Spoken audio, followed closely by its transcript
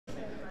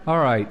All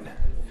right.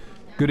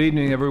 Good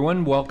evening,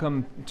 everyone.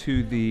 Welcome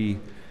to the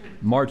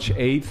March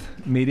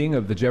 8th meeting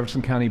of the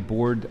Jefferson County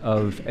Board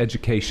of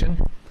Education.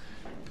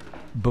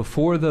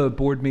 Before the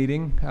board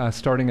meeting,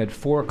 starting at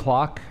 4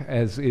 o'clock,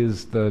 as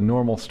is the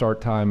normal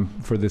start time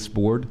for this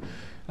board,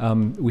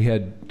 we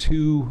had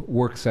two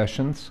work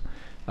sessions.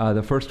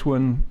 The first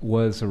one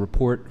was a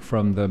report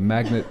from the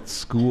Magnet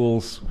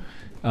Schools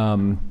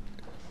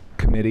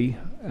Committee,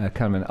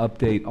 kind of an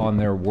update on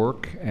their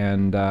work,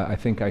 and I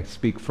think I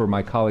speak for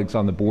my colleagues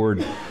on the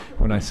board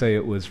when I say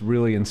it was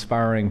really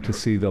inspiring to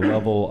see the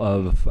level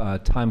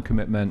of time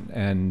commitment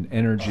and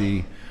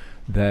energy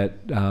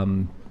that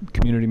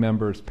community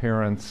members,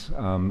 parents,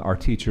 our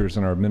teachers,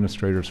 and our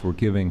administrators were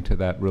giving to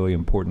that really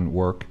important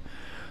work.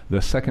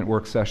 The second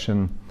work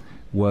session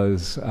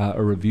was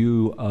a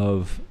review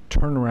of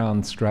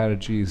turnaround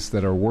strategies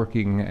that are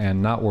working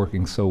and not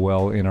working so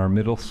well in our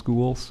middle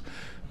schools.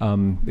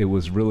 It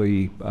was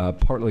really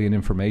partly an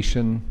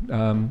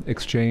information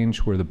exchange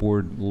where the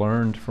board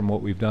learned from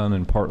what we've done,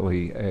 and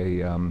partly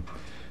a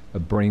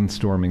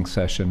brainstorming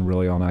session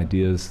really on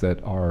ideas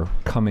that are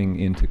coming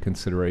into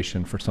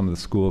consideration for some of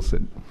the schools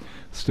that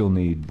still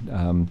need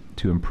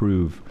to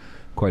improve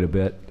quite a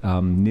bit.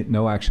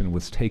 No action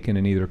was taken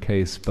in either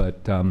case, but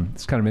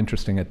it's kind of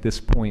interesting at this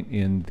point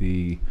in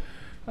the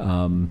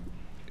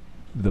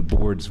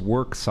board's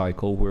work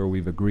cycle, where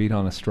we've agreed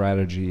on a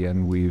strategy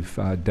and we've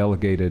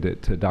delegated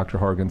it to Dr.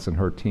 Hargens and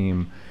her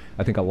team.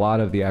 I think a lot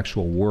of the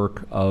actual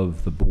work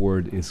of the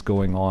board is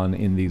going on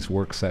in these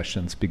work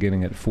sessions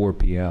beginning at 4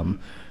 p.m.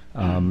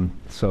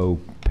 So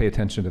pay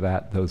attention to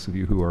that, those of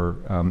you who are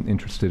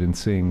interested in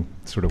seeing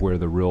sort of where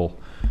the real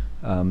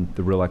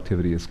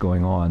activity is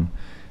going on.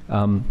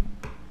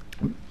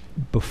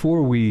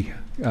 Before we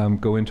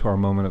go into our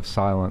moment of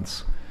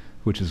silence,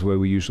 which is the way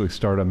we usually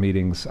start our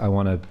meetings, I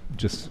want to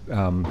just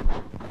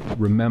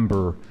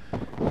remember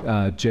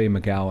Jay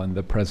McGowan,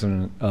 the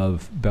president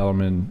of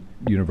Bellarmine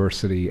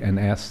University, and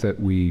ask that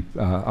we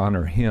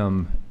honor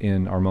him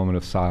in our moment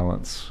of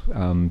silence.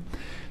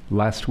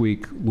 Last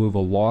week,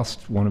 Louisville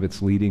lost one of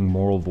its leading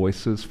moral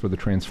voices for the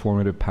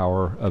transformative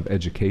power of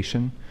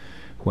education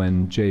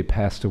when Jay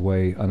passed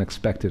away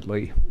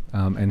unexpectedly,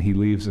 and he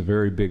leaves a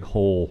very big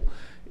hole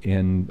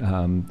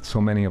in so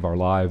many of our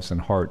lives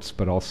and hearts,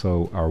 but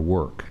also our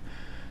work.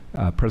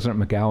 President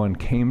McGowan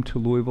came to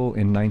Louisville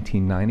in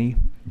 1990,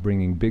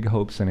 bringing big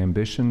hopes and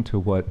ambition to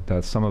what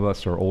some of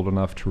us are old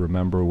enough to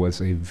remember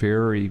was a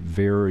very,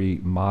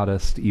 very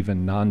modest,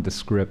 even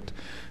nondescript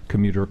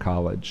commuter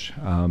college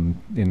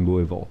in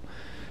Louisville.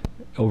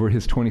 Over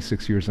his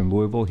 26 years in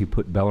Louisville, he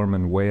put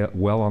Bellarmine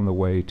well on the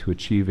way to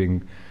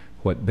achieving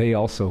what they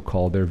also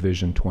call their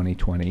Vision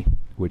 2020,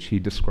 which he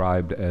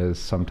described as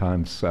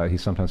he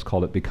sometimes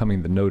called it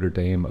becoming the Notre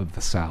Dame of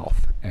the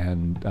South.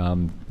 And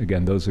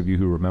again, those of you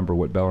who remember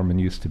what Bellarmine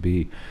used to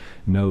be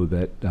know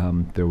that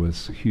there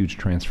was huge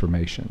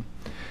transformation.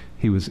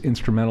 He was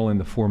instrumental in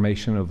the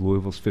formation of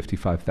Louisville's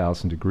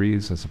 55,000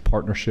 degrees as a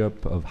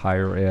partnership of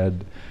higher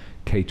ed,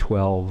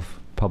 K-12,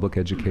 public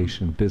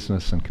education,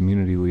 business, and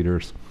community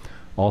leaders,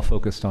 all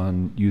focused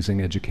on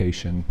using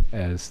education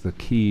as the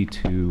key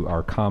to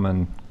our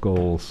common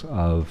goals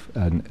of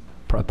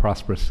a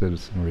prosperous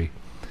citizenry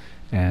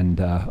and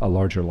a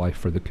larger life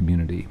for the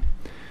community.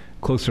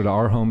 Closer to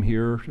our home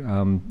here,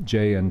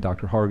 Jay and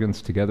Dr.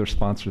 Hargens together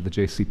sponsored the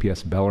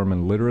JCPS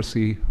Bellarmine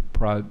Literacy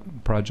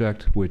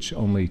Project, which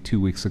only 2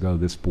 weeks ago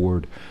this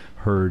board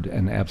heard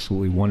an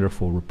absolutely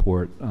wonderful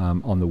report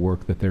on the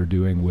work that they're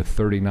doing with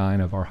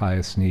 39 of our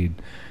highest need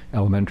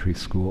elementary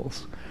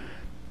schools.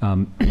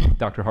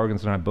 Dr.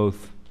 Hargens and I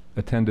both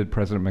attended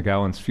President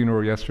McGowan's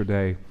funeral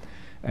yesterday,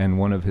 and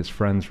one of his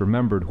friends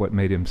remembered what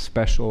made him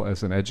special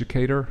as an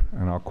educator,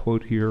 and I'll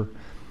quote here,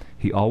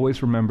 "He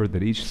always remembered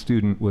that each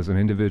student was an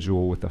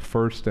individual with a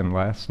first and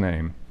last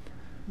name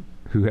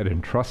who had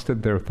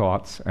entrusted their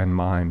thoughts and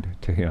mind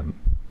to him."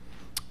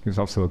 He was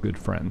also a good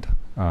friend.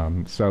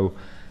 So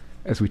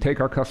as we take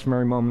our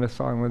customary moment of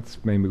silence,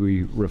 maybe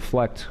we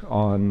reflect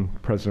on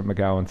President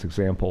McGowan's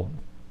example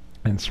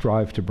and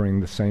strive to bring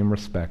the same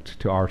respect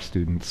to our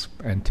students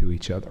and to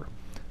each other.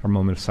 Our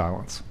moment of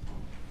silence.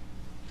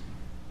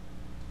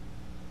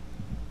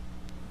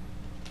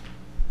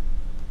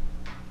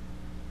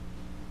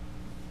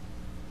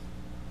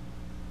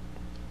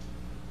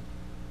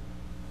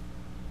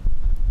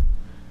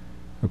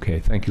 Okay,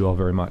 thank you all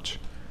very much.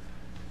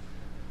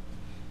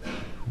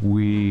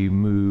 We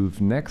move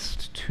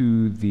next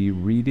to the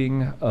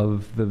reading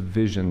of the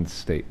vision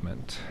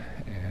statement.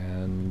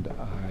 And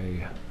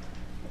I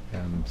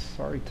am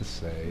sorry to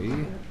say,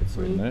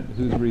 wait a minute,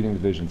 who's reading the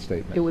vision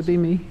statement? It would be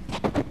me.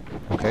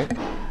 Okay,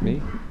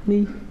 me?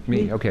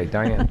 Me. Okay,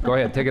 Diane, go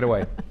ahead, take it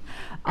away.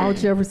 All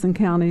Jefferson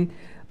County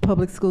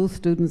public school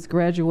students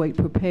graduate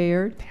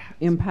prepared,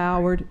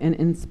 empowered, and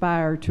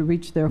inspired to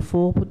reach their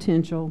full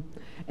potential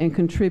and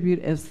contribute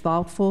as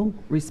thoughtful,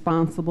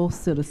 responsible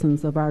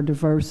citizens of our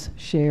diverse,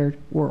 shared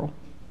world.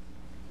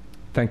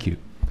 Thank you.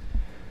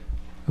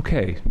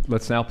 Okay,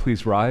 let's now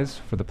please rise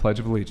for the Pledge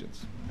of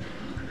Allegiance.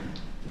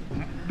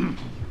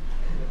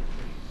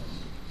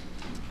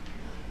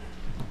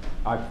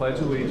 I pledge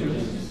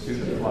allegiance to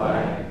the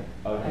flag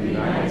of the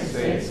United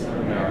States of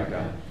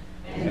America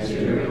and to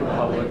the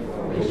republic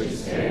for which it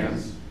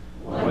stands,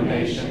 one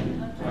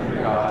nation, under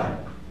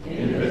God,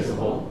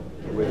 indivisible,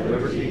 with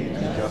liberty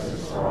and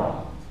justice for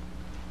all.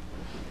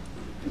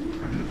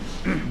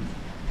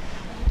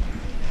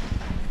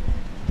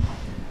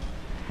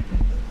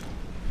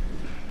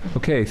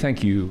 Okay,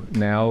 thank you.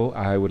 Now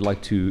I would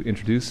like to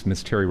introduce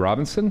Ms. Terry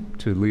Robinson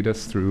to lead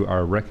us through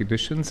our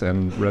recognitions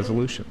and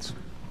resolutions.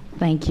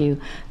 Thank you,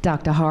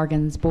 Dr.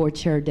 Hargens, Board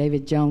Chair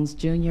David Jones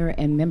Jr.,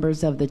 and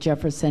members of the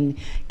Jefferson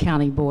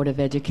County Board of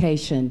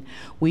Education.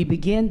 We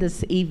begin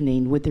this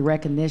evening with the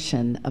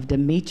recognition of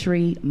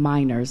Dimitri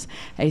Miners,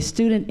 a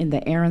student in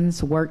the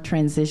Aaron's Work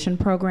Transition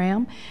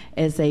Program,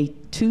 as a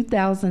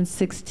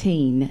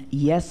 2016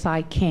 Yes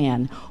I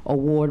Can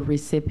Award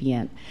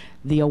recipient.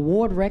 The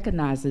award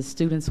recognizes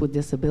students with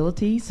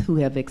disabilities who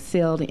have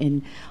excelled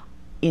in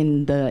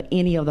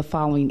any of the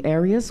following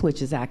areas,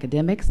 which is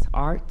academics,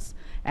 arts,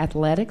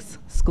 athletics,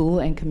 school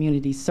and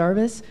community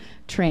service,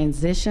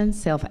 transition,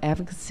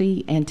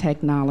 self-advocacy, and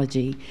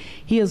technology.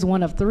 He is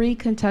one of 3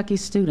 Kentucky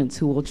students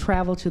who will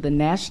travel to the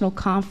national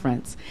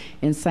conference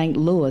in St.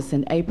 Louis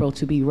in April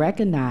to be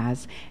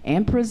recognized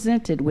and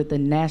presented with the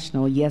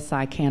National Yes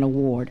I Can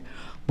Award.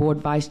 Board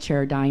Vice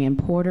Chair Diane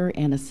Porter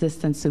and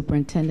Assistant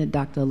Superintendent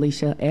Dr.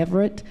 Alicia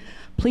Everett,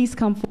 please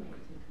come forward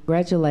to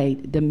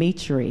congratulate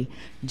Dimitri.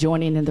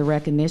 Joining in the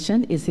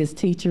recognition is his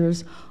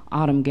teachers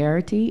Autumn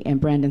Garrity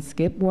and Brandon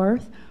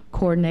Skipworth,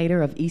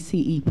 Coordinator of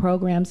ECE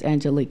Programs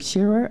Angelique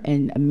Shearer,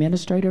 and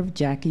Administrator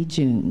Jackie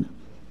June.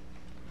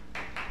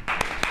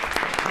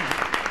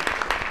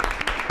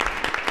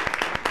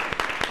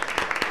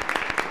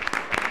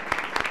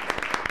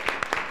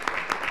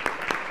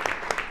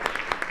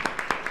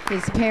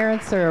 His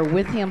parents are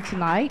with him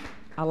tonight.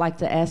 I'd like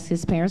to ask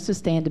his parents to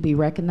stand to be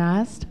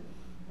recognized.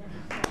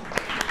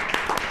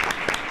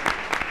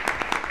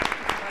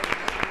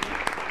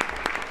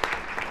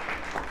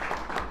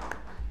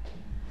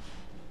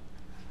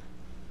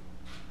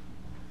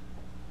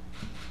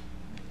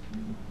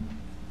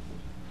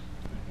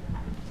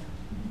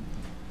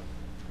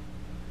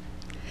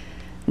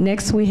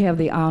 Next, we have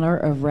the honor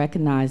of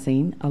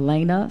recognizing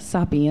Elena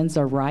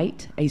Sapienza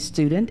Wright, a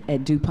student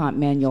at DuPont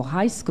Manual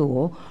High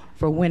School,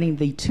 for winning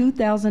the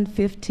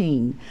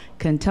 2015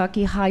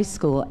 Kentucky High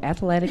School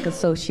Athletic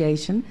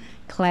Association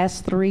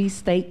Class 3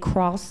 State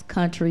Cross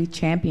Country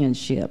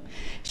Championship.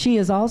 She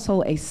is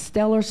also a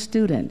stellar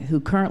student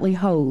who currently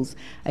holds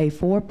a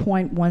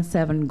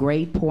 4.17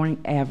 grade point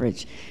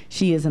average.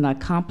 She is an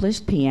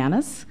accomplished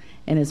pianist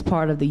and is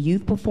part of the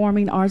Youth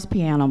Performing Arts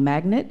Piano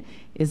Magnet,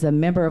 is a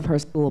member of her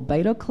school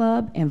Beta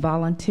Club, and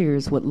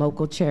volunteers with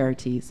local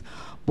charities.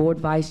 Board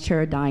Vice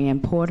Chair Diane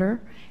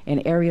Porter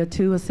and Area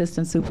 2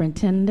 Assistant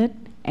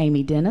Superintendent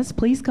Amy Dennis,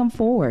 please come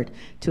forward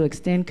to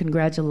extend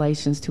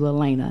congratulations to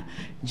Elena.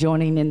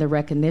 Joining in the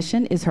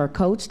recognition is her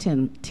coach,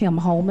 Tim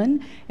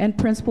Holman, and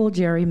Principal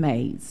Jerry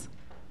Mays.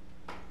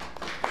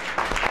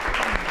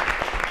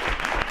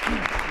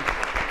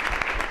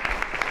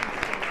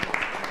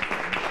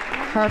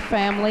 Her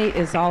family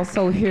is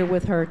also here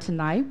with her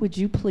tonight. Would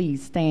you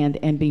please stand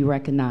and be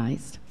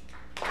recognized?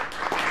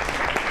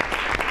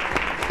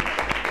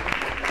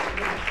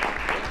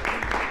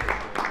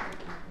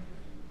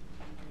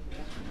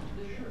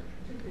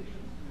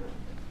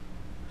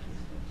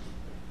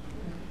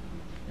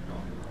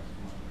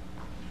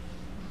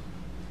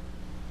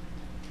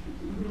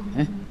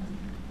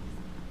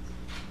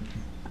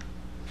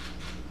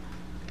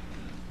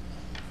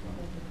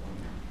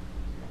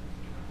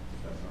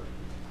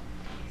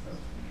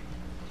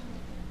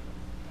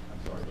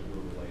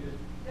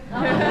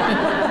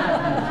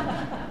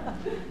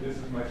 This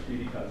is my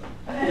speedy cousin.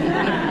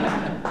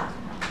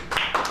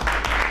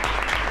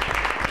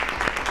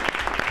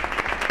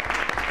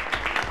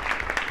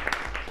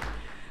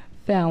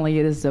 Finally,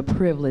 it is a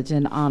privilege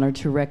and honor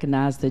to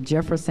recognize the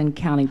Jefferson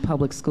County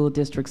Public School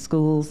District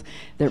schools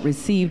that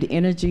received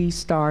Energy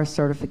Star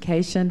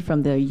certification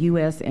from the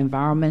U.S.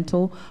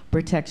 Environmental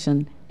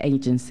Protection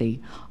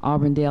Agency.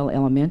 Auburndale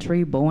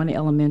Elementary, Bowen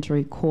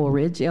Elementary, Coral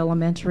Ridge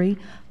Elementary,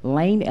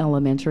 Lane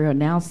Elementary are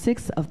now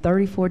 6 of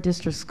 34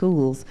 district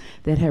schools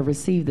that have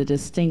received the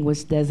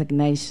distinguished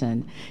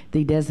designation.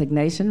 The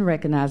designation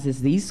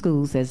recognizes these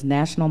schools as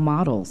national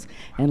models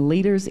and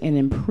leaders in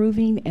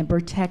improving and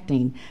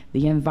protecting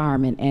the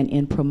environment and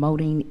in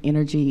promoting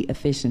energy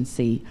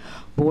efficiency.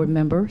 Board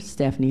member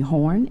Stephanie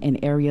Horn and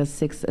Area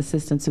 6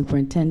 Assistant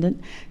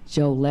Superintendent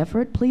Joe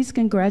Leffert, please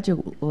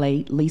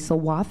congratulate Lisa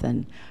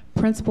Wathen,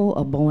 principal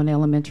of Bowen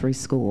Elementary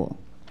School.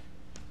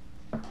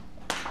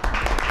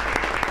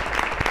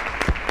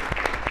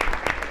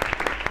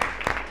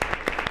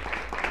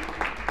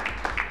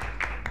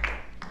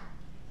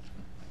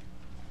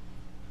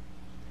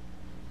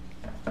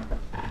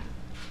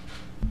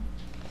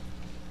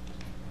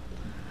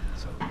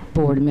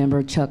 Board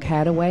member Chuck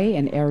Hadaway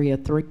and Area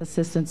 3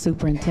 Assistant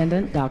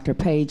Superintendent Dr.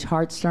 Paige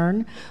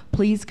Hartstern,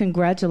 please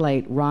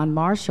congratulate Ron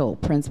Marshall,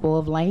 principal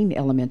of Lane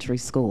Elementary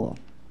School.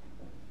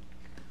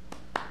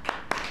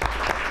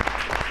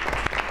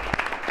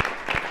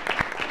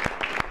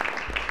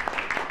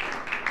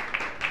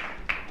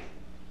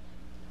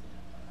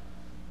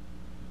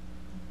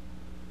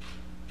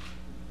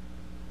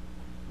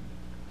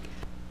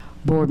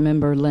 Board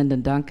Member Linda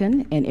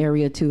Duncan and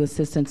Area 2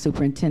 Assistant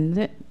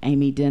Superintendent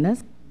Amy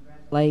Dennis.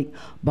 Congratulate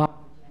Bob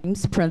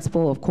James,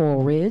 Principal of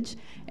Coral Ridge,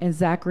 and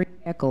Zachary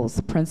Eccles,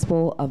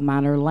 Principal of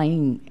Minor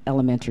Lane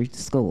Elementary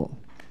School.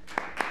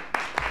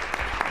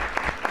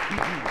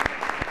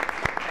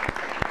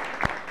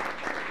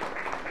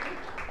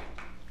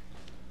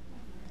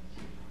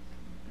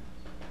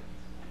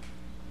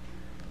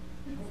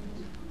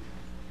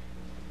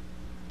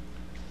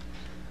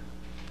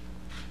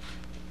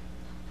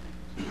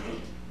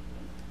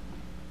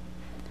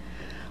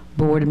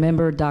 Board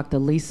Member Dr.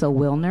 Lisa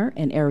Wilner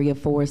and Area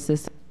 4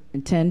 Assistant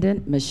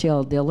Superintendent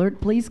Michelle Dillard,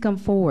 please come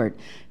forward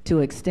to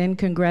extend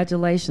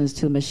congratulations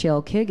to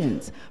Michelle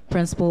Kiggins,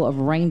 Principal of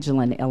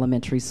Rangeland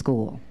Elementary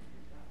School.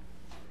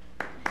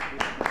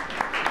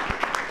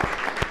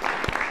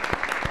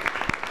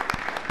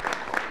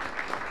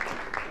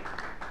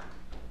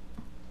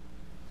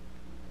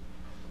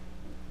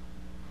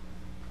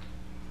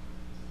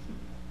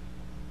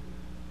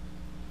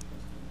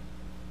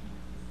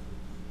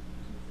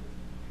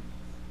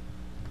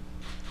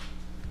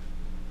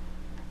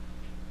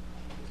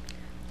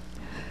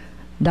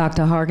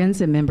 Dr.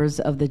 Hargens and members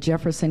of the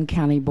Jefferson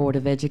County Board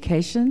of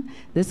Education,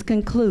 this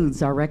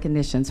concludes our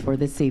recognitions for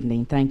this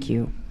evening. Thank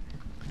you.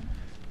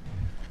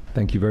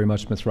 Thank you very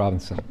much, Ms.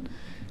 Robinson.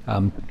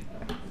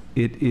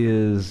 It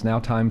is now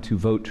time to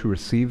vote to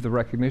receive the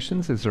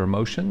recognitions. Is there a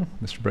motion?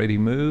 Mr. Brady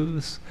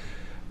moves.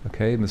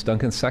 Okay, Ms.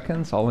 Duncan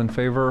seconds. All in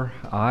favor?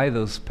 Aye.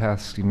 Those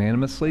passed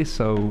unanimously.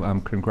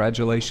 So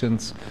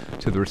congratulations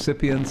to the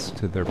recipients,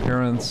 to their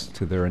parents,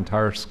 to their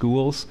entire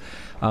schools.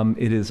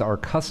 It is our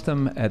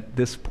custom at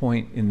this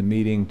point in the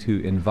meeting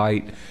to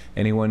invite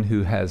anyone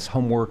who has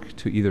homework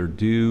to either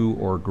do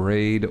or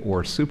grade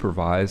or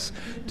supervise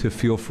to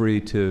feel free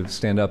to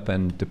stand up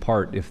and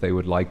depart if they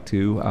would like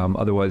to.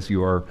 Otherwise,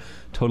 you are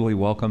totally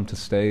welcome to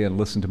stay and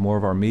listen to more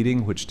of our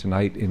meeting, which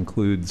tonight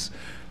includes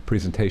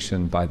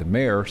presentation by the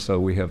mayor, so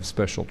we have a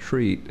special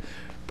treat,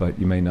 but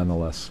you may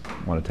nonetheless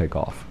want to take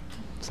off.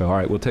 So, all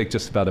right, we'll take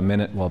just about a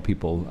minute while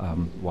people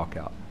walk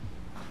out.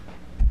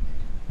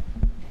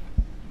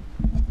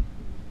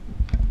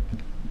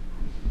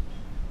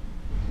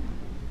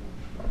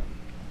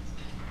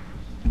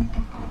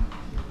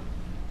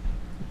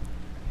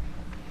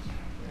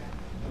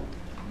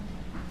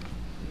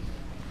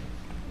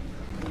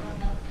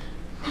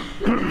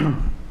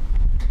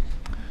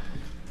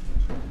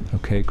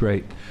 Okay,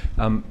 great.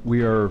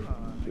 We are,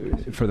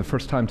 for the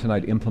first time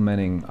tonight,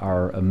 implementing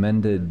our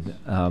amended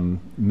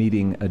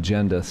meeting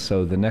agenda.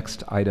 So the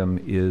next item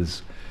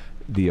is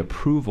the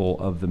approval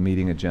of the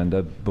meeting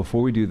agenda.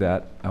 Before we do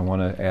that, I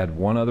want to add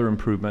one other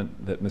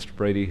improvement that Mr.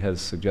 Brady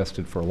has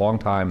suggested for a long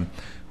time,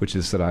 which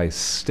is that I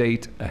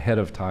state ahead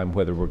of time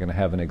whether we're going to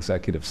have an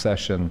executive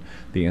session.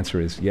 The answer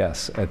is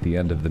yes at the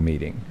end of the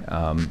meeting.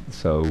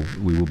 So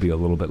we will be a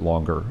little bit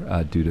longer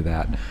due to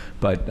that.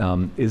 But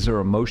is there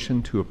a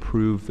motion to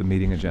approve the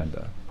meeting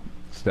agenda?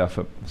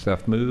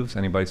 Steph moves.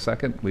 Anybody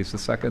second? Lisa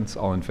seconds.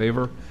 All in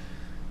favor?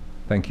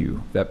 Thank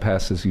you. That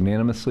passes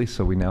unanimously,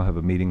 so we now have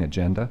a meeting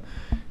agenda.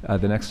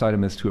 The next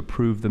item is to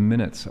approve the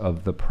minutes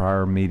of the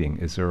prior meeting.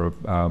 Is there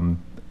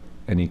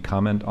any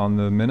comment on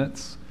the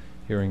minutes?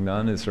 Hearing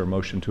none, is there a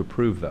motion to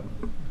approve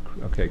them?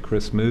 Okay,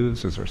 Chris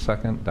moves. Is there a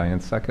second? Diane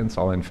seconds.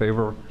 All in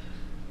favor?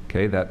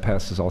 Okay, that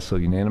passes also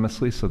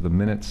unanimously, so the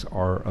minutes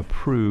are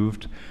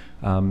approved.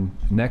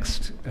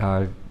 Next,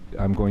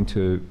 I'm going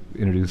to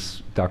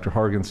introduce Dr.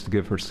 Hargens to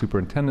give her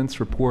superintendent's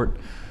report.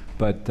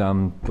 But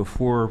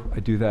before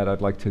I do that,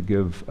 I'd like to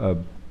give a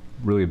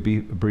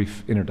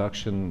brief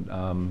introduction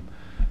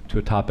to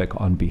a topic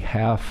on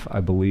behalf, I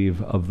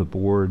believe, of the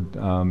board,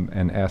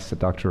 and ask that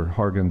Dr.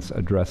 Hargens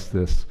address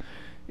this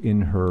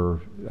in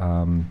her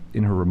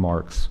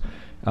remarks.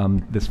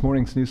 This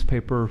morning's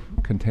newspaper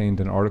contained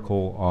an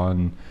article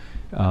on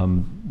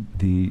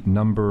the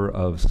number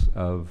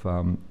of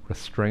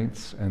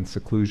restraints and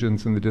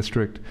seclusions in the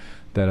district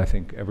that I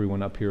think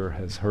everyone up here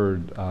has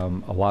heard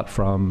a lot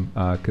from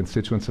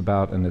constituents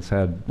about and has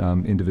had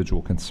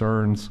individual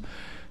concerns.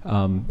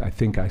 I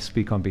think I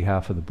speak on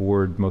behalf of the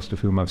board, most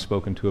of whom I've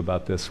spoken to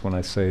about this, when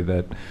I say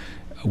that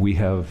we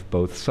have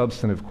both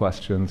substantive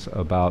questions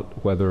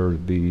about whether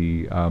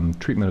the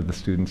treatment of the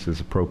students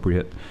is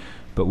appropriate,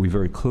 but we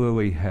very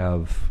clearly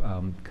have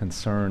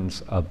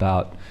concerns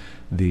about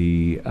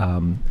the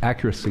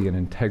accuracy and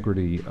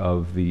integrity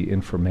of the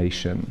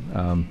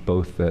information,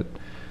 both that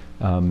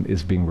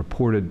is being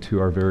reported to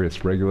our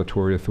various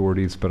regulatory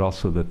authorities, but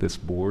also that this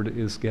board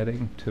is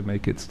getting to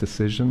make its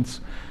decisions.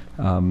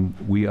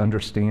 We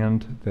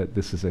understand that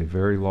this is a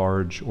very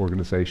large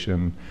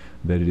organization,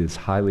 that it is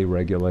highly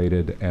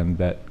regulated, and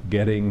that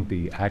getting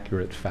the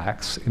accurate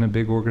facts in a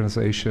big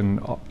organization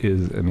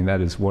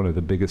that is one of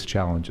the biggest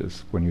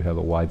challenges when you have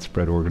a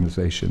widespread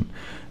organization.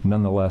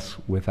 Nonetheless,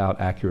 without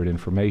accurate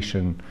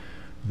information,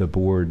 the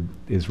board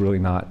is really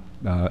not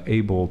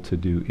able to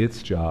do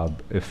its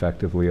job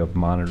effectively of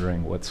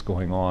monitoring what's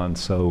going on.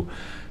 So,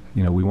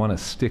 we want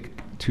to stick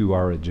to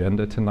our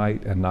agenda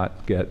tonight and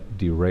not get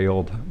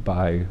derailed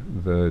by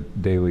the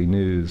daily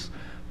news.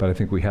 but I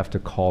think we have to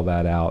call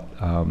that out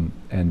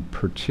and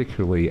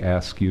particularly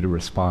ask you to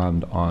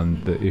respond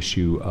on the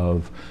issue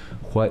of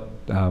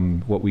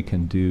what we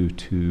can do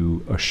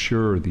to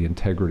assure the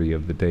integrity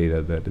of the data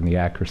and the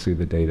accuracy of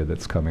the data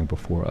that's coming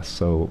before us.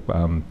 So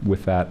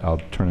with that,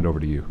 I'll turn it over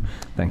to you.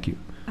 Thank you.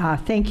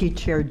 Thank you,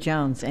 Chair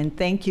Jones, and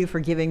thank you for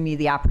giving me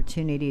the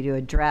opportunity to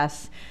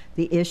address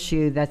the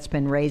issue that's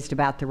been raised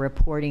about the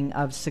reporting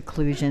of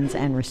seclusions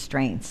and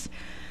restraints.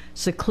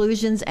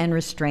 Seclusions and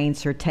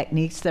restraints are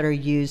techniques that are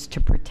used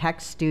to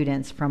protect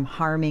students from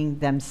harming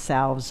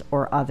themselves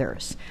or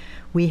others.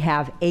 We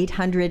have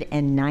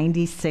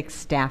 896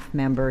 staff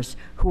members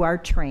who are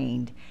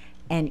trained,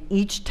 and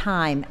each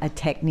time a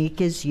technique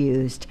is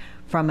used,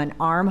 from an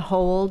arm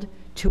hold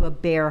to a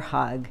bear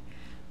hug,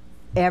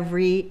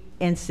 every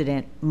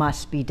incident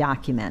must be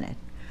documented.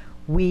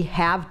 We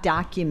have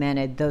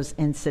documented those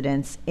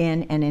incidents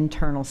in an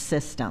internal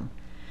system.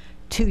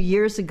 2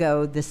 years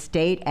ago, the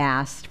state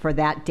asked for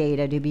that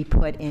data to be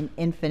put in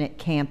Infinite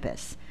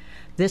Campus.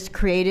 This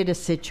created a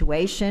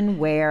situation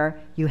where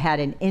you had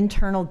an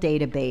internal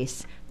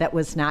database that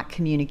was not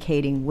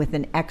communicating with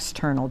an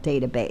external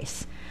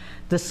database.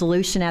 The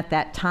solution at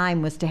that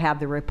time was to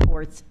have the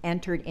reports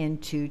entered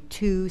into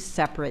 2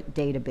 separate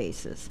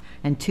databases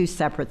and 2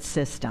 separate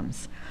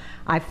systems.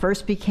 I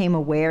first became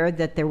aware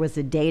that there was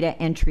a data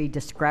entry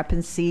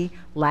discrepancy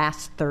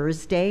last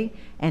Thursday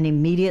and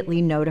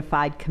immediately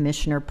notified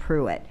Commissioner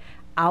Pruitt,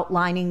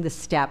 outlining the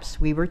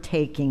steps we were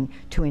taking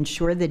to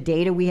ensure the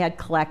data we had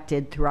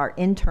collected through our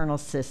internal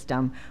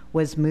system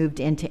was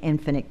moved into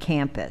Infinite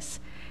Campus.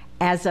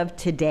 As of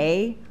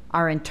today,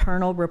 our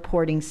internal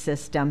reporting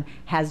system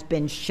has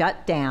been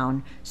shut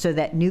down so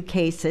that new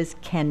cases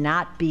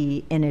cannot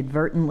be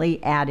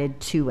inadvertently added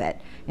to it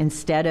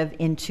instead of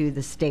into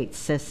the state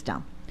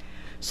system.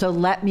 So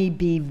let me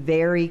be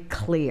very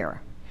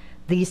clear.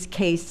 These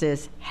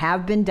cases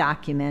have been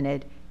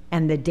documented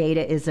and the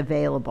data is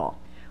available.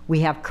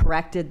 We have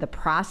corrected the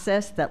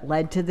process that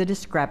led to the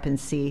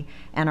discrepancy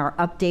and are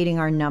updating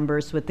our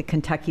numbers with the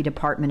Kentucky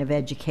Department of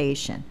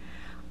Education.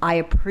 I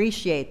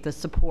appreciate the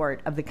support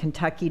of the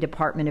Kentucky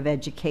Department of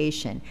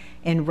Education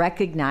in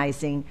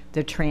recognizing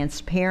the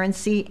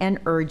transparency and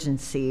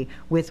urgency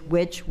with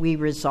which we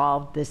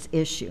resolved this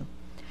issue.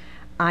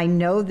 I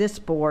know this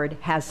board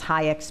has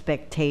high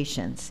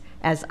expectations,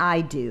 as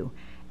I do,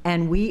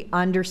 and we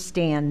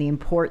understand the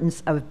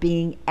importance of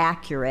being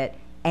accurate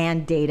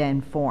and data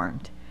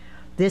informed.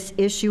 This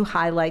issue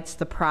highlights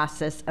the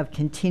process of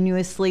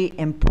continuously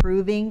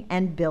improving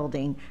and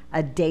building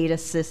a data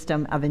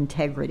system of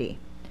integrity.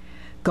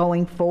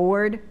 Going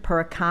forward,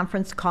 per a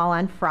conference call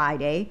on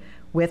Friday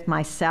with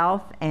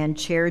myself and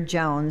Chair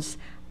Jones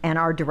and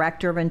our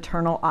Director of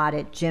Internal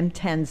Audit, Jim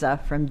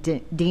Tenza from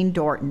Dean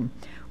Dorton,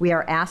 we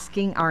are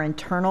asking our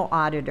internal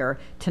auditor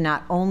to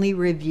not only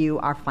review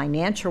our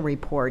financial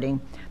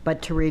reporting,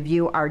 but to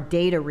review our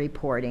data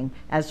reporting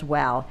as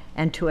well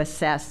and to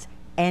assess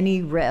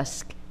any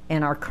risk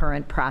in our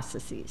current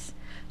processes.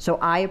 So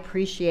I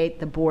appreciate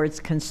the board's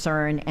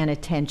concern and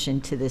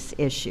attention to this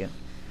issue.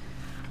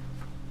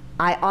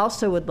 I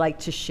also would like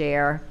to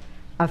share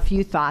a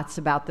few thoughts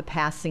about the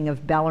passing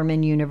of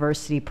Bellarmine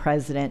University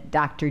President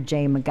Dr.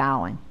 Jay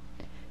McGowan.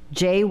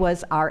 Jay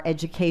was our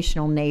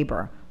educational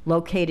neighbor,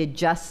 located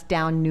just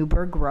down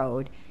Newburgh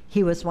Road.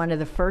 He was one of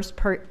the first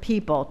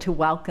people to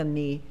welcome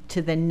me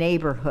to the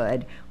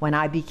neighborhood when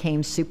I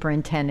became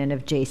superintendent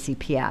of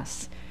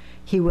JCPS.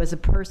 He was a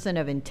person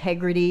of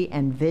integrity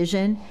and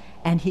vision,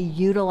 and he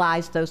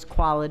utilized those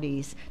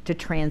qualities to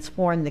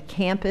transform the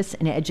campus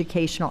and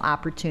educational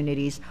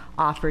opportunities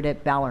offered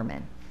at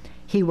Bellarmine.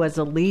 He was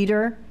a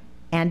leader,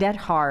 and at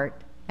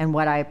heart, and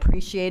what I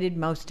appreciated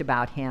most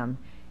about him,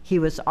 he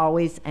was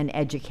always an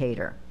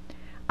educator.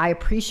 I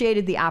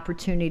appreciated the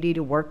opportunity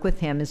to work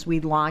with him as we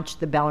launched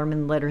the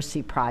Bellarmine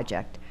Literacy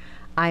Project.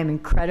 I am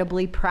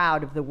incredibly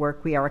proud of the work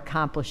we are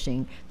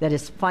accomplishing that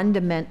is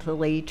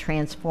fundamentally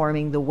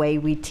transforming the way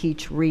we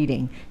teach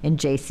reading in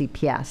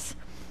JCPS.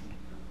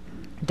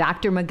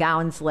 Dr.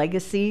 McGowan's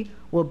legacy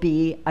will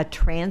be a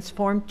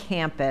transformed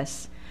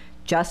campus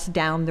just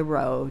down the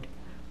road,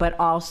 but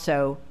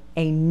also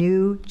a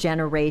new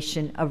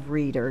generation of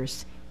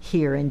readers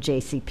here in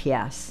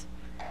JCPS.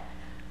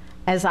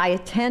 As I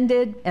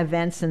attended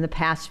events in the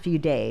past few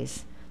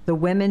days, the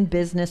Women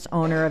Business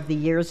Owner of the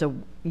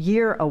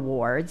Year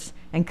Awards,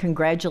 and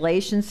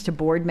congratulations to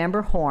Board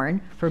Member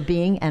Horn for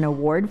being an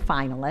award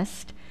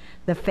finalist,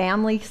 the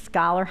Family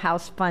Scholar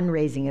House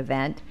fundraising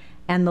event,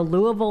 and the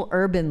Louisville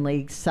Urban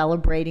League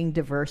celebrating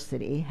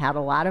diversity. Had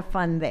a lot of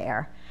fun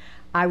there.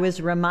 I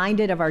was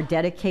reminded of our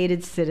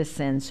dedicated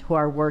citizens who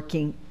are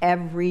working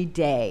every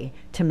day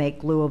to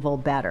make Louisville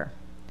better.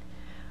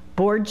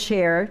 Board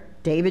Chair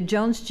David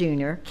Jones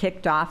Jr.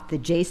 kicked off the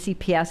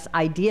JCPS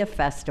Idea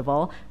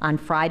Festival on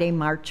Friday,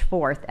 March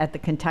 4th at the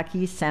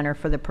Kentucky Center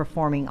for the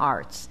Performing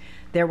Arts.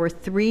 There were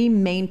 3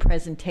 main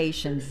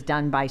presentations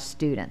done by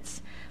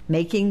students: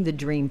 Making the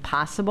Dream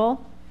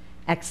Possible,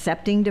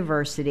 Accepting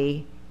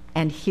Diversity,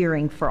 and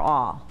Hearing for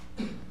All.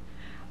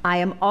 I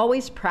am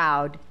always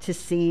proud to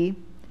see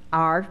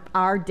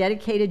our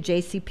dedicated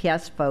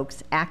JCPS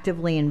folks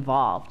actively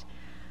involved.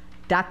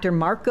 Dr.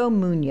 Marco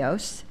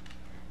Munoz,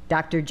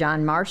 Dr.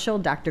 John Marshall,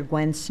 Dr.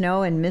 Gwen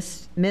Snow, and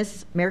Miss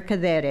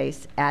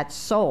Mercaderes at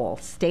Soul,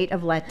 State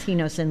of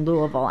Latinos in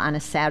Louisville on a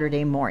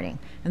Saturday morning.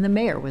 And the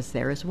mayor was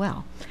there as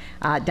well.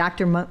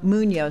 Dr.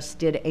 Munoz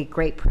did a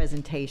great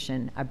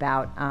presentation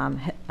about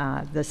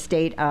the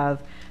state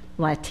of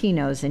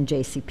Latinos in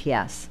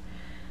JCPS.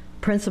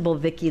 Principal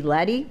Vicki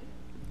Letty,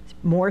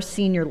 more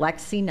senior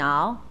Lexi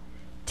Nall,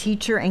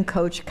 teacher and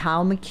coach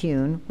Kyle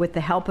McCune, with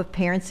the help of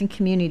parents and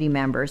community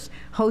members,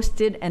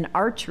 hosted an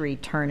archery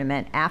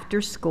tournament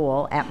after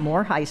school at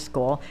Moore High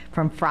School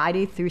from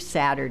Friday through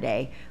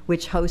Saturday,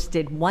 which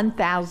hosted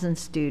 1,000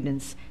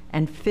 students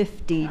and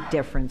 50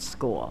 different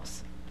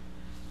schools.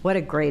 What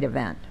a great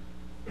event.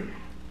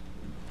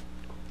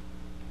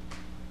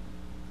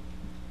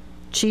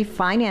 Chief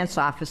Finance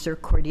Officer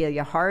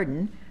Cordelia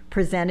Harden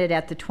presented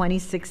at the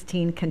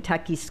 2016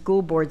 Kentucky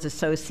School Boards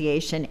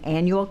Association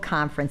Annual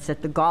Conference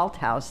at the Galt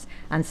House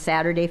on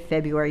Saturday,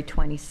 February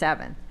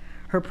 27th.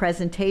 Her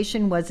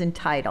presentation was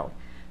entitled,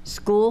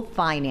 School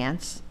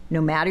Finance,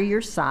 No Matter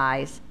Your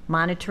Size,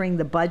 Monitoring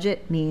the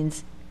Budget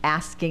Means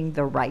Asking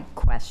the Right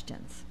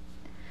Questions.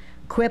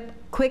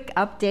 Quick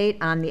update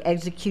on the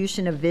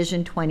execution of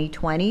Vision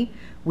 2020.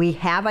 We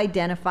have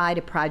identified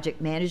a project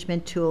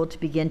management tool to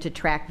begin to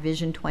track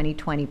Vision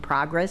 2020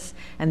 progress,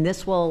 and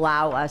this will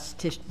allow us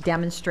to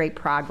demonstrate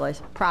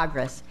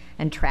progress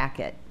and track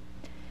it.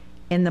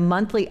 In the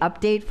monthly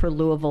update for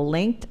Louisville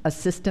Linked, a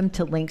system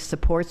to link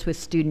supports with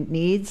student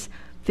needs,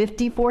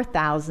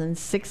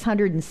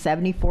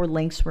 54,674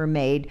 links were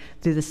made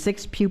through the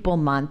 6th pupil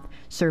month,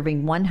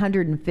 serving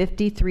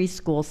 153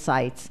 school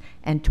sites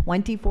and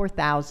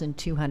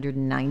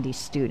 24,290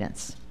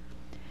 students.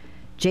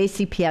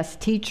 JCPS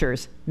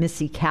teachers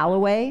Missy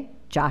Calloway,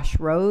 Josh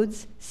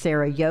Rhodes,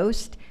 Sarah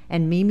Yost,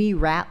 and Mimi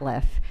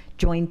Ratliff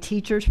joined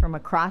teachers from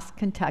across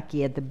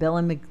Kentucky at the Bill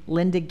and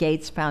Melinda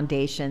Gates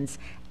Foundation's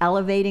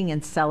Elevating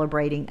and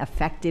Celebrating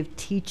Effective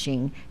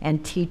Teaching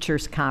and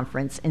Teachers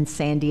Conference in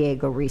San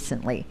Diego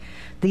recently.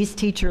 These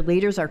teacher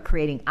leaders are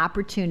creating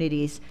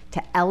opportunities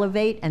to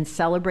elevate and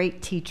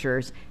celebrate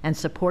teachers and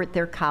support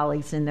their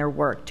colleagues in their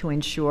work to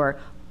ensure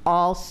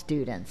all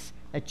students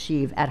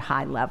achieve at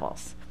high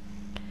levels.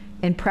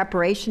 In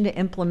preparation to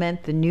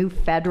implement the new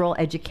federal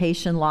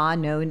education law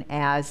known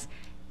as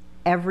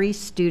Every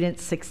Student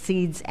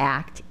Succeeds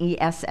Act,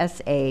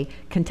 ESSA,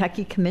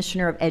 Kentucky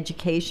Commissioner of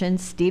Education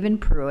Stephen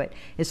Pruitt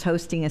is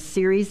hosting a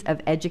series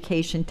of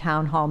education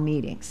town hall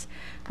meetings.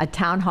 A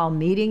town hall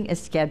meeting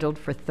is scheduled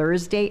for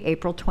Thursday,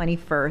 April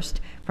 21st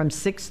from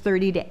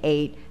 6:30 to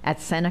 8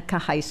 at Seneca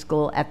High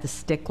School at the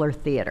Stickler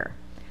Theater.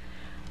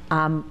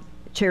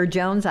 Chair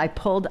Jones, I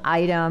pulled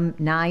item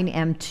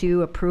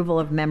 9M2, approval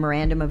of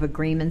memorandum of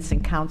agreements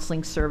and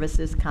counseling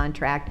services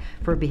contract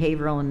for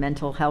behavioral and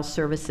mental health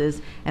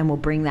services, and we'll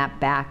bring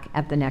that back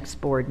at the next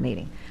board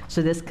meeting.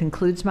 So this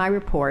concludes my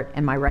report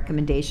and my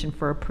recommendation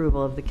for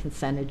approval of the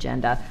consent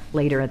agenda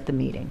later at the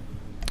meeting.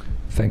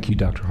 Thank you,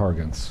 Dr.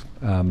 Hargens.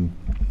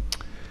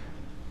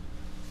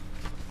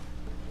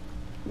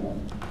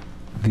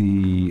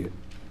 The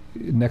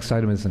next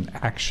item is an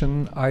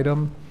action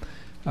item.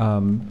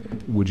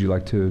 Would you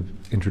like to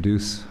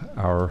introduce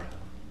our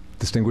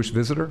distinguished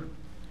visitor?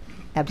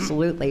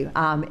 Absolutely.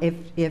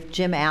 If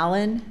Jim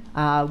Allen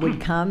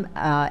would come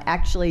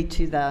actually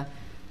to the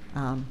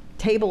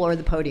table or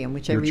the podium,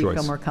 whichever you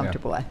feel more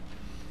comfortable with.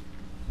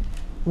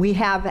 We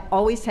have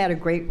always had a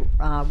great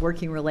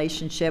working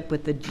relationship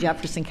with the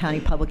Jefferson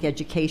County Public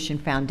Education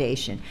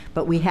Foundation,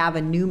 but we have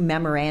a new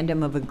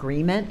memorandum of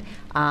agreement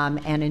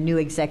and a new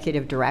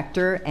executive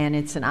director, and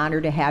it's an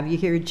honor to have you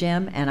here,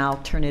 Jim, and I'll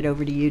turn it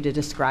over to you to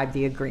describe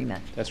the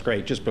agreement. That's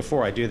great. Just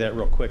before I do that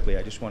real quickly,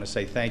 I just want to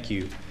say thank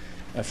you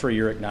for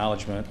your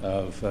acknowledgement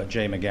of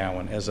Jay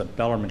McGowan. As a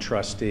Bellarmine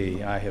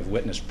trustee, I have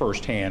witnessed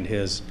firsthand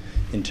his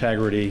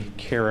integrity,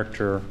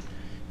 character,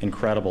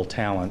 incredible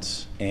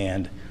talents,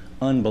 and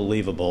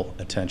unbelievable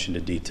attention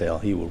to detail.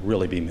 He will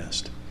really be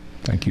missed.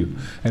 Thank you.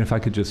 And if I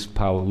could just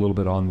pile a little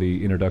bit on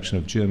the introduction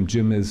of Jim.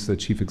 Jim is the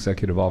Chief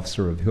Executive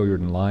Officer of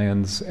Hilliard &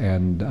 Lyons,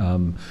 and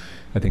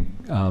I think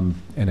an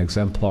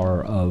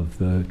exemplar of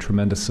the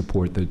tremendous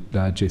support that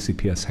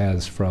JCPS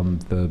has from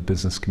the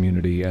business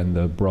community and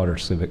the broader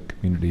civic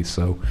community.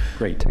 So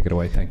great. Take it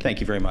away. Thank you. Thank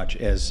you very much.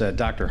 As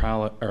Dr.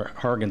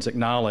 Hargens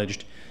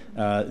acknowledged,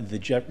 the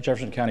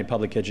Jefferson County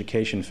Public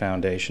Education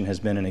Foundation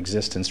has been in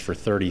existence for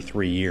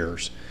 33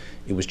 years.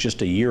 It was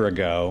just a year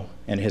ago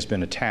and has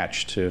been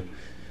attached to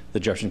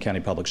the Jefferson County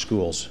Public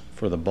Schools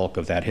for the bulk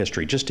of that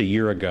history. Just a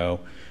year ago,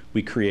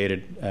 we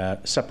created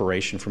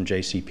separation from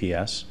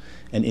JCPS,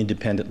 an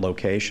independent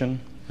location.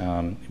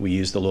 We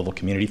used the Louisville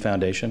Community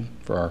Foundation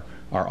for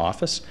our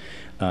office.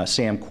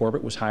 Sam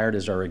Corbett was hired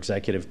as our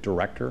executive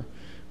director.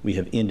 We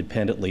have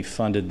independently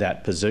funded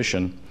that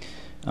position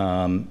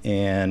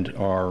and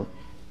are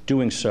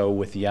doing so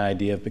with the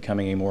idea of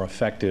becoming a more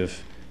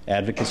effective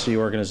advocacy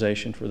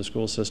organization for the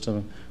school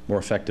system, more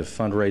effective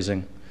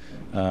fundraising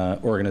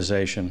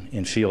organization,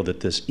 and feel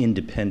that this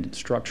independent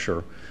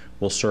structure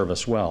will serve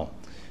us well.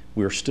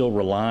 we're still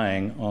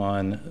relying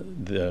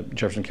on the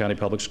Jefferson County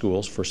Public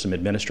Schools for some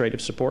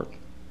administrative support,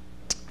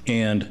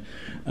 and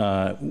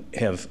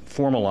have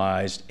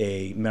formalized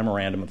a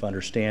memorandum of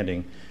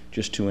understanding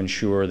just to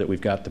ensure that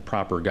we've got the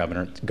proper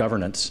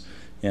governance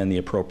and the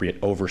appropriate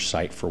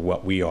oversight for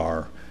what we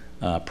are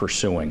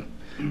pursuing.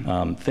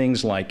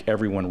 Things like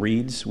Everyone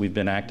Reads, we've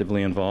been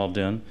actively involved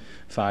in,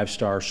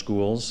 5-star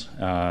schools,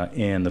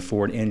 and the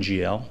Ford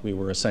NGL. We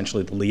were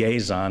essentially the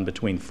liaison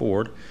between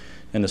Ford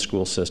and the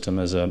school system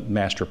as a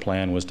master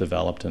plan was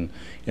developed, and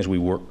as we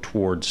work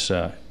towards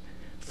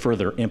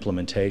further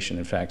implementation.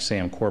 In fact,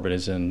 Sam Corbett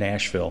is in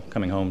Nashville,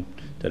 coming home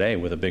today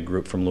with a big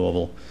group from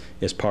Louisville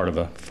as part of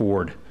a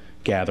Ford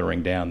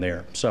gathering down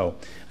there. So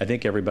I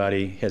think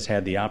everybody has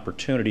had the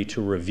opportunity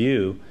to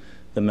review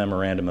the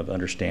memorandum of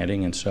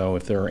understanding, and so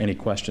if there are any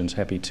questions,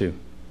 happy to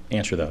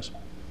answer those.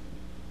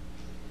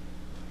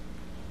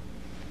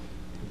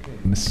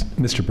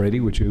 Mr. Brady,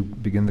 would you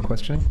begin the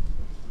questioning?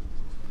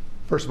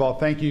 First of all,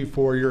 thank you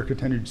for your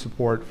continued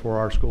support for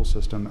our school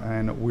system,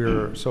 and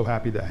we're so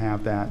happy to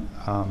have that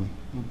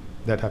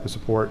that type of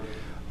support.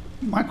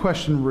 My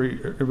question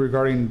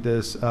regarding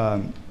this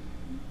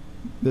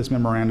this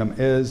memorandum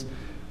is,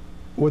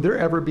 would there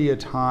ever be a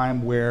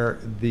time where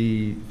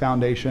the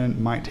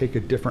foundation might take a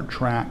different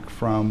track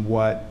from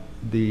what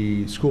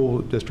the school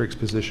district's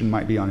position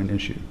might be on an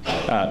issue?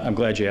 I'm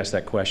glad you asked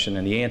that question,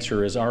 and the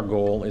answer is our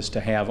goal is to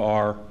have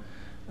our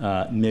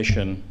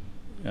mission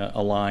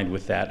aligned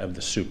with that of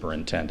the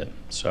superintendent.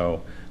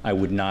 So I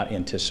would not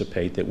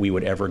anticipate that we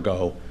would ever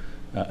go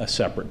a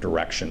separate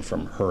direction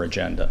from her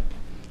agenda.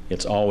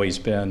 It's always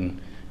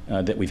been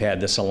that we've had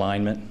this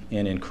alignment,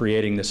 and in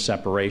creating this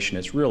separation,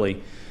 it's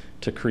really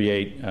to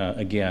create,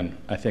 again,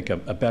 I think a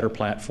better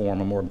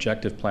platform, a more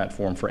objective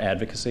platform for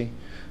advocacy,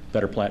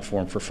 better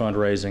platform for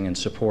fundraising and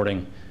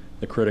supporting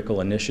the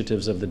critical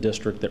initiatives of the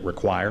district that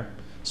require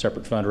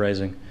separate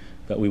fundraising,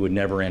 but we would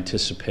never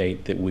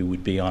anticipate that we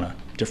would be on a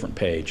different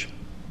page.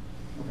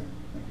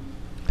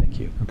 Thank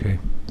you. Okay,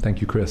 thank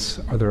you, Chris.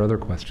 Are there other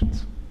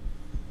questions?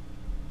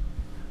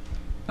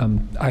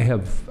 I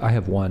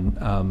have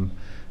one.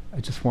 I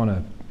just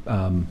want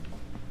to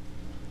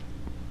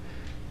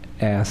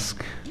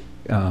ask,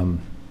 you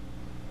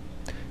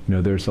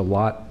know, there's a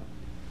lot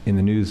in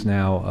the news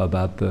now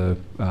about the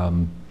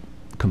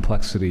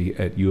complexity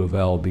at U of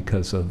L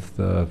because of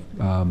the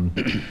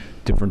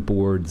different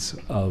boards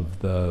of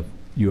the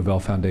U of L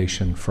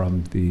Foundation,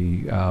 from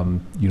the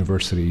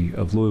University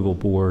of Louisville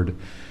board.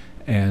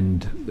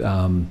 And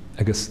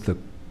I guess the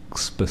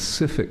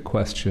specific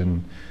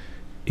question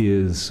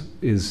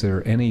is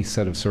there any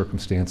set of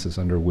circumstances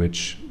under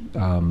which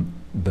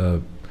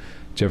the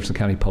Jefferson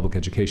County Public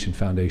Education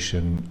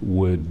Foundation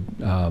would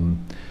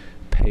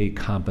pay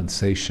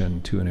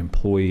compensation to an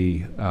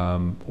employee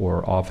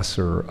or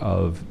officer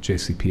of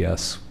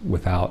JCPS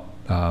without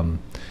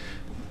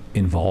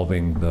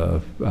involving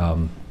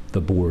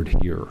the board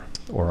here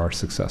or our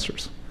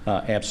successors?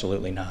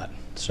 Absolutely not.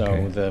 So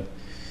Okay.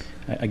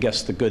 I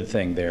guess the good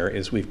thing there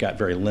is we've got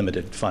very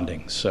limited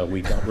funding, so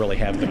we don't really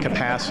have the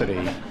capacity.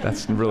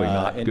 That's really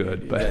not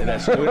good, but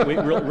We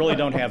really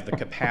don't have the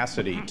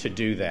capacity to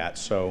do that.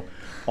 So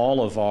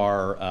all of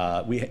our,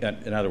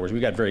 in other words,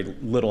 we've got very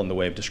little in the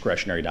way of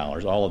discretionary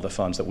dollars. All of the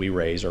funds that we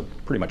raise are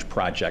pretty much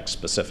project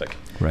specific.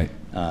 right.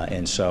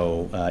 And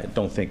so I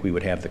don't think we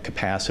would have the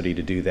capacity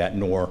to do that,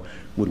 nor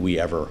would we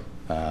ever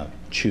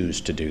choose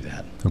to do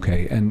that.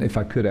 Okay, and if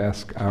I could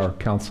ask our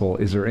counsel,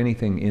 is there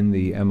anything in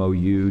the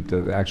MOU,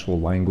 the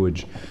actual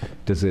language,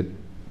 does it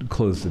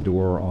close the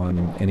door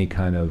on any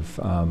kind of,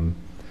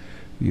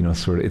 you know,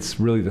 sort of, it's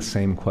really the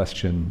same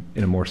question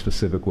in a more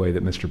specific way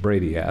that Mr.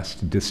 Brady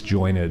asked,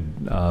 disjointed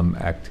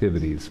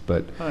activities,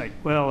 but. All right,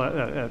 well,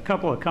 a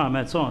couple of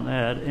comments on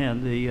that,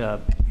 and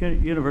the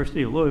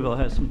University of Louisville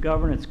has some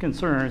governance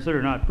concerns that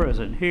are not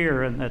present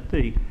here, and that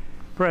the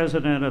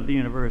president of the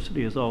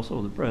university is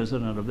also the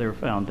president of their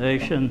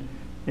foundation,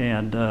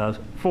 and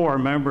 4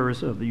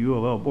 members of the U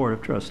of L Board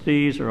of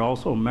Trustees are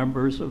also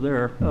members of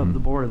their of the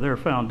board of their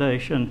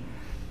foundation.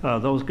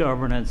 Those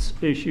governance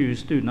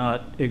issues do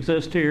not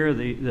exist here.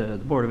 The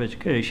Board of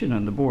Education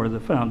and the board of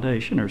the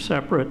foundation are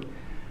separate.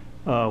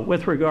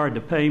 With regard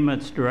to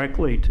payments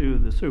directly to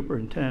the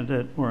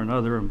superintendent or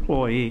another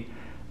employee,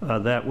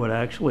 that would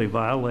actually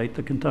violate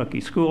the Kentucky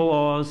school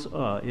laws.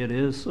 It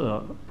is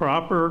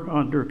proper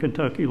under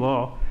Kentucky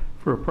law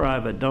for a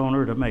private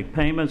donor to make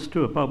payments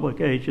to a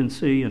public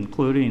agency,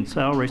 including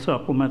salary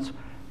supplements,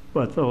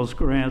 but those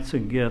grants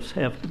and gifts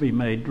have to be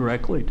made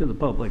directly to the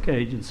public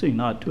agency,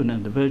 not to an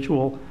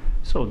individual.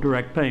 So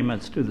direct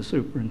payments to the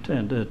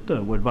superintendent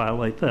would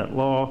violate that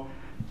law.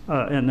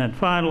 And then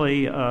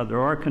finally, there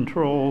are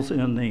controls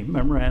in the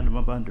Memorandum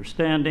of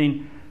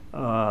Understanding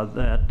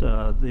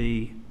that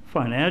the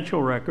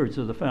financial records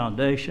of the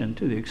foundation,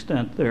 to the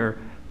extent they're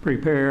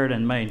prepared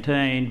and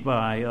maintained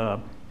by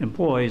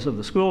employees of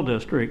the school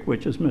district,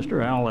 which, as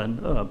Mr.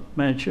 Allen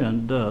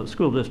mentioned,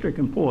 school district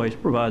employees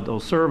provide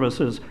those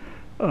services.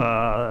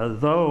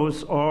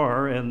 Those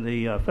are, and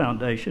the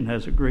foundation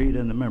has agreed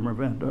in the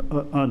Memorandum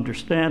of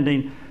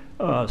Understanding,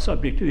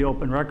 subject to the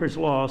open records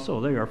law,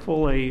 so they are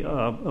fully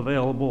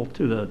available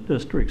to the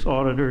district's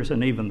auditors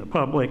and even the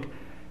public.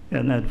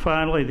 And then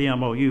finally, the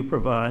MOU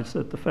provides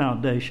that the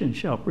foundation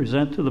shall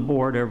present to the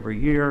board every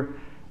year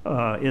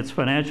its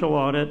financial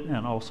audit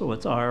and also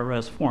its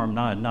IRS Form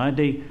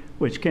 990,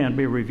 which can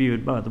be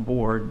reviewed by the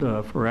board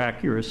for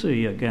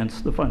accuracy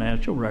against the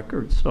financial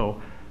records.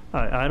 So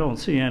I don't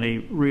see any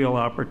real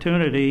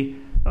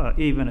opportunity,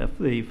 even if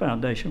the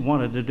foundation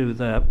wanted to do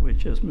that,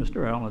 which, as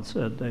Mr. Allen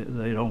said,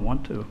 they don't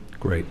want to.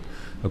 Great.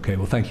 Okay,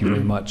 well, thank you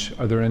very much.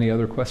 Are there any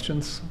other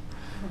questions?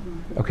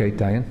 Okay,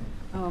 Diane?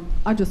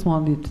 I just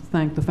wanted to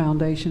thank the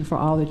foundation for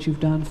all that you've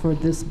done for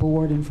this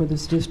board and for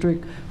this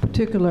district,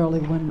 particularly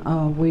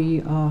when we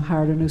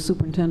hired a new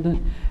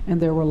superintendent, and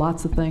there were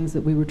lots of things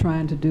that we were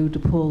trying to do to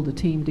pull the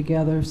team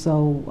together.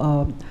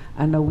 So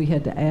I know we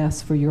had to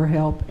ask for your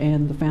help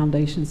and the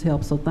foundation's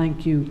help, so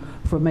thank you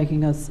for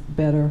making us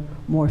better,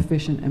 more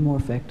efficient, and more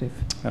effective.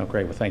 Oh,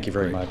 great. Well, thank you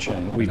very much.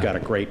 And we've got a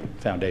great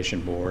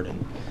foundation board,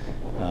 and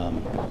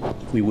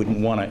we wouldn't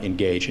want to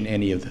engage in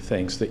any of the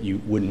things that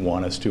you wouldn't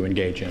want us to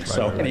engage in.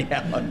 So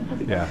anyhow.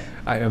 Yeah,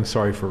 I am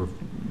sorry for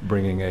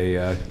bringing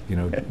a,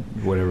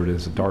 whatever it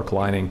is, a dark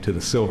lining to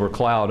the silver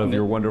cloud of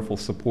your wonderful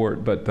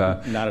support, but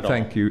not at all.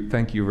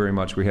 Thank you very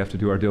much. We have to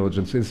do our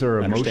diligence. Is there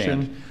a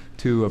motion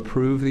to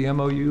approve the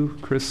MOU?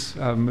 Chris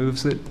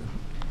moves it.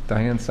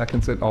 Diane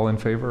seconds it. All in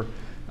favor?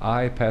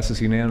 Aye.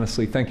 Passes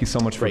unanimously. Thank you so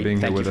much for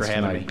being here with us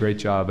tonight. Great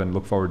job, and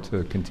look forward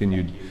to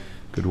continued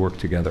good work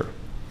together.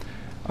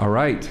 All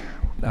right,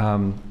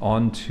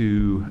 on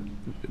to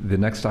the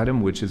next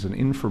item, which is an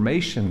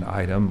information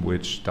item,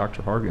 which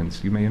Dr.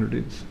 Hargens, you may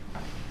introduce.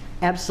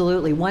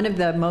 Absolutely. One of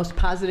the most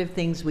positive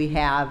things we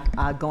have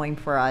going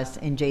for us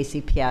in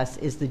JCPS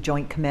is the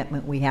joint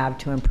commitment we have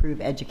to improve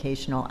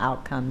educational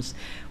outcomes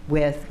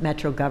with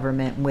Metro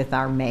government and with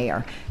our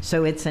mayor.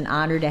 So it's an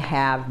honor to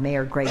have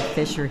Mayor Greg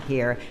Fisher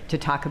here to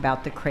talk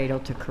about the Cradle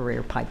to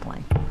Career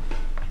pipeline.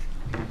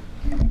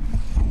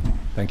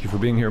 Thank you for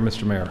being here,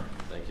 Mr. Mayor.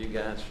 Thank you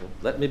guys for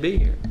letting me be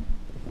here.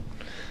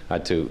 I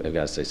too have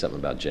got to say something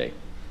about Jay.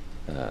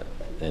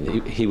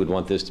 And he would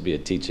want this to be a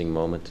teaching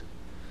moment.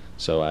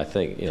 So I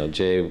think,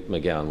 Jay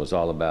McGowan was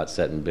all about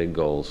setting big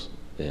goals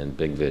and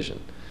big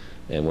vision.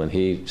 And when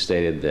he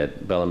stated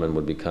that Bellarmine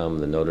would become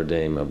the Notre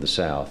Dame of the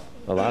South,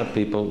 a lot of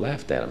people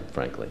laughed at him,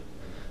 frankly.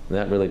 And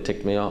that really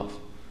ticked me off.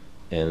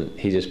 And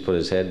he just put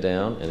his head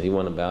down and he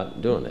went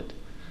about doing it.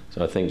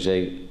 So I think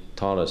Jay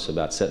taught us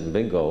about setting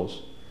big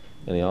goals,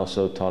 and he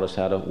also taught us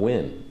how to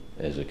win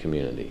as a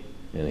community.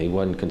 And he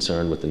wasn't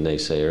concerned with the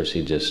naysayers.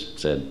 He just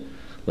said,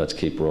 let's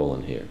keep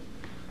rolling here.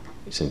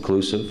 He's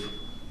inclusive,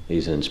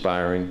 he's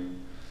inspiring,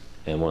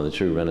 and one of the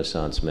true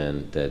Renaissance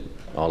men that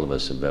all of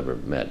us have ever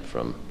met,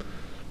 from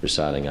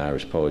reciting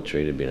Irish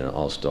poetry to being an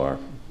all-star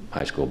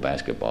high school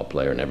basketball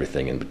player and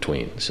everything in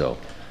between. So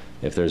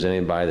if there's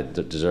anybody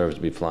that deserves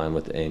to be flying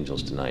with the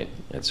angels tonight,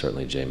 it's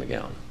certainly Jay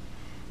McGowan.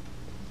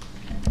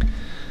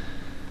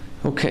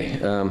 Okay,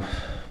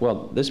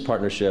 well, this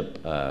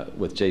partnership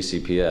with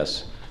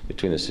JCPS,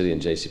 between the city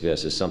and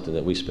JCPS, is something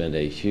that we spend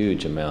a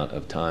huge amount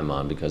of time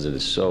on because it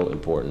is so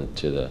important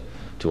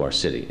to our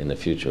city and the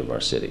future of our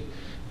city.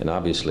 And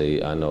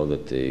obviously, I know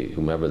that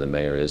whomever the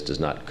mayor is does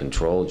not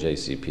control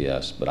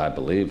JCPS, but I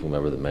believe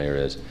whomever the mayor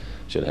is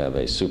should have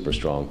a super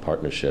strong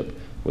partnership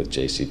with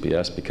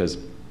JCPS, because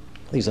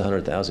these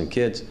 100,000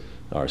 kids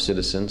are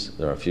citizens,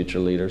 they're our future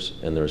leaders,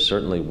 and there's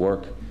certainly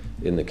work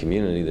in the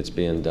community that's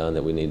being done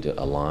that we need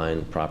to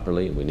align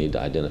properly. We need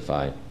to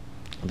identify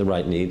the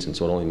right needs, and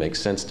so it only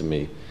makes sense to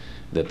me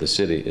that the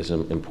city is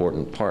an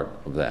important part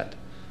of that.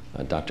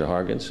 Dr.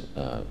 Hargens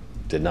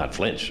did not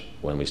flinch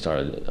when we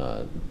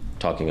started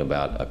talking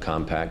about a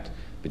compact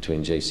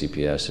between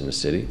JCPS and the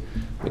city,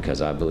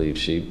 because I believe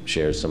she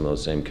shares some of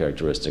those same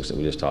characteristics that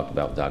we just talked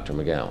about with Dr.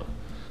 McGowan.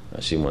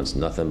 She wants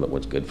nothing but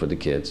what's good for the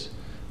kids,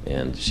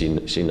 and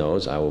she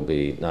knows I will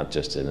be not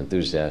just an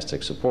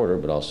enthusiastic supporter,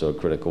 but also a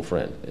critical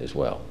friend as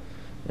well.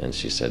 And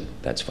she said,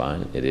 that's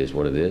fine, it is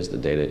what it is, the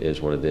data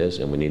is what it is,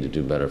 and we need to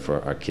do better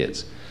for our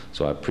kids.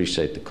 So I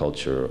appreciate the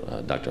culture,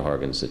 Dr.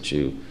 Hargens, that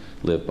you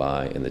live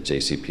by and that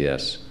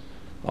JCPS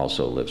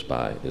also lives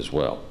by as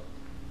well.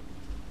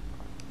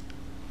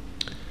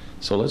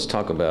 So let's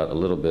talk about a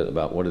little bit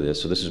about what it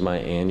is. So this is my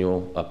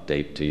annual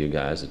update to you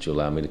guys, that you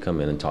allow me to come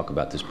in and talk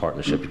about this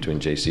partnership between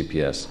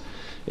JCPS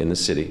and the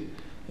city.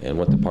 And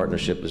what the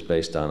partnership is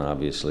based on,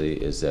 obviously,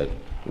 is that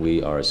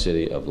we are a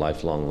city of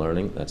lifelong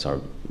learning. That's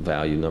our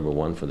value number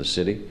one for the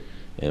city.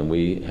 And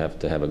we have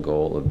to have a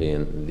goal of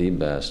being the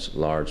best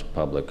large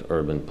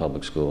urban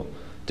public school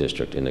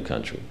district in the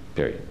country,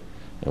 period.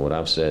 And what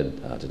I've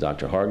said to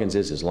Dr. Hargens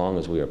is, as long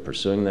as we are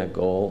pursuing that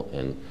goal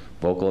and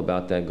vocal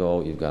about that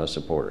goal, you've got a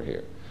supporter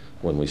here.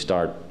 When we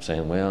start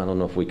saying, well, I don't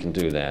know if we can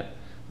do that,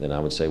 then I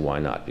would say, why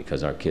not?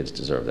 Because our kids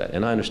deserve that.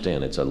 And I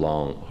understand it's a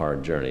long,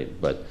 hard journey,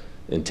 but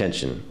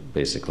intention,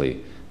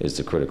 basically, is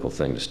the critical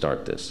thing to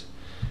start this.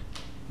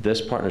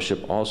 This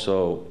partnership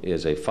also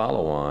is a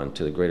follow-on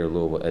to the Greater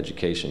Louisville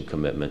Education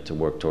commitment to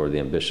work toward the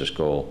ambitious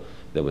goal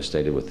that was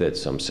stated with it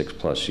some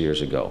 6+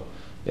 years ago.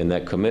 And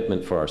that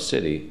commitment for our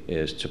city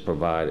is to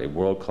provide a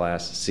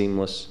world-class,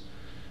 seamless,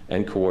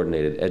 and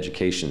coordinated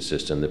education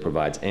system that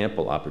provides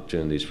ample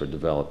opportunities for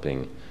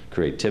developing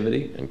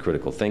creativity and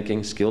critical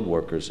thinking, skilled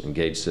workers,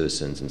 engaged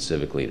citizens, and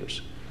civic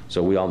leaders.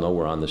 So we all know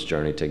we're on this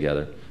journey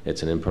together.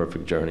 It's an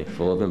imperfect journey,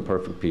 full of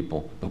imperfect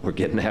people, but we're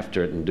getting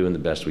after it and doing the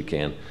best we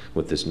can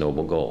with this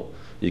noble goal.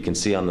 You can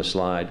see on the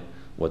slide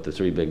what the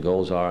 3 big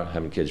goals are: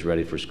 having kids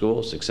ready for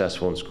school,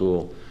 successful in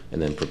school,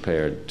 and then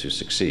prepared to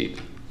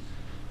succeed.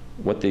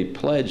 What the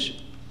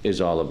pledge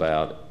is all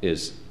about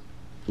is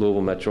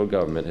Louisville Metro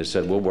government has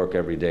said we'll work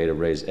every day to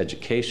raise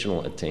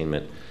educational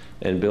attainment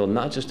and build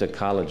not just a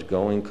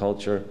college-going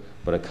culture,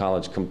 but a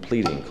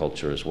college-completing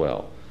culture as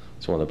well.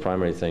 It's one of the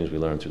primary things we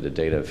learned through the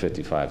data of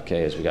 55K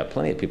is we got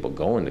plenty of people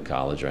going to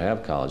college or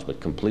have college, but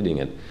completing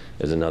it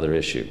is another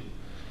issue.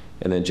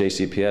 And then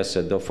JCPS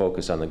said they'll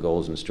focus on the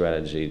goals and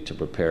strategy to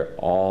prepare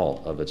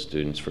all of its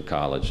students for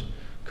college,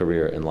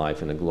 career, and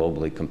life in a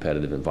globally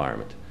competitive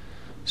environment.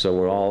 So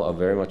we're all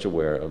very much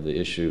aware of the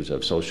issues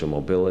of social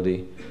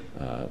mobility.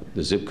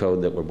 The zip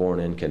code that we're born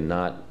in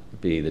cannot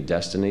be the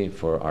destiny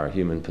for our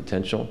human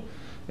potential.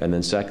 And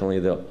then secondly,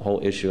 the whole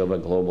issue of a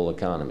global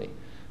economy.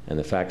 And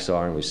the facts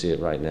are, and we see it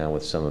right now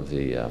with some of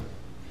the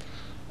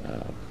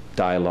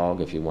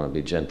dialogue, if you want to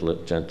be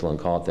gentle and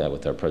call it that,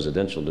 with our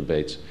presidential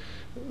debates,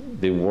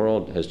 the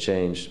world has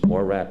changed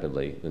more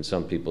rapidly than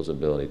some people's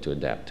ability to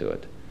adapt to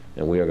it.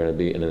 And we are going to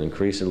be in an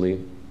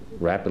increasingly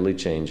rapidly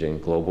changing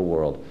global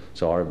world.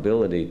 So our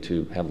ability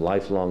to have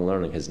lifelong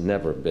learning has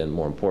never been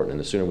more important. And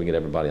the sooner we get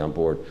everybody on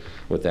board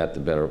with that, the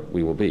better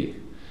we will be.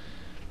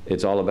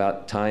 It's all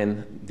about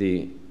tying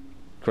the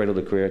cradle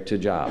to career to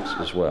jobs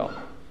as well.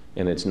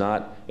 And it's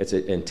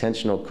an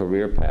intentional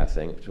career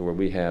pathing to where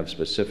we have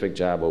specific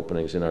job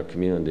openings in our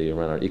community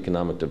around our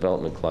economic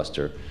development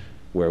cluster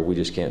where we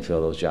just can't fill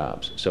those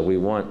jobs. So we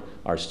want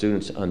our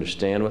students to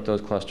understand what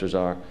those clusters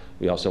are.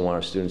 We also want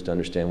our students to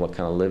understand what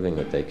kind of living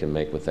that they can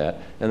make with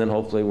that. And then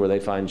hopefully where they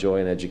find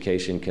joy in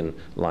education can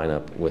line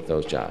up with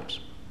those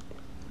jobs.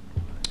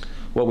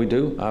 What we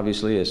do,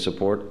 obviously, is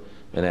support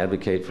and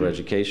advocate for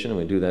education, and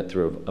we do that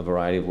through a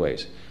variety of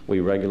ways. We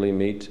regularly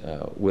meet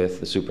with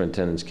the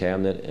superintendent's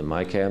cabinet and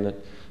my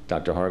cabinet.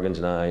 Dr. Hargens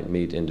and I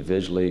meet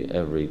individually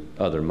every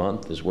other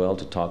month as well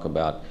to talk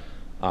about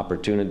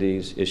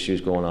opportunities, issues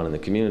going on in the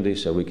community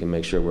so we can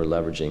make sure we're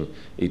leveraging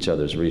each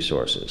other's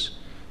resources.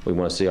 We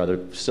want to see other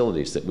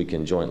facilities that we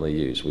can jointly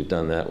use. We've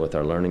done that with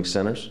our learning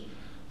centers.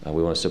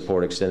 We want to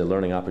support extended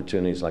learning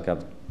opportunities like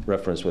I've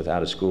referenced with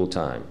out-of-school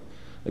time.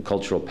 The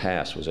cultural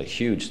pass was a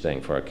huge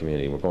thing for our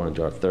community. We're going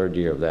into our 3rd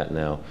year of that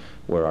now,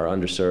 where our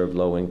underserved,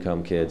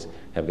 low-income kids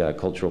have got a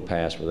cultural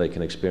pass where they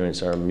can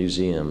experience our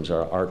museums,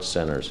 our arts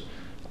centers.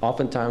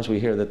 Oftentimes we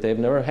hear that they've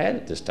never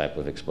had this type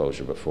of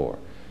exposure before.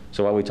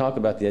 So while we talk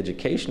about the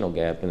educational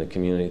gap in the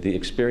community, the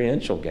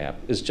experiential gap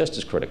is just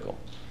as critical,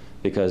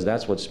 because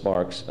that's what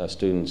sparks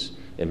students'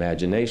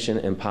 imagination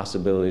and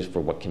possibilities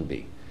for what can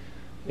be.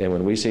 And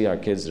when we see our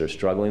kids that are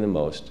struggling the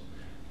most,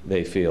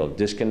 they feel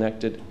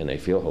disconnected and they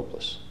feel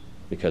hopeless,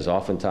 because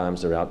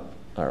oftentimes their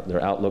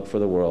outlook for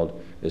the world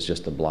is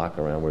just a block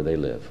around where they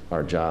live.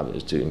 Our job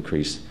is to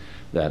increase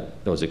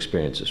those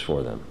experiences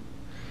for them.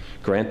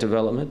 Grant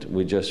development,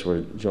 we just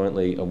were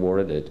jointly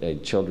awarded a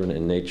Children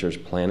in Nature's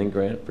Planning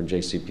Grant for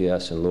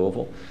JCPS in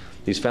Louisville.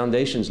 These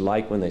foundations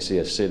like when they see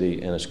a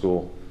city and a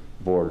school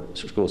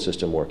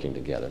system working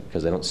together,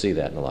 because they don't see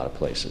that in a lot of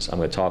places. I'm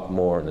going to talk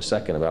more in a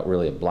second about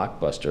really a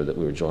blockbuster that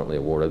we were jointly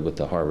awarded with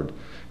the Harvard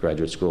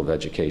Graduate School of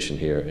Education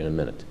here in a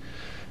minute.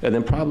 And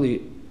then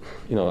probably,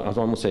 I was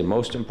almost say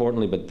most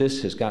importantly, but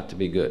this has got to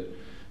be good,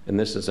 and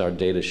this is our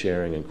data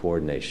sharing and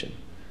coordination.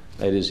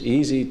 It is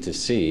easy to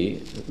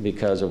see,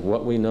 because of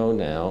what we know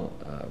now,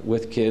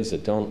 with kids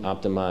that don't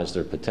optimize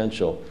their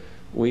potential,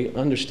 we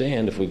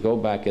understand if we go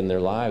back in their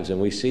lives and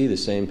we see the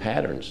same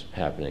patterns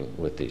happening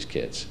with these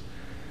kids.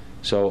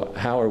 So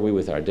how are we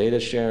with our data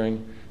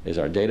sharing? Is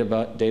our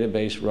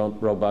database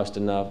robust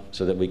enough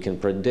so that we can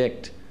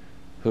predict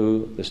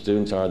who the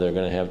students are that are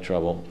going to have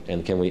trouble,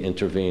 and can we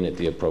intervene at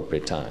the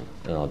appropriate time?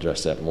 And I'll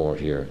address that more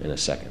here in a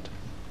second.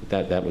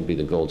 That would be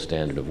the gold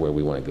standard of where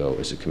we want to go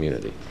as a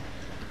community.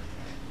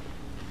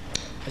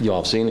 You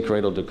all have seen the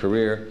Cradle to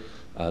Career.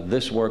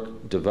 This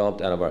work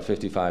developed out of our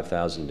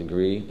 55,000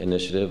 degree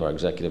initiative. Our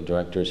executive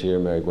director is here,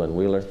 Mary Gwen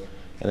Wheeler.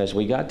 And as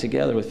we got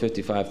together with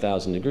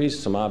 55,000 degrees,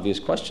 some obvious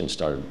questions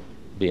started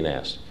being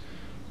asked.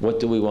 What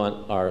do we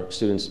want our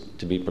students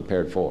to be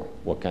prepared for?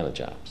 What kind of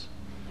jobs?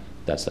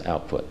 That's the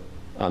output.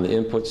 On the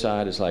input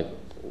side, it's like,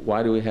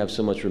 why do we have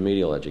so much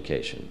remedial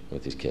education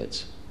with these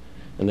kids?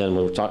 And then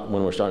when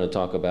we're starting to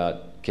talk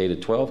about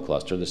K-12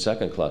 cluster, the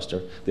second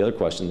cluster, the other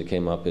question that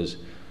came up is,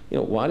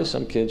 why do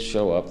some kids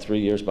show up 3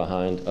 years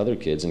behind other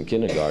kids in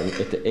kindergarten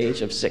at the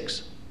age of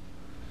 6?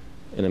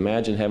 And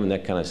imagine having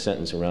that kind of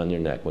sentence around your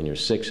neck when you're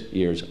 6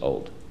 years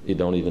old. You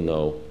don't even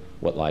know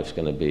what life's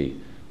going to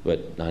be,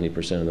 but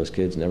 90% of those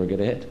kids never get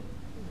ahead.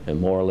 And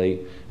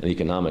morally and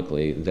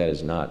economically, that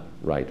is not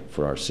right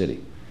for our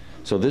city.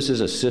 So this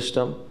is a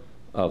system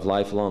of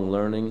lifelong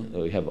learning.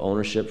 We have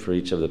ownership for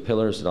each of the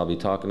pillars that I'll be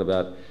talking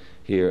about.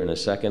 here in a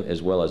second,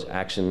 as well as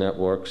action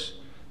networks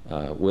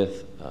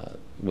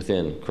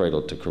within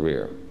Cradle to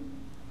Career.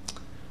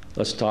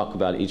 Let's talk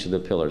about each of the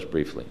pillars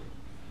briefly.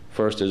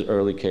 First is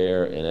early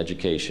care and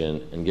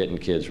education and getting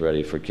kids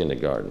ready for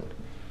kindergarten.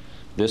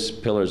 This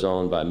pillar is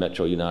owned by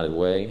Metro United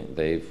Way.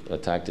 They've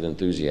attacked it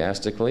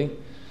enthusiastically.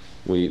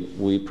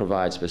 We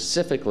provide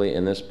specifically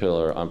in this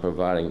pillar on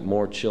providing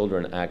more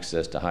children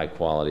access to high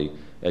quality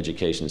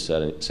education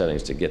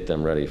settings to get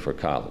them ready for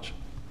college.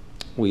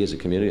 We as a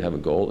community have a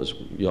goal, as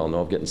you all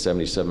know, of getting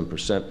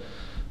 77%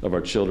 of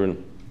our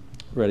children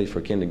ready for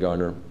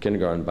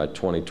kindergarten by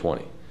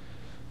 2020.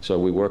 So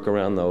we work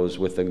around those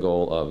with the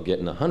goal of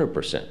getting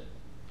 100%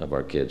 of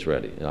our kids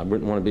ready. And I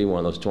wouldn't want to be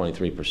one of those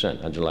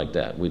 23%. How'd you like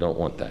that? We don't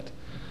want that.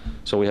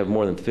 So we have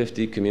more than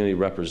 50 community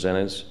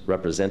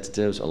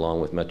representatives along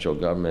with Metro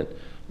government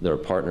that are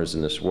partners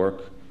in this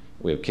work.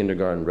 We have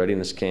kindergarten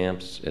readiness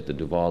camps at the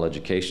Duval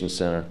Education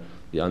Center,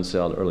 the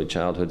Unseld Early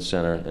Childhood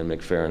Center, and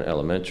McFerrin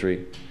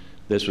Elementary.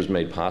 This was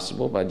made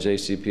possible by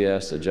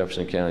JCPS, the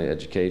Jefferson County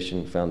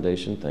Education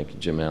Foundation, thank you,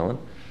 Jim Allen,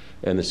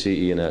 and the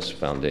CE&S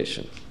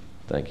Foundation.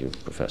 Thank you,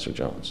 Professor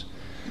Jones.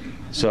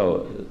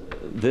 So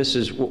this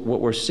is what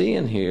we're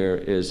seeing here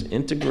is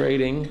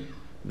integrating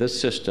this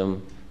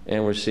system,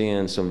 and we're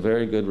seeing some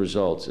very good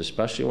results,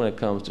 especially when it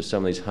comes to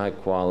some of these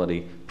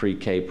high-quality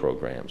pre-K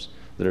programs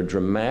that are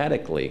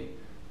dramatically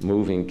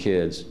moving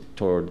kids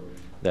toward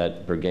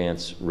that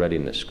Brigance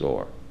readiness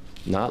score.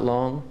 Not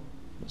long,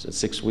 was it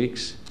 6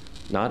 weeks?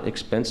 Not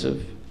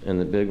expensive in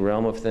the big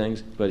realm of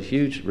things, but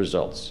huge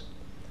results.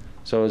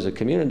 So as a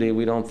community,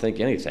 we don't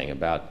think anything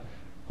about,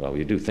 well,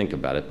 we do think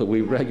about it, but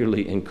we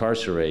regularly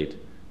incarcerate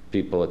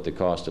people at the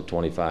cost of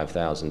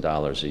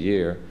 $25,000 a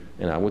year,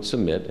 and I would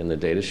submit, and the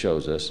data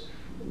shows us,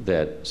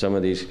 that some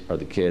of these are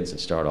the kids that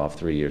start off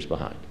 3 years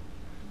behind.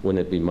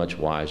 Wouldn't it be much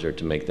wiser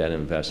to make that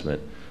investment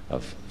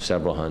of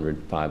several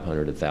hundred,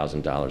 $500,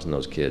 $1,000 in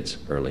those kids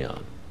early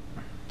on?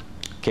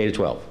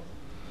 K-12.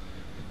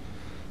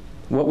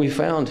 What we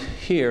found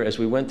here as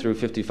we went through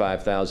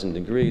 55,000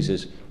 degrees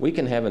is we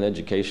can have an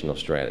educational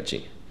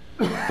strategy,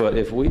 but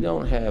if we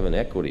don't have an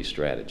equity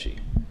strategy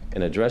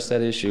and address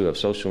that issue of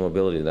social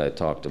mobility that I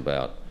talked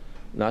about,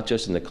 not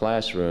just in the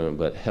classroom,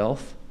 but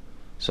health,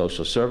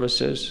 social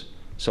services,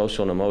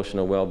 social and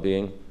emotional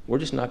well-being, we're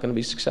just not going to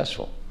be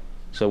successful.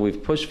 So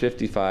we've pushed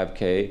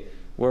 55K.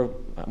 We're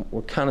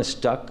kind of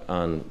stuck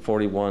on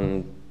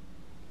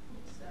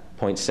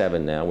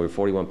 41.7 now. We were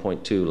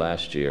 41.2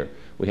 last year.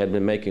 We had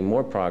been making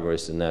more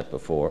progress than that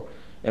before,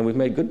 and we've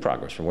made good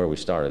progress from where we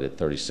started at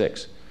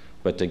 36.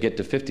 But to get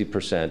to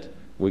 50%,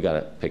 we got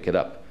to pick it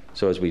up.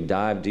 So as we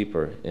dive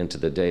deeper into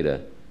the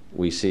data,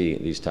 we see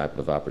these type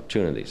of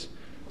opportunities.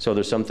 So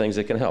there's some things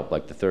that can help,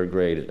 like the third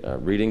grade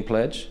reading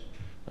pledge,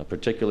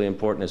 particularly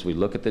important as we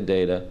look at the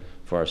data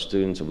for our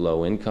students of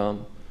low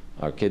income,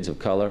 our kids of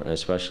color, and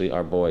especially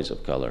our boys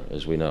of color,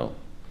 as we know.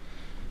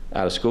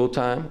 Out of school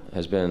time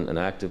has been an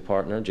active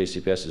partner.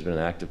 JCPS has been an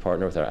active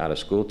partner with our out of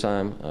school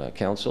time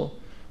council.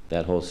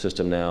 That whole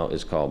system now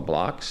is called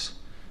Blocks,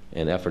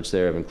 and efforts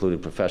there have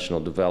included professional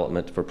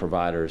development for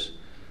providers,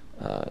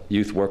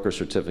 youth worker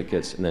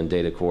certificates, and then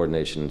data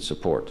coordination and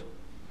support.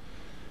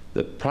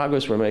 The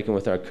progress we're making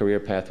with our career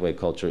pathway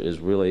culture is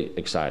really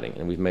exciting,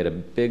 and we've made a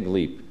big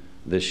leap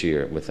this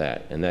year with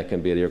that. And that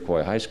can be at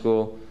Iroquois High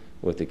School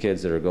with the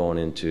kids that are going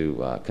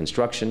into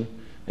construction.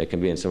 It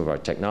can be in some of our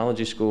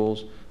technology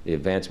schools, the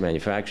Advanced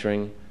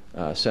Manufacturing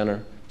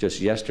Center.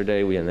 Just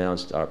yesterday, we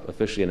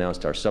officially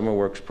announced our Summer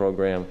Works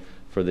program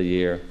for the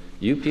year.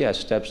 UPS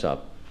steps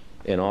up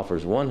and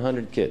offers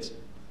 100 kids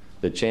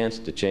the chance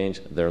to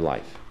change their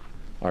life.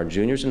 Our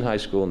juniors in high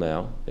school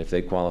now, if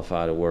they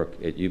qualify to work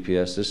at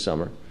UPS this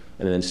summer,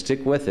 and then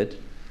stick with it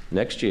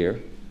next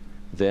year,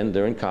 then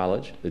they're in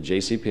college. The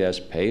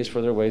JCPS pays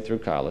for their way through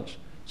college,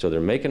 so they're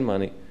making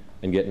money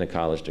and getting a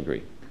college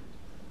degree.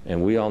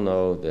 And we all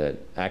know that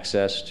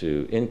access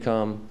to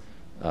income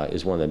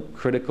is one of the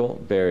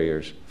critical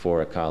barriers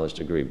for a college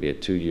degree, be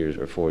it 2 years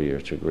or 4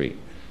 years degree.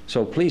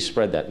 So please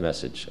spread that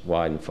message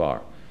wide and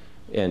far.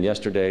 And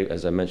yesterday,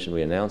 as I mentioned,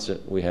 we announced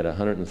it. We had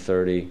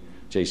 130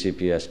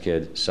 JCPS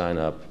kids sign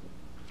up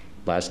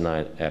last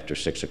night after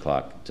 6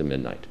 o'clock to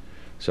midnight.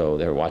 So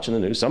they were watching the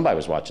news. Somebody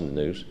was watching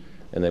the news.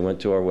 And they went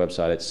to our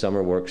website at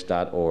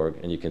summerworks.org,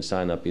 and you can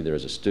sign up either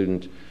as a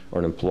student or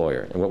an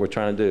employer. And what we're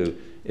trying to do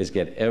is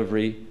get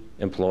every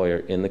employer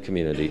in the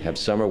community have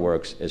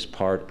SummerWorks as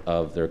part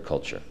of their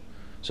culture.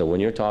 So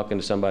when you're talking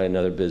to somebody in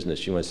another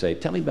business, you want to say,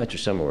 tell me about your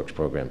SummerWorks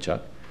program,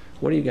 Chuck.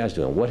 What are you guys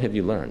doing? What have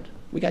you learned?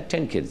 We got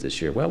 10 kids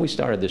this year. Well, we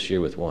started this year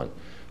with 1.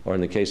 Or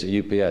in the case of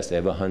UPS, they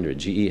have 100.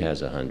 GE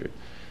has 100.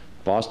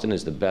 Boston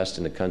is the best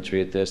in the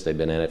country at this. They've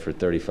been at it for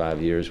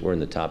 35 years. We're in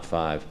the top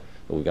 5.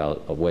 But we've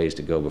got a ways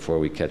to go before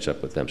we catch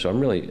up with them. So I'm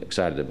really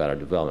excited about our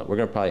development. We're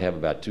going to probably have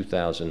about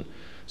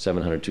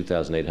 2,700,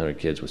 2,800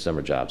 kids with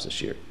summer jobs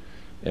this year.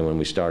 And when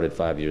we started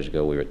 5 years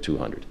ago, we were at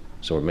 200.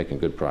 So we're making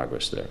good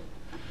progress there.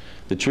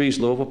 The Trees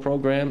Louisville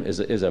program is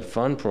a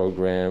fun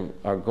program.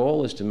 Our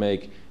goal is to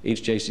make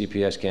each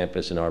JCPS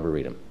campus an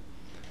arboretum.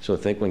 So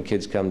think when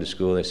kids come to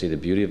school, they see the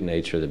beauty of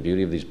nature, the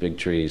beauty of these big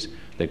trees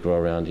that grow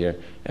around here.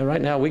 And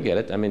right now, we get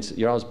it. I mean,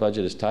 your all's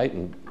budget is tight,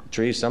 and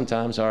trees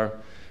sometimes are,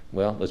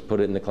 well, let's put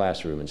it in the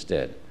classroom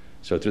instead.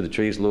 So through the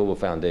Trees Louisville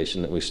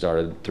Foundation that we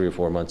started 3 or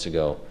 4 months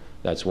ago,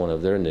 that's one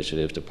of their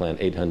initiatives to plant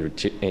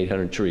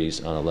 800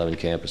 trees on 11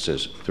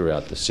 campuses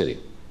throughout the city.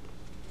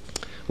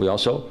 We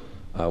also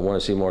want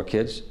to see more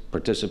kids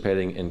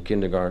participating in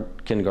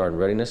kindergarten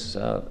readiness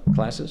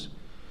classes.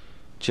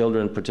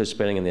 Children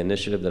participating in the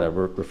initiative that I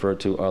referred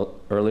to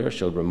earlier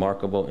showed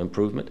remarkable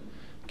improvement,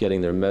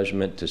 getting their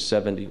measurement to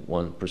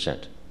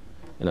 71%.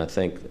 And I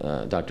think,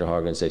 Dr.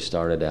 Hargens, they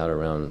started out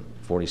around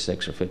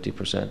 46 or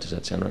 50%. Does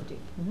that sound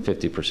right?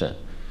 50%.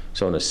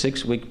 So in a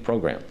 6-week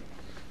program,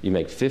 you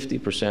make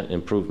 50%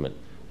 improvement,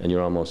 and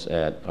you're almost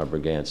at our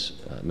Brigant's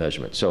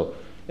measurement. So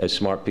as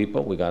smart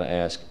people, we got to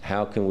ask,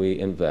 how can we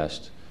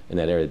invest in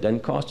that area? It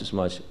doesn't cost us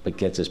much, but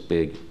gets us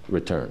big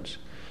returns.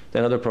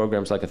 Then other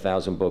programs like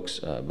 1,000 Books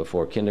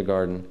Before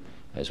Kindergarten,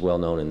 as well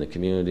known in the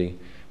community.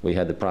 We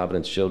had the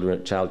Providence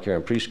Child Care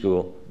and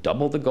Preschool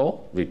double the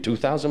goal, read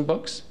 2,000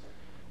 books.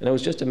 And it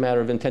was just a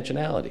matter of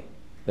intentionality.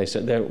 They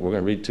said, there, we're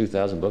going to read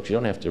 2,000 books. You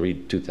don't have to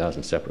read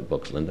 2,000 separate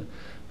books, Linda.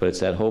 But it's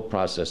that whole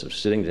process of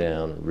sitting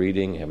down,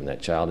 reading, having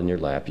that child in your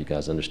lap. You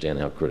guys understand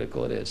how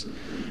critical it is.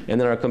 And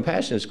then our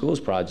Compassionate Schools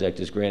project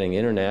is granting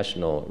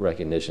international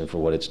recognition for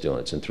what it's doing.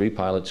 It's in 3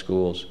 pilot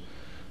schools.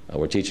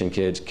 We're teaching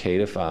kids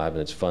K-5, and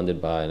it's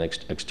funded by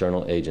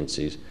external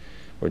agencies.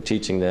 We're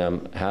teaching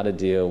them how to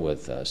deal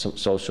with some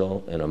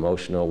social and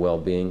emotional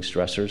well-being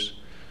stressors.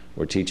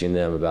 We're teaching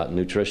them about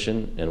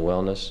nutrition and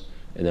wellness,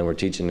 and then we're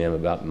teaching them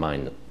about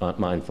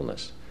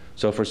mindfulness.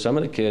 So for some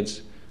of the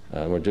kids,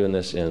 we're doing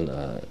this in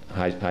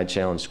high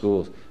challenge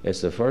schools,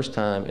 it's the first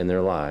time in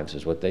their lives,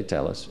 is what they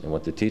tell us, and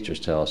what the teachers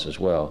tell us as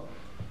well,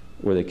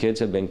 where the kids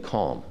have been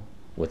calm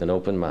with an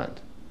open mind.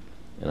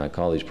 And I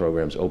call these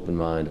programs open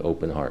mind,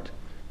 open heart.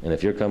 And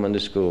if you're coming to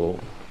school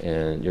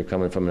and you're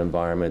coming from an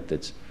environment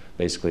that's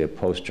basically a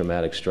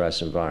post-traumatic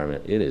stress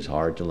environment, it is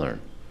hard to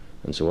learn.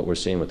 And so what we're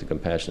seeing with the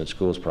Compassionate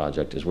Schools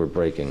project is we're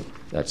breaking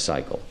that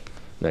cycle.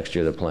 Next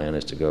year the plan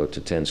is to go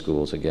to 10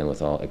 schools, again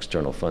with all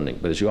external funding.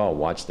 But as you all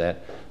watch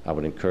that, I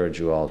would encourage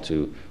you all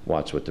to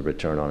watch what the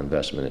return on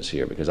investment is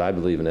here, because I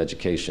believe in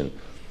education,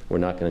 we're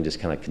not going to just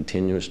kind of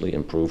continuously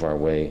improve our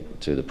way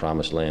to the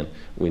promised land.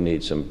 We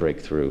need some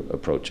breakthrough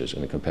approaches,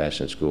 and the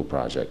Compassionate School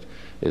project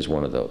is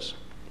one of those.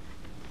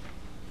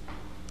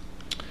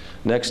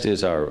 Next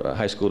is our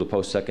high school to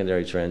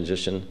post-secondary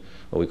transition,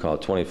 what we call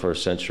 21st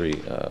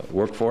century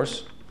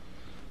workforce.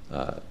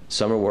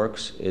 Summer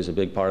Works is a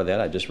big part of that.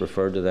 I just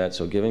referred to that.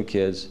 So giving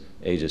kids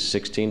ages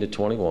 16 to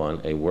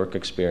 21 a work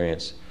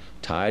experience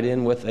tied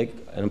in with an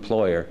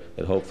employer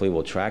that hopefully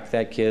will track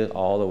that kid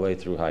all the way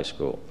through high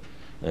school.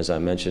 As I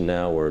mentioned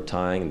now, we're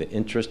tying the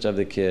interest of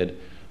the kid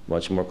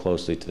much more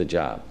closely to the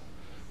job.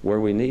 Where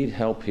we need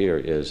help here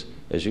is,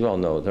 as you all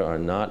know, there are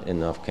not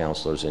enough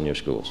counselors in your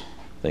schools.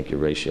 I think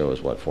your ratio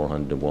is, what,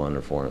 400 to 1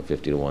 or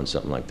 450 to 1,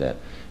 something like that.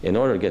 In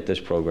order to get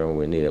this program where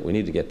we need it, we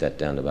need to get that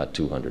down to about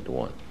 200 to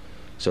 1,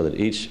 so that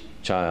each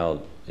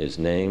child is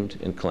named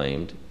and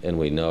claimed, and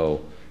we know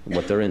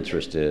what their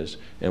interest is,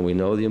 and we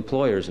know the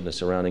employers in the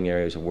surrounding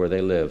areas of where they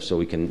live, so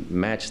we can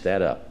match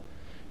that up.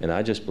 And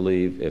I just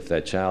believe if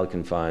that child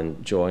can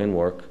find joy in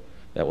work,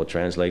 that will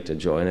translate to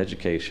joy in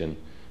education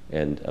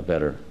and a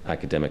better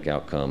academic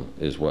outcome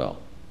as well.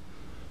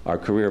 Our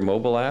Career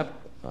Mobile app,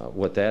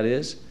 what that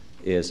is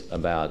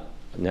about,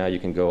 now you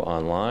can go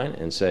online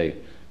and say,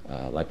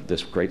 like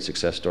this great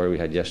success story we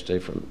had yesterday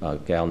from a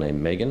gal named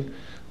Megan,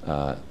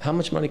 how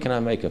much money can I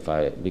make if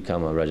I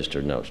become a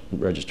registered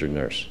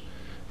nurse?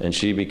 And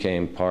she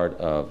became part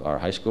of our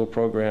high school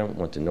program,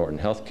 went to Norton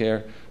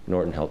Healthcare.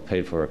 Norton Health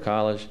paid for her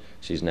college.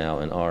 She's now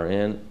an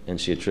RN,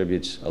 and she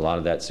attributes a lot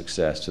of that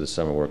success to the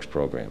Summer Works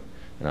program.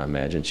 And I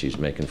imagine she's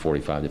making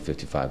 $45,000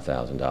 to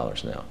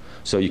 $55,000 now.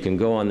 So you can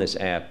go on this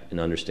app and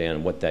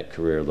understand what that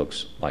career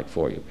looks like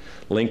for you.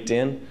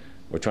 LinkedIn,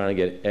 we're trying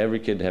to get every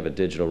kid to have a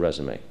digital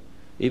resume.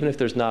 Even if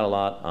there's not a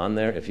lot on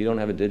there, if you don't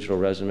have a digital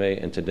resume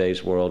in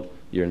today's world,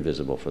 you're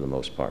invisible for the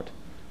most part.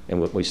 And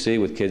what we see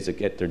with kids that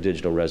get their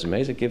digital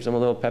resumes, it gives them a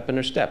little pep in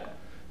their step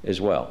as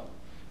well.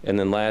 And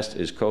then last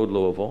is Code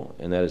Louisville,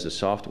 and that is a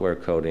software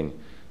coding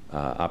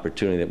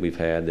opportunity that we've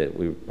had,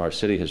 that our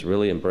city has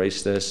really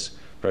embraced this.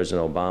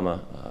 President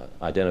Obama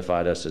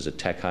identified us as a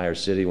tech hire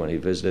city when he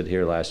visited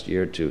here last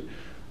year to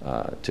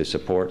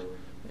support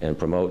and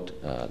promote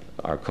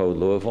our Code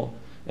Louisville.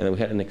 And then we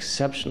had an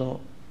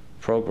exceptional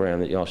program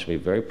that you all should be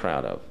very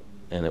proud of.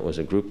 And it was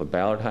a group of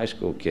Ballard High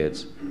School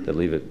kids that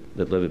live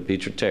at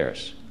Beecher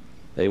Terrace.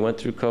 They went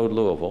through Code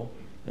Louisville,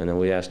 and then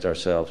we asked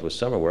ourselves with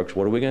SummerWorks,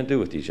 what are we going to do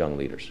with these young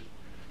leaders?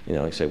 You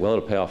know, you say, well,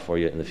 it'll pay off for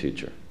you in the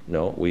future.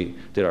 No, we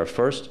did our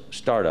first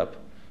startup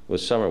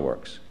with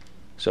SummerWorks.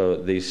 So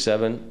these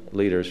 7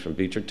 leaders from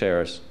Beecher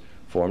Terrace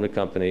formed a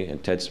company,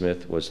 and Ted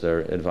Smith was their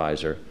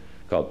advisor,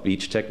 called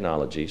Beach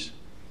Technologies.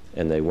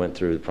 And they went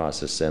through the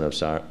process then of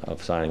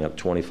signing up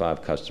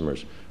 25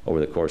 customers over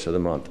the course of the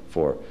month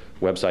for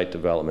website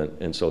development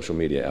and social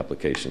media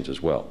applications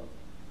as well.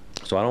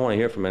 So I don't want to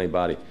hear from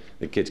anybody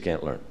that kids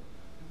can't learn.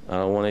 I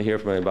don't want to hear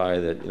from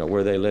anybody that,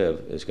 where they live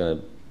is going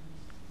to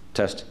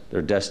test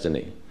their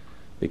destiny.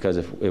 Because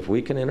if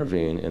we can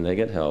intervene and they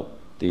get help,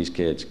 these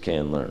kids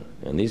can learn.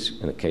 And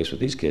in the case with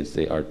these kids,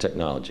 they are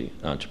technology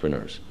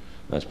entrepreneurs.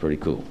 That's pretty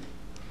cool.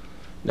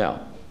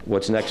 Now,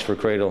 what's next for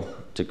Cradle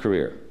to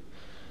Career?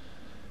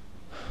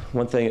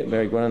 One thing that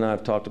Mary Gwen and I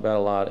have talked about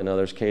a lot, and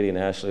others, Katie and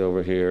Ashley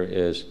over here,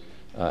 is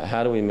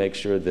how do we make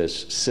sure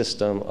this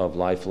system of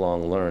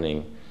lifelong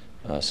learning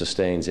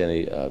sustains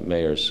any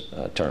mayor's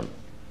term?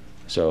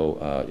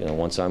 So,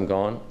 once I'm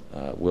gone,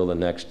 will the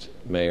next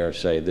mayor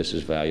say this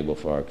is valuable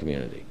for our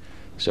community?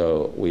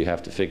 So we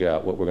have to figure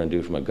out what we're going to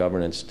do from a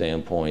governance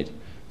standpoint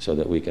so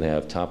that we can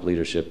have top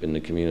leadership in the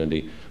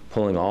community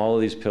pulling all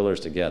of these pillars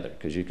together,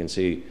 because you can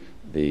see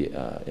the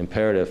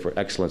imperative for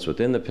excellence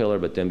within the pillar,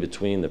 but then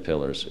between the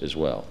pillars as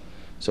well.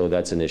 So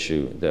that's an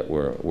issue that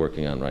we're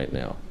working on right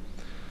now.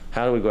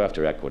 How do we go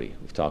after equity?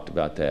 We've talked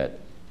about that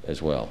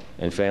as well.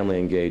 And family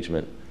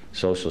engagement,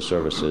 social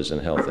services,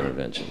 and health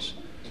interventions.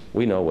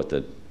 We know what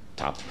the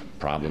top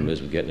problem is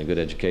with getting a good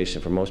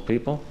education for most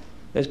people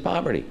is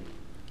poverty.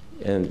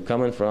 And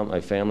coming from a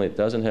family that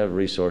doesn't have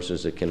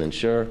resources that can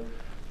ensure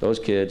those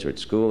kids are at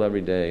school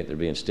every day, they're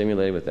being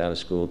stimulated with out of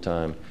school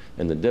time,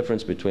 and the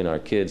difference between our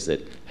kids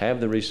that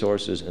have the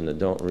resources and that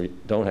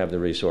don't have the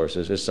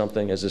resources is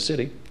something as a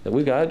city that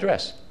we've got to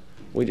address.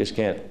 We just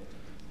can't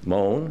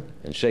moan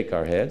and shake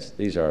our heads.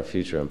 These are our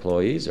future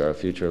employees, they're our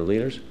future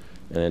leaders,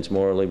 and it's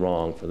morally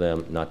wrong for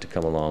them not to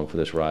come along for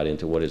this ride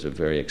into what is a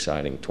very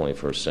exciting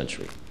 21st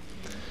century.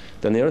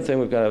 Then the other thing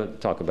we've got to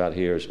talk about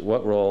here is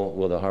what role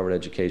will the Harvard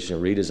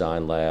Education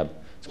Redesign Lab,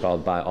 it's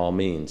called By All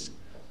Means,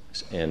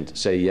 and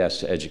Say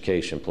Yes to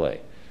Education play.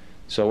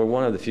 So we're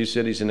one of the few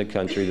cities in the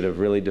country that have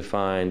really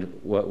defined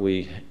what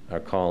we are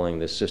calling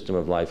the system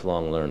of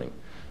lifelong learning.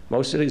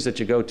 Most cities that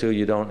you go to,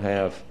 you don't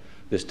have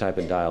this type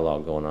of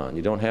dialogue going on.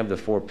 You don't have the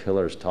 4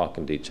 pillars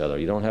talking to each other.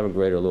 You don't have a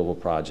Greater Louisville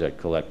project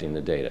collecting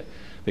the data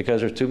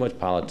because there's too much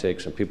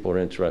politics and people are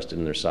interested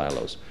in their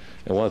silos.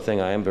 And one thing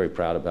I am very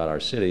proud about our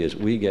city is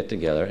we get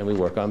together and we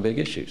work on big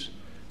issues.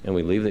 And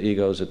we leave the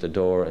egos at the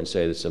door and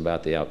say it's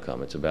about the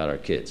outcome, it's about our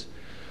kids.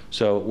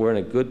 So we're in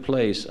a good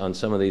place on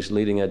some of these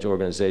leading edge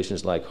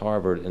organizations like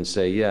Harvard and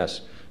say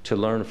yes to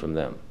learn from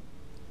them.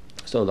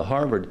 So the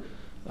Harvard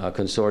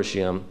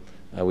consortium,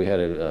 we had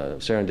a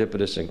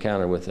serendipitous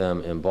encounter with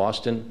them in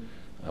Boston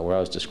where I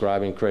was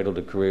describing Cradle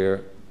to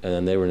Career, and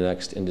then they were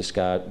next and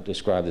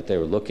described that they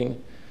were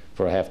looking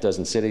for a half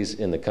dozen cities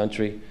in the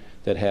country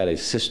that had a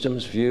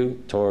systems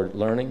view toward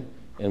learning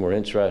and were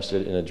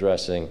interested in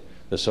addressing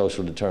the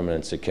social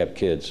determinants that kept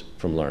kids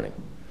from learning.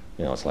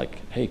 It's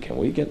like, hey, can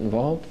we get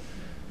involved?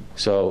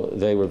 So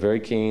they were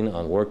very keen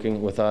on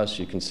working with us.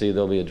 You can see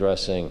they'll be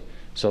addressing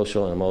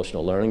social and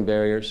emotional learning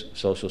barriers,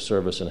 social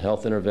service and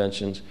health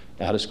interventions,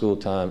 out of school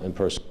time, and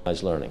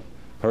personalized learning.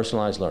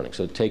 Personalized learning,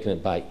 so taking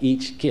it by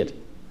each kid.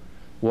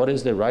 What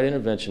is the right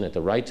intervention at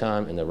the right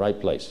time in the right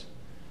place?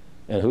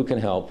 And who can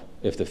help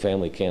if the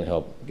family can't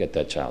help get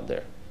that child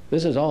there?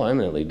 This is all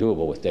eminently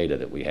doable with data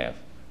that we have.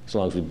 As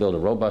long as we build a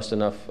robust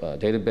enough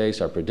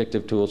database, our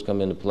predictive tools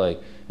come into play,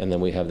 and then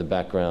we have the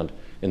background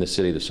in the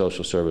city, the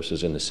social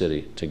services in the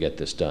city to get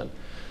this done.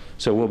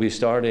 So we'll be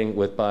starting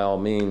with By All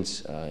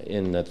Means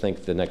in, I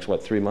think, the next,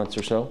 3 months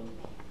or so,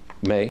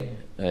 May.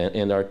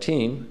 And our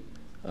team,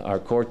 our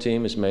core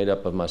team is made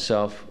up of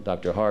myself,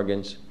 Dr.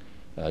 Hargens,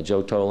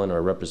 Joe Tolan,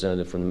 our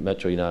representative from the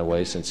Metro United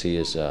Way since he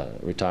is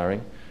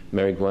retiring,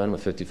 Mary Gwen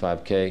with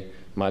 55K,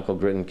 Michael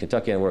Gritton.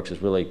 Kentucky Works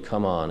has really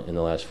come on in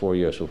the last 4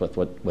 years with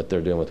what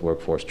they're doing with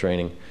workforce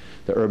training.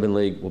 The Urban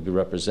League will be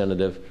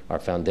representative. Our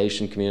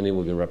foundation community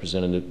will be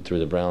represented through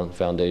the Brown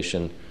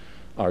Foundation.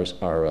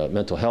 Our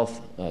mental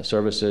health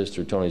services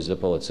through Tony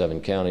Zippel at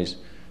 7 counties.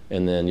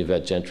 And then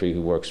Yvette Gentry,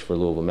 who works for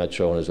Louisville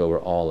Metro and is over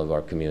all of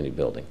our community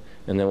building.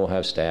 And then we'll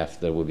have staff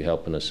that will be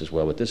helping us as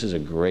well. But this is a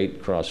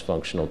great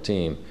cross-functional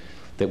team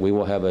that we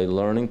will have a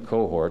learning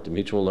cohort, a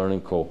mutual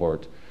learning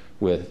cohort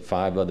with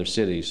 5 other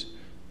cities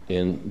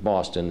in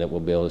Boston that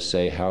will be able to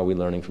say how are we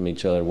learning from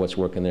each other, what's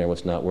working there,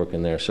 what's not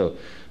working there. So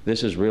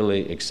this is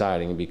really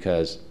exciting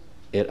because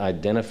it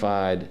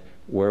identified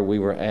where we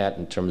were at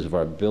in terms of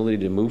our ability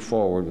to move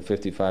forward with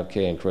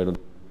 55K and Cradle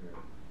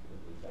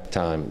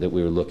time that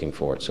we were looking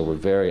for it. So we're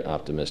very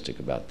optimistic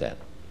about that.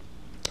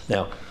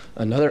 Now,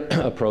 another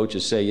approach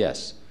is Say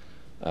Yes.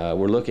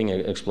 We're looking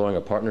at exploring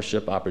a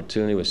partnership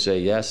opportunity with Say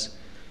Yes.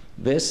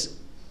 This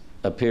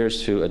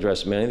appears to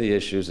address many of the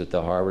issues that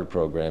the Harvard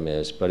program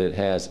is, but it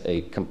has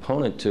a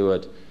component to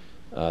it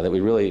that we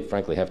really,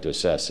 frankly, have to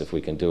assess if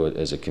we can do it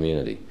as a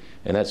community.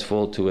 And that's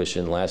full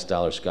tuition, last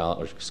dollar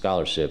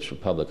scholarships for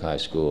public high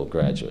school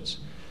graduates.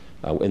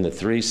 In the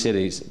 3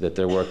 cities that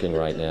they're working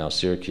right now,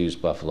 Syracuse,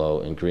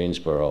 Buffalo, and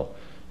Greensboro,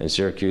 in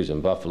Syracuse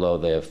and Buffalo,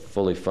 they have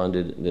fully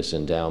funded this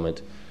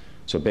endowment.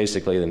 So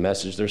basically the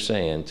message they're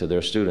saying to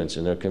their students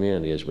in their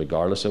community is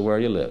regardless of where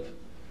you live,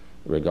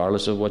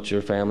 regardless of what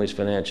your family's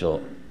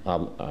financial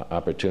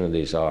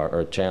opportunities are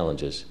or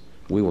challenges,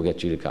 we will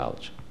get you to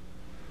college.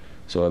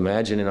 So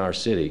imagine in our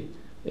city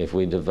if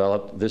we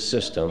developed this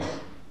system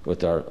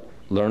with our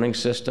learning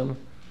system,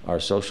 our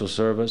social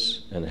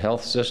service and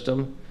health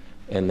system,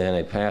 and then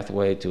a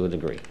pathway to a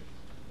degree.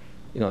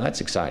 You know,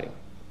 that's exciting.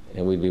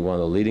 And we'd be one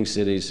of the leading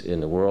cities in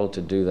the world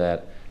to do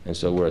that. And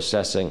so we're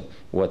assessing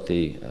what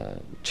the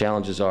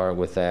challenges are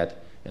with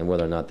that and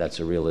whether or not that's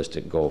a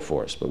realistic goal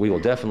for us. But we will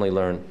definitely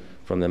learn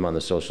from them on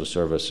the social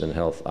service and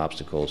health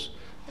obstacles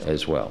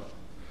as well.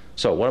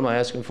 So what am I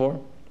asking for?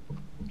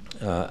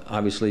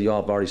 Obviously, you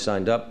all have already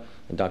signed up,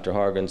 and Dr.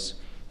 Hargens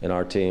and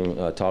our team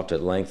talked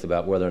at length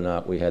about whether or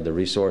not we had the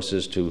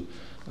resources to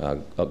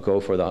go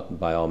for the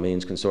By All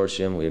Means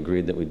consortium. We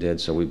agreed that we did,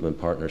 so we've been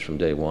partners from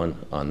day one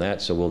on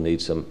that, so we'll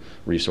need some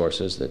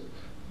resources that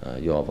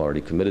you all have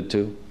already committed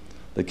to.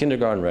 The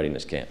kindergarten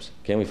readiness camps.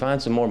 Can we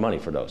find some more money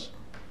for those?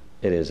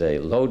 It is a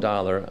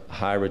low-dollar,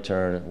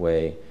 high-return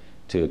way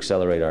to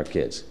accelerate our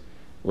kids.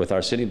 With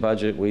our city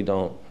budget, we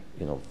don't,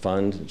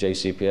 fund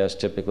JCPS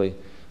typically.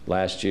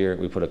 Last year,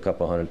 we put a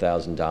couple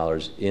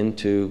 $100,000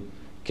 into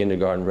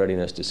kindergarten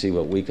readiness to see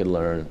what we could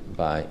learn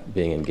by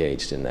being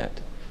engaged in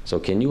that. So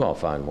can you all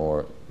find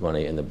more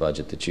money in the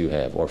budget that you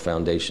have, or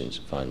foundations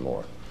find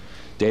more?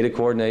 Data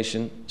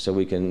coordination, so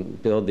we can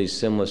build these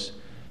seamless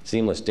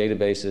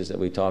databases that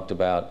we talked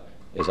about,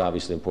 is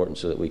obviously important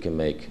so that we can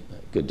make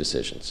good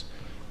decisions.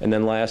 And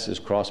then last is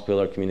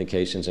cross-pillar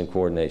communications and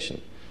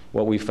coordination.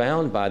 What we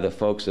found by the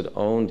folks that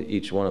owned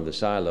each one of the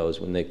silos,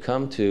 when they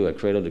come to a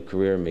Cradle to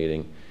Career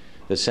meeting,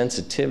 the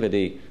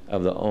sensitivity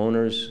of the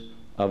owners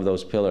of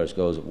those pillars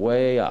goes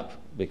way up,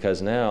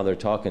 because now they're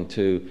talking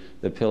to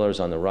the pillars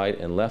on the right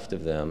and left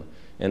of them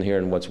and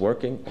hearing what's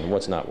working and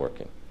what's not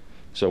working.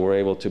 So we're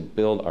able to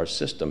build our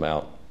system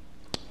out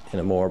in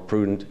a more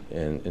prudent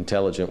and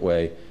intelligent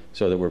way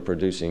so that we're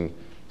producing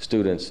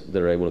students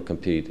that are able to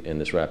compete in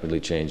this rapidly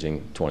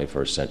changing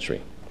 21st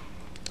century.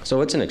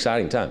 So it's an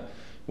exciting time.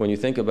 When you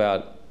think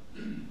about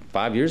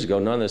 5 years ago,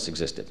 none of this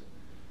existed.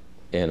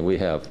 And we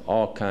have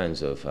all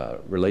kinds of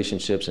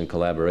relationships and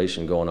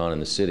collaboration going on in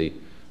the city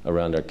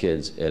around our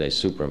kids at a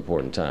super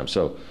important time.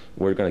 So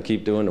we're going to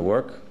keep doing the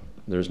work.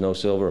 There's no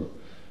silver,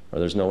 or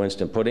there's no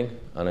instant pudding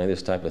on any of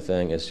this type of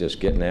thing. It's just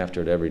getting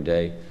after it every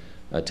day,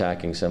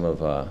 attacking some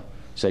of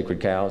sacred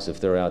cows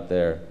if they're out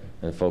there,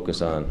 and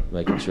focus on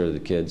making sure the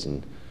kids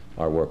and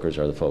our workers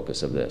are the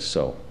focus of this.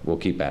 So we'll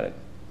keep at it.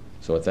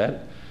 So with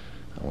that,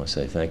 I want to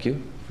say thank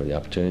you for the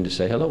opportunity to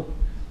say hello.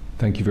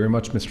 Thank you very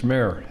much, Mr.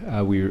 Mayor.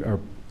 We are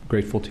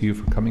grateful to you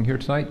for coming here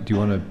tonight. Do you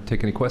want to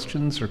take any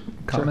questions or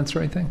comments or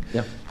anything?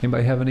 Yeah.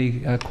 Anybody have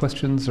any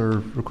questions or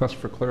requests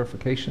for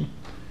clarification?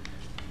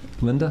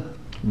 Linda,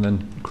 and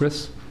then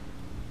Chris.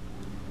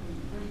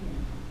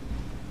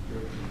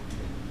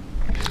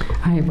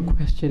 I have a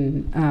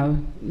question,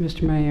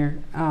 Mr. Mayor.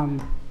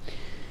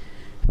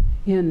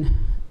 In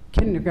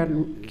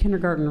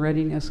kindergarten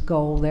readiness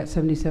goal, that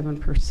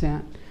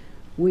 77%,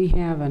 we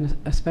have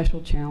a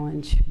special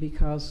challenge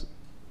because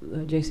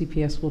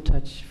JCPS will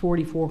touch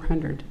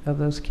 4,400 of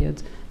those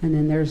kids, and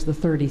then there's the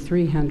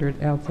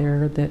 3,300 out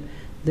there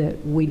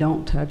that we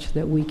don't touch,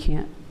 that we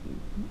can't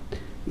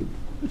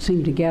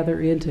seem to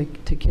gather into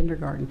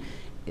kindergarten.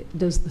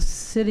 Does the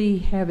city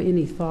have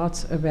any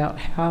thoughts about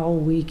how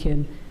we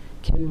can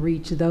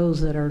reach those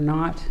that are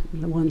not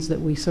the ones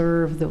that we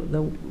serve, the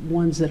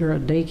ones that are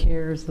at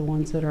daycares, the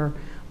ones that are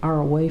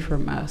away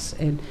from us,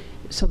 and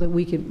so that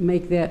we can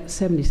make that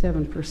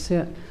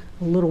 77%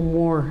 a little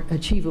more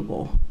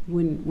achievable?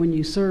 When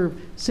you serve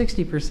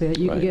 60%,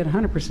 you can get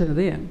 100% of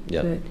them.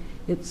 Yep.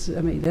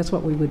 But that's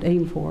what we would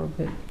aim for.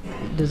 But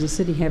does the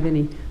city have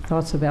any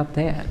thoughts about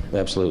that?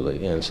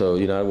 Absolutely. And so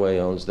United Way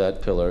owns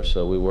that pillar,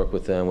 so we work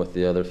with them, with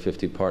the other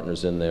 50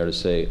 partners in there, to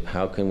say,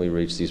 how can we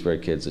reach these very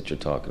kids that you're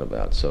talking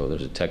about? So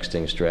there's a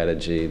texting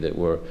strategy that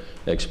we're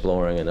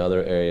exploring in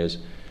other areas,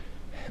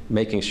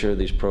 making sure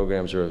these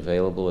programs are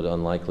available at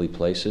unlikely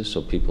places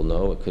so people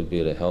know. It could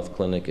be at a health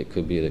clinic, it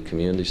could be at a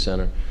community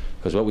center.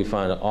 Because what we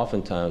find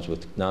oftentimes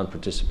with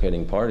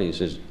non-participating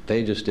parties is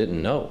they just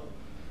didn't know.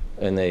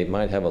 And they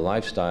might have a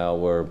lifestyle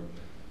where,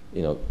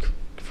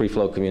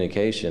 free-flow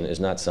communication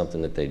is not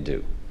something that they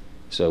do.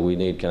 So we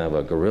need kind of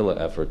a guerrilla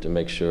effort to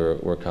make sure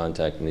we're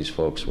contacting these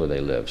folks where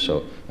they live.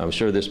 So I'm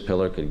sure this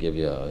pillar could give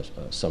you a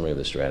summary of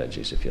the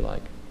strategies, if you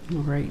like. All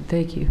right,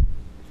 thank you.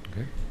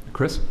 Okay.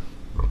 Chris?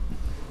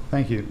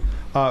 Thank you.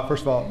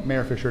 First of all,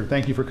 Mayor Fisher,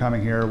 thank you for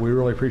coming here. We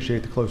really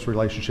appreciate the close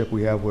relationship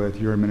we have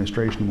with your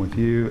administration, with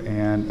you,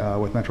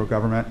 and with Metro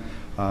government.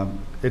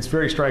 It's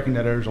very striking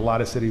that there's a lot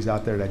of cities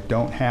out there that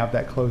don't have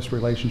that close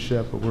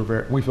relationship, but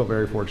we feel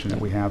very fortunate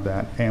we have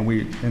that.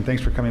 And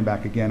thanks for coming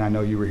back again. I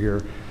know you were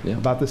here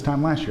about this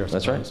time last year, I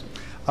suppose.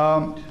 That's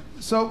right.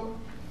 So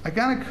I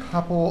got a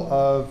couple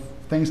of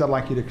things I'd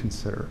like you to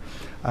consider.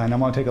 And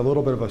I'm going to take a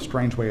little bit of a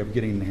strange way of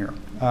getting here.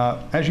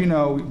 As you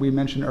know, we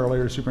mentioned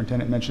earlier, the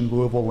superintendent mentioned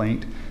Louisville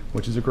Linked,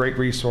 which is a great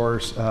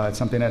resource. It's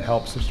something that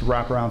helps us to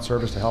wraparound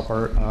service to help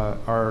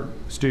our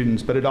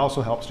students, but it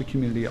also helps the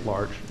community at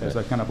large as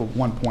a kind of a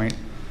one-point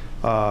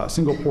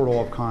single portal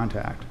of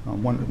contact,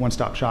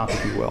 one-stop shop,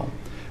 if you will.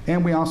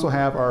 And we also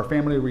have our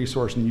Family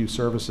Resource and Youth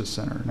Services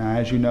Center. Now,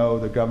 as you know,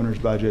 the governor's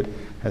budget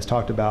has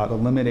talked about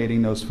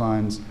eliminating those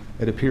funds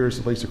It appears,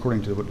 at least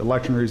according to the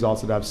election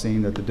results that I've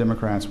seen, that the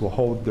Democrats will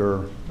hold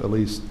at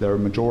least their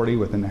majority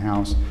within the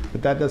House,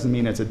 but that doesn't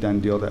mean it's a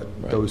done deal that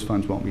those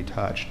funds won't be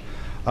touched.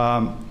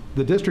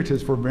 The district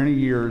has for many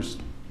years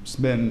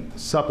been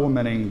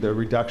supplementing the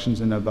reductions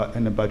in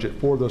the budget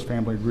for those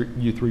family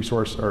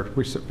resource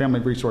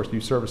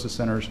youth services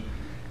centers,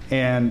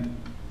 and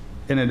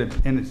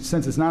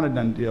since it's not a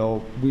done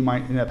deal, we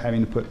might end up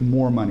having to put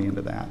more money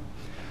into that.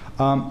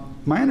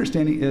 My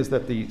understanding is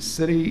that the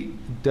city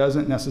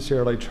doesn't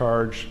necessarily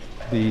charge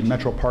the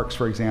Metro Parks,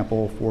 for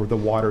example, for the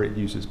water it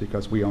uses,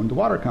 because we own the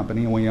water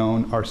company and we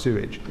own our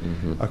sewage.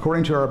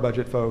 According to our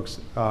budget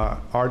folks,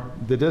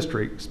 the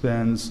district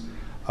spends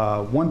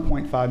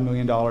 $1.5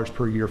 million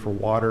per year for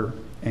water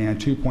and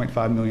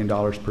 $2.5 million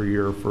per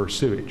year for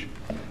sewage.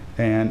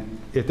 And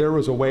if there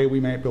was a way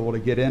we might be able to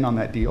get in on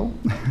that deal,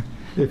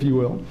 if you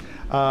will,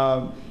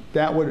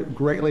 that would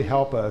greatly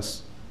help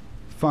us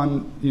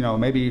fund,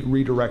 maybe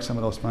redirect some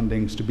of those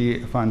fundings to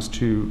be funds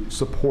to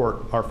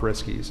support our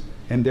Friskies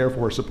and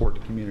therefore support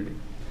the community.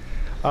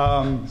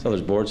 So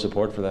there's board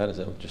support for that? Is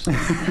that what you're saying?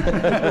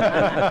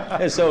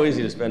 It's so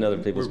easy to spend other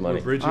people's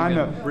money. We're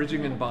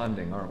bridging and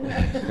bonding, aren't we?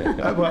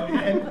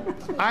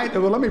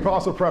 Well, let me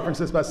also preference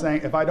this by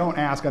saying, if I don't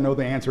ask, I know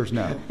the answer is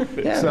no.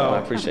 Yeah, so, I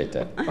appreciate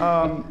that.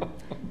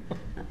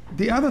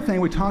 The other thing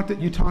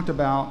you talked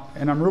about,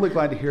 and I'm really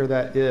glad to hear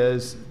that,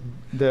 is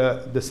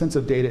the sense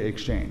of data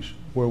exchange,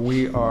 where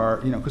we are,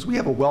 because we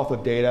have a wealth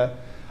of data.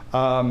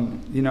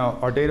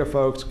 Our data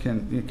folks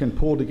can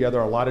pull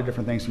together a lot of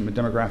different things from a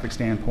demographic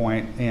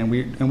standpoint, and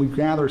we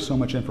gather so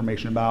much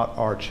information about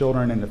our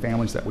children and the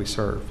families that we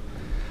serve.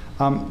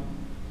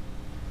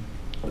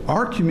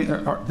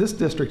 This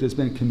district has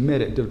been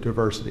committed to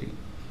diversity,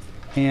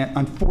 and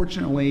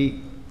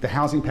unfortunately, the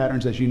housing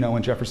patterns, as you know,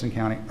 in Jefferson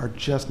County are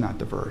just not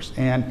diverse.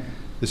 And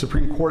the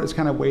Supreme Court has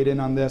kind of weighed in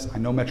on this. I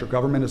know Metro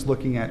government is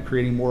looking at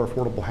creating more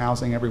affordable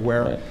housing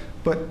everywhere, right,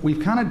 but we've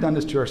kind of done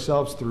this to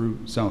ourselves through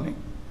zoning.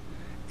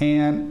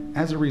 And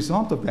as a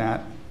result of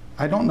that,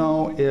 I don't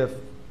know if,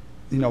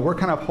 we're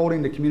kind of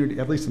holding the community,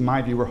 at least in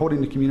my view, we're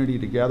holding the community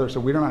together, so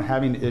we're not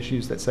having the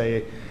issues that,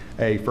 say,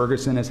 a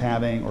Ferguson is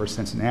having, or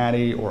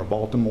Cincinnati, or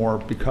Baltimore,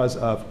 because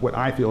of what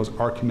I feel is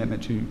our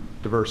commitment to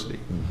diversity.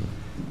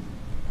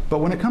 But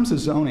when it comes to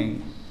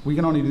zoning, we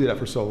can only do that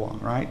for so long,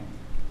 right?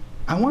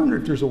 I wonder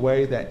if there's a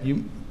way that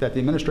the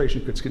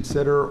administration could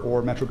consider,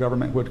 or Metro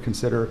government would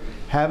consider,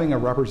 having a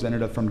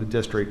representative from the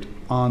district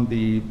on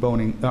the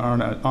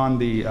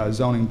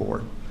zoning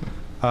board,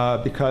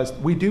 because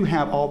we do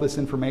have all this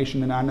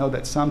information, and I know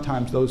that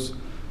sometimes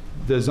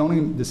the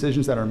zoning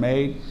decisions that are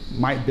made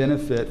might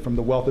benefit from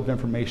the wealth of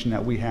information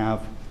that we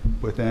have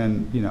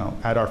within,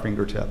 at our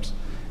fingertips.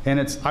 And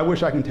I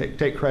wish I can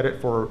take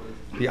credit for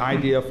the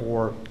idea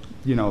for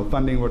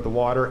funding with the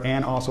water,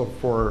 and also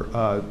for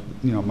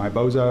my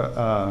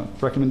BOZA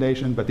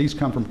recommendation, but these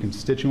come from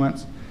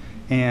constituents,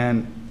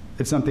 and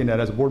it's something that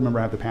as a board member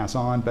I have to pass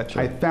on, but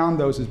sure, I found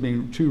those as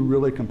being two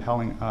really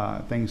compelling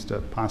things to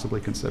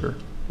possibly consider.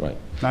 Right.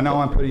 And I know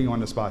I'm putting you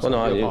on the spot, so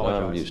well,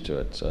 no, I'm used to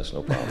it, so that's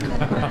no problem.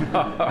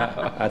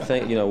 I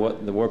think,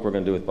 what the work we're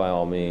going to do with By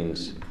All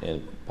Means,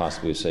 and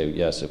possibly say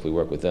yes if we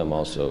work with them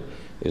also,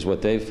 is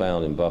what they've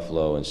found in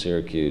Buffalo and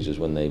Syracuse is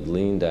when they've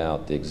leaned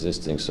out the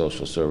existing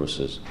social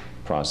services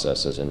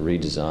processes and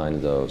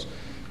redesigned those,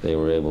 they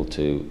were able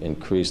to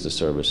increase the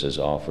services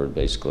offered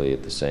basically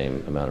at the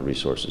same amount of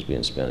resources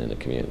being spent in the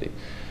community.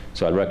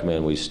 So I'd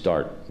recommend we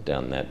start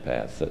down that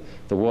path.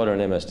 The water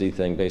and MSD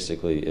thing,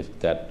 basically, if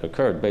that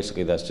occurred,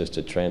 basically that's just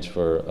a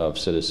transfer of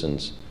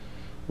citizens'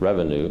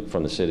 revenue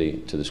from the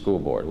city to the school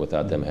board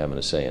without them having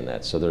a say in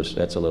that. So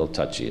that's a little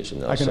touchy, as you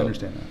know. I can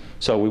understand that.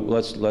 So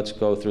let's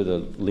go through the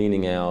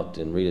leaning out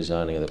and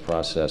redesigning of the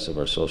process of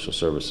our social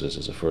services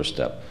as a first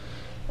step.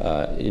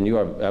 And you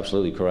are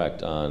absolutely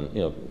correct on,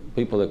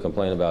 people that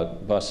complain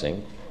about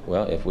busing.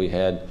 Well, if we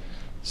had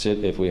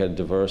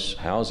diverse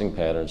housing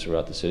patterns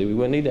throughout the city, we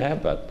wouldn't need to have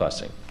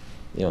busing.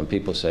 And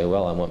people say,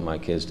 well, I want my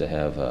kids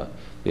to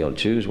be able to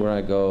choose where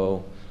I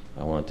go.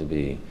 I want it to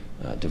be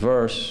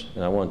diverse,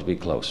 and I want it to be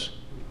close.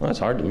 Well, it's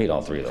hard to meet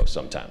all three of those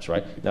sometimes,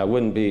 right? Now, it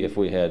wouldn't be if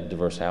we had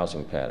diverse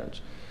housing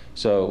patterns.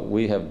 So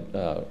we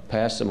have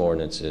passed some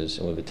ordinances,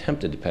 and we've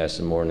attempted to pass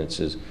some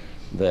ordinances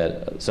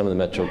that some of the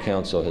Metro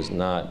Council has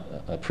not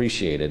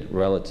appreciated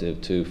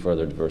relative to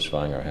further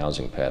diversifying our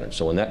housing patterns.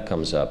 So when that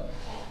comes up,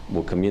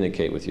 we'll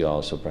communicate with you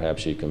all, so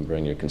perhaps you can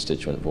bring your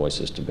constituent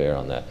voices to bear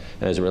on that.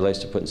 And as it relates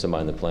to putting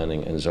somebody in the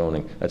planning and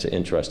zoning, that's an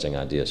interesting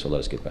idea, so let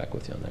us get back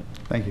with you on that.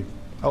 Thank you.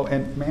 Oh,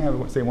 and may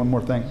I say one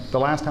more thing? The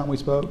last time we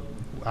spoke,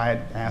 I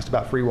had asked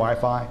about free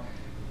Wi-Fi.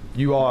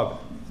 You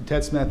all,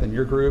 Ted Smith and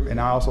your group, and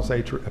I also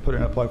put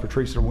in a plug for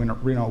Teresa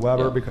Reno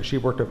Weber, because she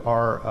worked at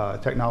our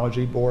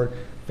technology board.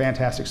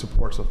 Fantastic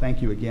support, so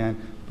thank you again.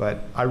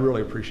 But I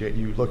really appreciate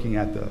you looking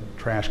at the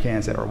trash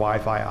cans at our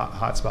Wi-Fi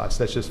hotspots.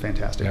 That's just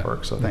fantastic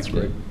work, so thank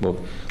you. Well,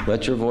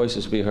 let your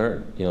voices be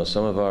heard.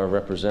 Some of our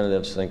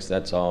representatives thinks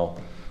that's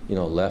all,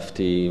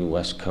 lefty,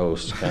 West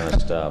Coast kind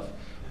of stuff.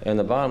 And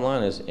the bottom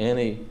line is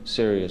any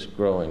serious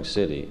growing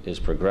city is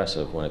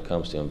progressive when it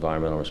comes to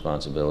environmental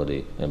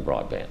responsibility and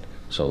broadband.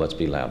 So let's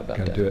be loud about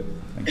Gotta that. do it.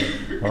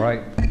 All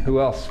right. Who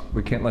else?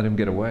 We can't let him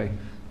get away.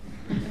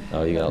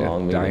 Oh, you got a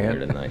long meeting here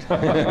tonight.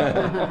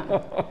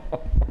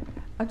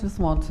 I just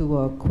want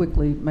to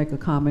quickly make a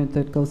comment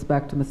that goes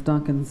back to Ms.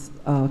 Duncan's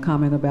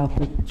comment about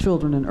the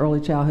children in early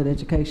childhood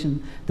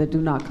education that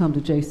do not come to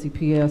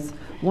JCPS.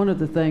 One of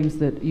the things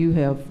that you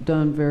have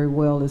done very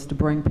well is to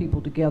bring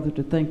people together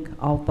to think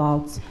all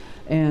thoughts.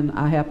 And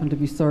I happen to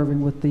be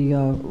serving with the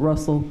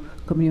Russell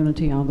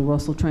community on the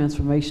Russell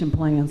Transformation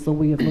Plan. So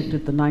we have looked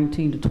at the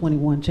 19 to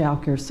 21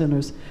 child care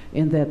centers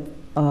in that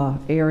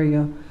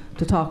area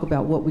to talk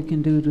about what we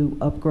can do to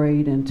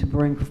upgrade and to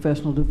bring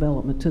professional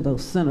development to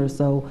those centers.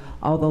 So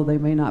although they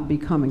may not be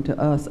coming to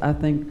us, I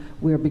think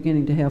we're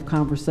beginning to have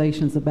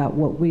conversations about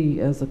what we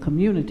as a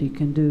community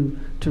can do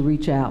to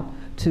reach out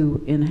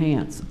to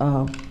enhance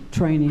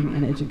training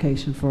and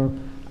education for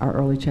our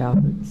early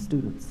childhood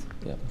students.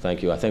 Yeah,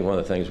 thank you. I think one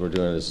of the things we're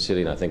doing as a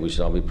city, and I think we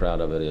should all be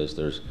proud of it, is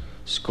there's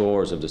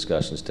scores of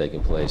discussions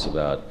taking place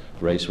about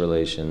race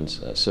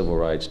relations, civil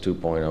rights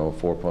 2.0,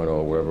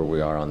 4.0, wherever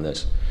we are on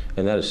this.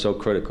 And that is so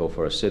critical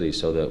for a city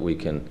so that we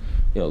can,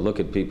 look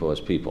at people as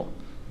people,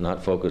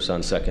 not focus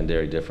on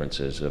secondary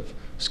differences of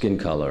skin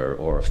color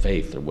or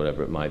faith or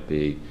whatever it might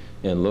be,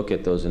 and look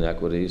at those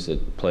inequities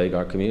that plague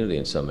our community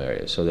in some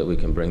areas so that we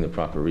can bring the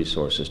proper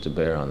resources to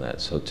bear on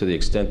that. So to the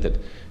extent that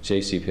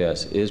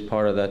JCPS is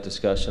part of that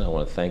discussion, I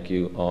want to thank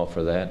you all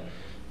for that.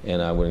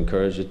 And I would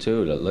encourage you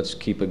too, let's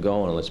keep it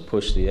going and let's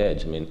push the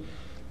edge. I mean,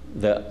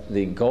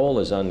 the goal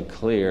is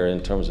unclear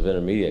in terms of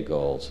intermediate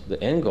goals.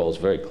 The end goal is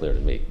very clear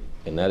to me,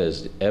 and that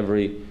is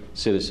every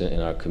citizen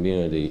in our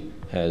community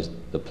has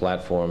the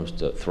platforms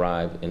to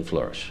thrive and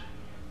flourish.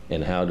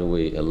 And how do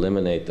we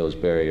eliminate those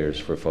barriers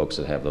for folks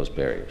that have those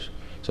barriers?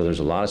 So there's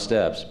a lot of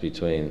steps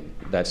between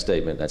that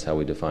statement, that's how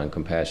we define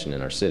compassion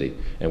in our city,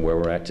 and where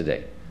we're at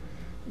today.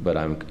 But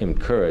I'm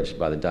encouraged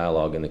by the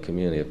dialogue in the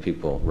community of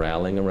people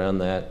rallying around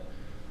that,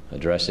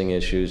 addressing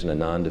issues in a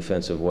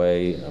non-defensive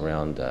way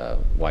around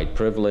white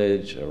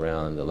privilege,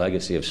 around the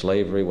legacy of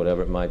slavery,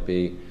 whatever it might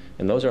be.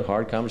 And those are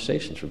hard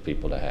conversations for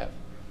people to have.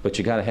 But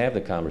you got to have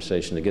the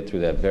conversation to get through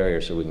that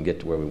barrier so we can get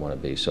to where we want to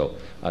be. So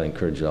I'd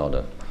encourage you all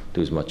to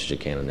do as much as you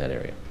can in that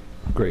area.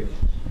 Great.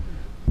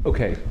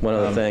 Okay. One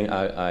other thing,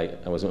 I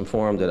was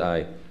informed that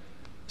I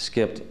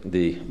skipped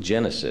the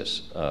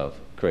genesis of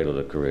Cradle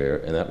to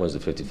Career, and that was the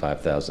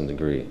 55,000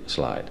 degree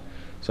slide.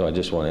 So I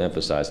just want to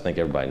emphasize, I think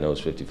everybody knows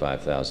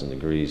 55,000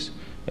 degrees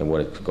and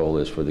what its goal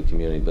is for the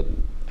community, but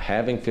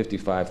having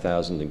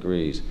 55,000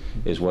 degrees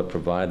is what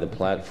provided the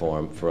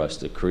platform for us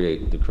to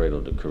create the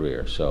Cradle to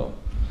Career. So,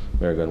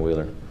 Mayor Gunn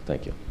Wheeler,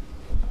 thank you.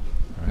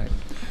 All right,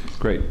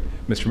 great.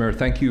 Mr. Mayor,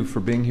 thank you for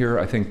being here.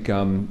 I think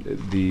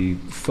the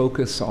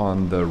focus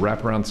on the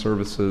wraparound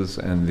services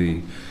and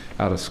the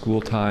out of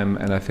school time,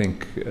 and I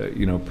think,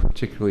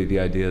 particularly the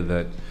idea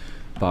that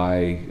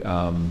by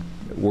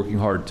working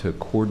hard to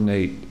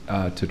coordinate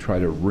to try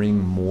to wring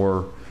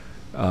more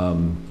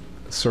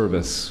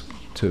service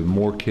to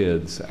more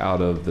kids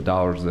out of the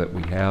dollars that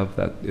we have,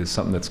 that is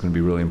something that's going to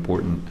be really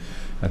important.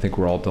 I think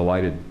we're all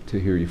delighted to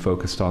hear you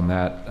focused on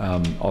that.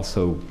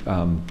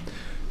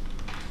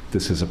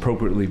 This has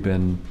appropriately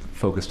been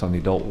focused on the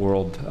adult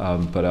world,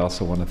 but I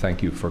also want to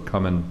thank you for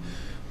coming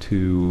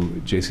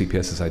to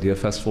JCPS's Idea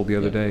Festival the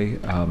other day.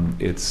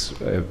 It's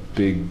a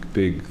big,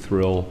 big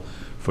thrill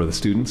for the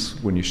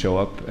students when you show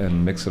up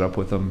and mix it up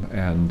with them,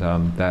 and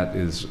that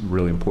is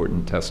really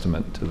important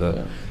testament to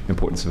the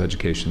importance of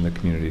education in the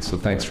community. So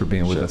thanks for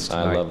being with us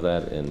tonight. I love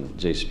that, and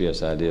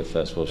JCPS Idea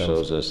Festival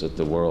shows us that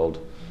the world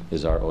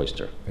is our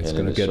oyster. It's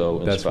going to get,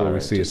 that's where we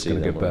see it's going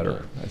to get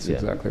better. That's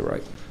exactly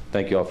right.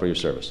 Thank you all for your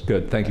service.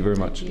 Good, thank you very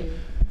much.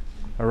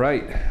 All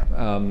right,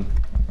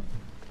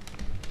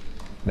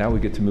 now we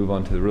get to move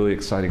on to the really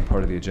exciting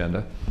part of the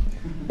agenda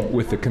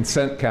with the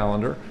consent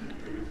calendar.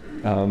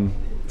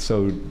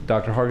 So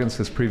Dr. Hargens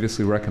has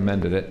previously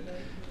recommended it,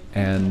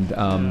 and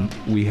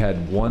we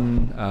had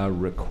one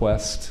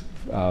request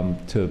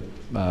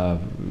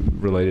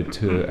related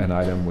to an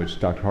item which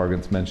Dr.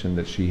 Hargens mentioned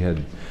that she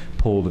had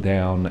pulled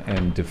down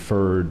and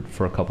deferred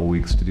for a couple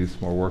weeks to do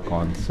some more work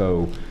on.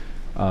 So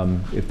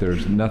if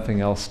there's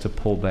nothing else to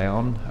pull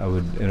down, I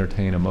would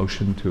entertain a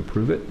motion to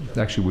approve it.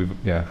 Actually,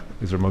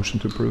 is there a motion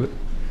to approve it?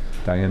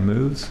 Diane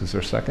moves. Is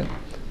there a second?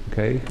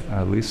 Okay,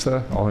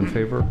 Lisa, all in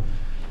favor?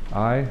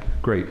 Aye.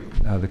 Great.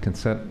 The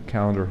consent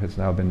calendar has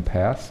now been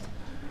passed.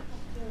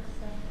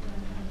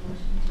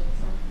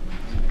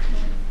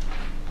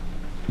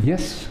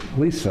 Yes,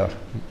 Lisa,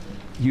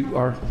 you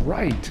are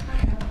right.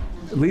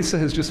 Lisa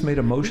has just made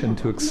a motion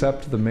to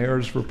accept the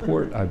mayor's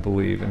report, I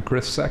believe, and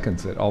Chris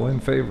seconds it. All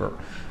in favor?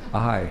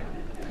 Aye.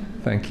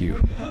 Thank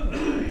you.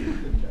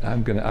 I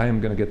am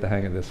gonna get the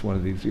hang of this one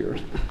of these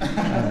years,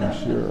 I'm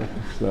sure.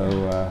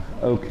 So,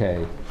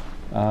 okay.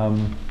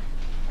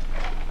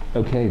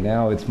 Okay,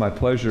 now it's my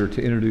pleasure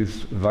to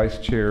introduce Vice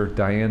Chair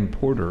Diane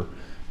Porter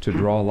to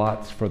draw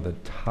lots for the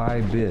tie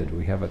bid.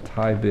 We have a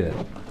tie bid,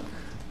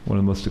 one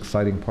of the most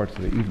exciting parts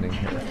of the evening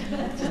here.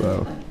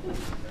 So,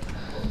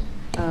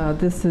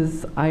 this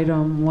is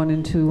item 1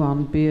 and 2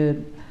 on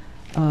bid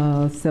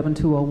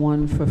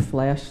 7201 for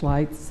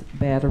flashlights,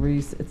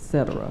 batteries,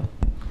 etc.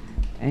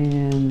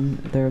 And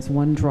there's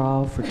one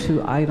draw for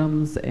 2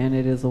 items, and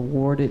it is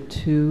awarded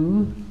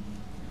to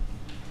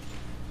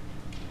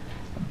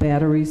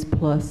Batteries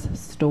Plus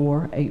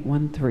Store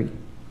 813.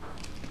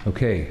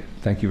 Okay,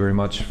 thank you very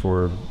much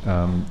for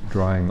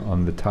drawing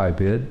on the tie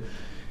bid.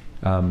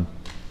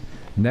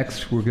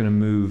 Next, we're going to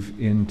move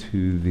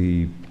into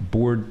the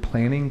board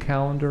planning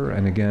calendar.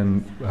 And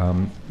again,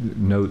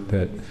 note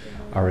that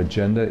our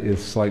agenda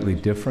is slightly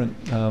different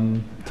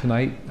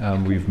tonight.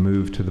 We've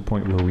moved to the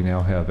point where we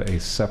now have a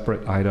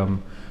separate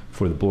item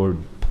for the board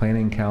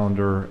planning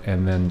calendar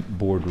and then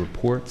board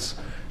reports.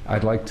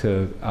 I'd like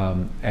to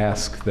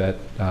ask that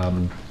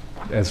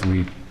as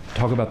we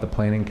talk about the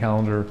planning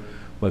calendar,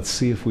 let's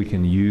see if we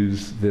can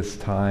use this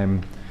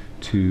time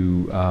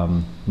to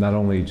not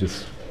only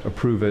just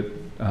approve it,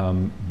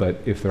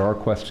 but if there are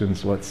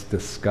questions, let's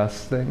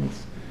discuss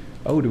things.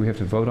 Oh, do we have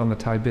to vote on the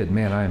tie bid?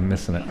 Man, I am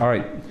missing it. All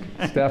right,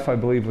 Steph, I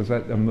believe, was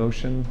that a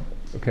motion?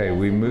 Okay,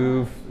 we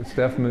move,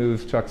 Steph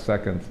moves, Chuck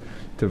seconds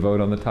to vote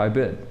on the tie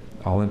bid.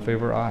 All in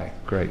favor, aye.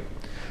 Great.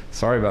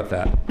 Sorry about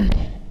that.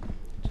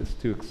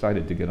 Just too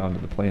excited to get onto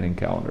the planning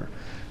calendar.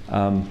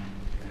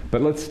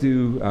 But let's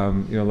do,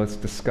 let's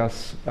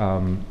discuss,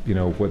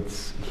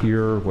 what's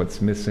here,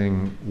 what's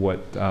missing,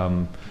 what,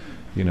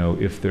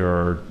 if there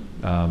are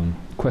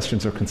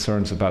questions or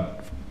concerns about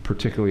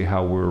particularly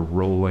how we're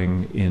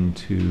rolling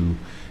into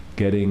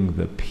getting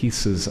the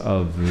pieces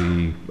of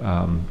the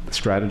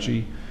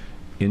strategy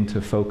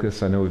into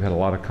focus. I know we've had a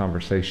lot of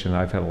conversation.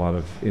 I've had a lot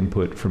of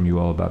input from you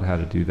all about how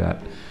to do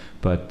that.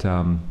 But,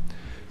 I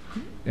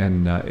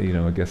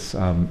guess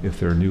if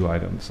there are new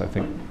items, I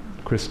think,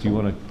 Chris, do you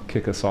want to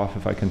kick us off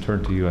if I can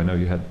turn to you? I know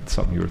you had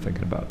something you were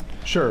thinking about.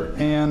 Sure.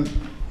 And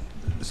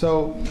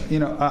so,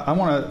 I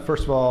want to,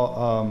 first of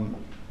all,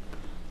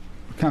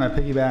 kind of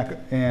piggyback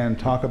and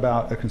talk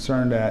about a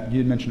concern that you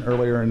had mentioned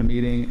earlier in the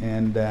meeting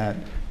and that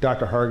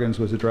Dr. Hargens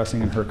was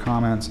addressing in her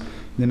comments,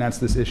 and that's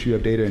this issue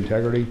of data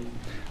integrity.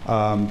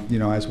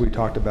 As we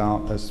talked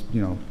about, as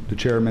the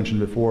chair mentioned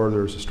before,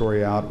 there's a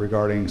story out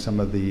regarding some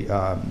of the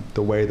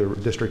way the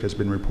district has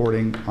been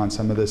reporting on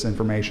some of this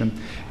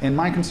information. And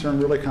my concern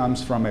really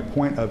comes from a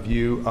point of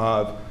view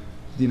of,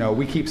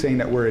 we keep saying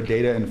that we're a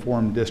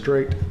data-informed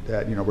district,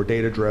 that we're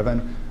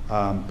data-driven,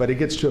 but it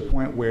gets to a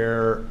point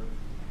where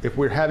if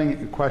we're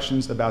having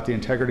questions about the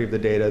integrity of the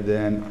data,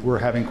 then we're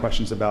having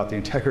questions about the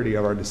integrity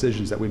of our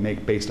decisions that we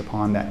make based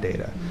upon that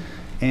data.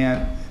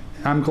 And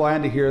I'm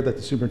glad to hear that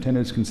the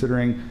superintendent is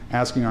considering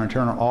asking our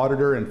internal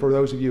auditor, and for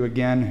those of you,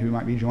 again, who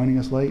might be joining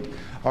us late,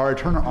 our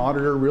internal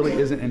auditor really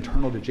isn't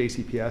internal to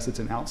JCPS. It's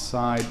an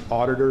outside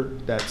auditor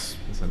it's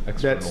an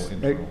external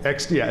internal.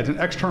 It's an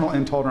external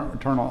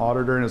internal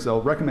auditor, and it's a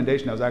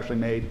recommendation that was actually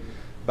made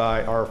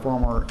by our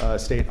former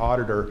state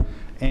auditor,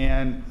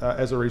 and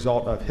as a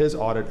result of his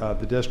audit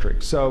of the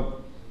district.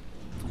 So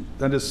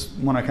I just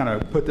want to kind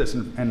of put this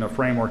in a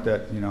framework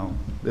that,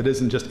 it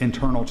isn't just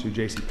internal to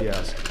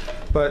JCPS,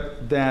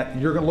 but that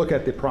you're going to look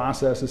at the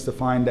processes to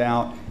find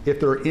out if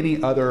there are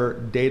any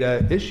other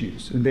data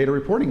issues and data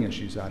reporting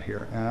issues out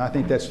here. And I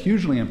think that's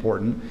hugely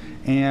important.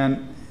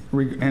 And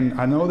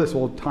I know this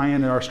will tie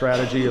into our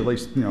strategy, at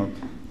least,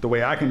 the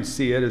way I can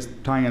see it is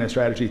tying into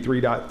strategy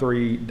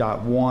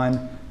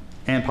 3.3.1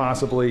 and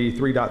possibly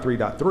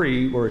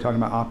 3.3.3, where we're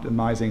talking about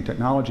optimizing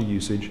technology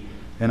usage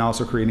and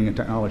also creating a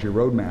technology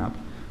roadmap.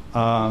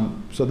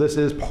 So this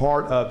is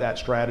part of that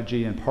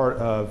strategy and part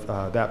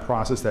of that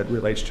process that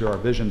relates to our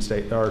vision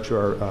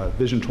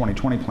Vision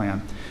 2020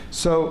 plan.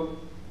 So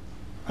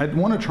I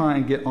want to try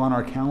and get on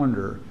our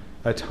calendar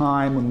a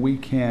time when we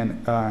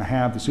can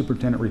have the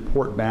superintendent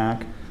report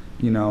back.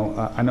 I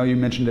know you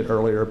mentioned it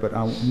earlier, but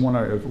I want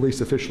to at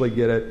least officially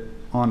get it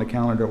on the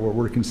calendar where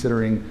we're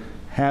considering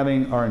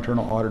having our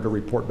internal auditor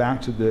report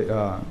back to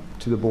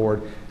the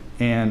board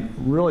and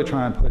really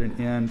try and put an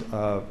end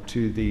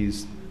to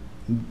these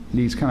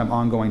kind of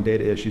ongoing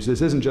data issues.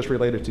 This isn't just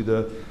related to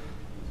the,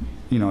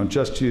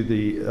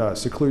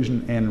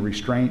 seclusion and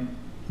restraint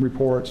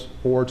reports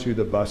or to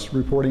the bus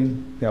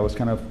reporting. That was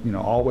kind of,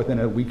 all within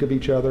a week of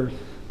each other,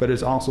 but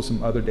there's also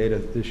some other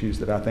data issues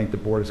that I think the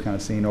board has kind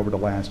of seen over the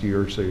last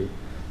year or so.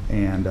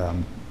 And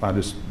I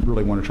just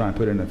really want to try and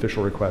put in an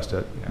official request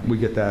that we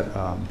get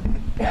that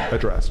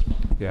addressed.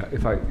 Yeah,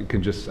 if I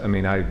can just,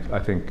 I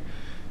think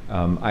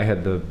I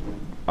had the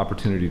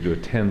opportunity to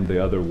attend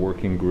the other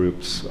working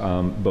groups,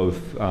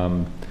 both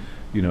the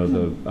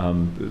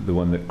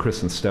one that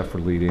Chris and Steph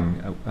were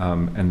leading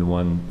and the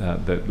one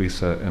that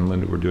Lisa and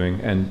Linda were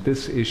doing. And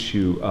this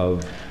issue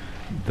of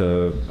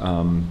the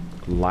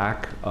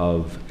lack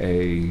of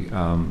a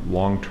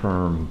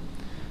long-term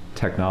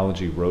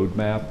technology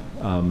roadmap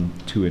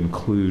to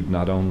include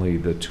not only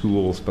the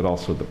tools but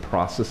also the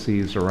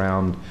processes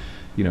around,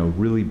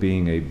 really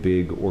being a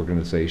big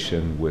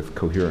organization with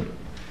coherent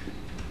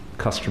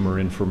customer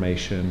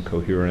information,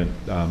 coherent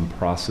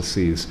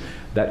processes.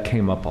 That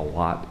came up a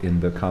lot in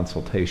the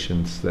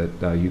consultations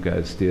that you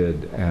guys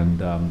did,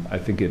 and I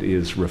think it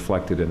is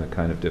reflected in the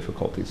kind of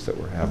difficulties that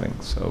we're having.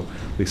 So,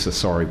 Lisa,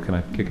 sorry, can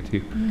I kick it to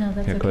you? No,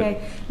 that's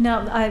okay.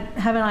 No, I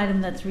have an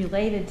item that's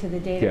related to the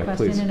data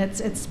question, please. and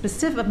it's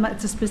specific.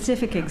 It's a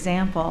specific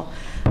example.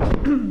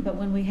 But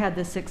when we had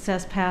the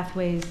Success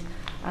Pathways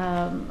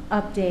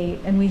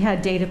update, and we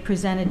had data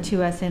presented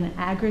to us in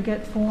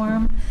aggregate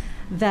form,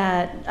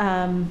 that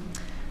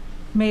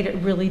made it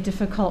really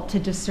difficult to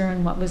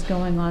discern what was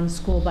going on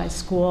school by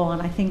school.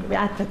 And I think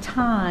at the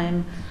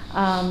time,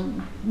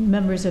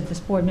 members of this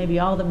board, maybe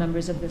all the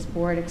members of this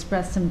board,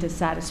 expressed some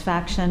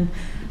dissatisfaction,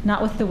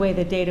 not with the way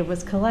the data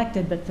was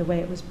collected, but the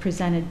way it was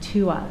presented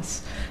to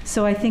us.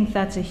 So I think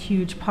that's a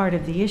huge part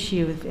of the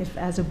issue. If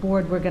as a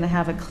board we're going to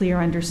have a clear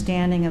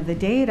understanding of the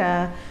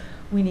data,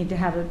 we need to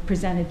have it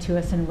presented to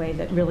us in a way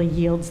that really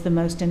yields the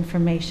most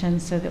information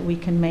so that we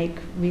can make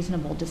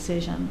reasonable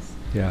decisions.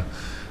 Yeah.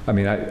 I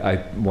mean, I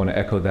want to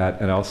echo that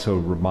and also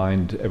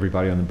remind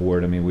everybody on the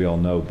board, I mean, we all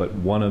know, but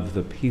one of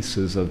the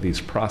pieces of these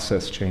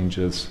process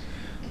changes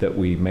that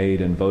we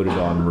made and voted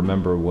on,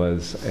 remember,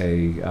 was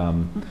a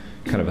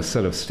kind of a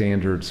set of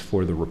standards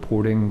for the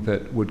reporting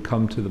that would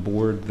come to the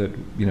board that,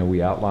 you know,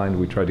 we outlined.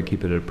 We tried to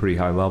keep it at a pretty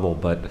high level,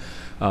 but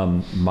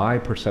my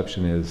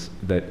perception is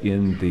that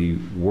in the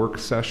work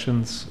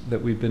sessions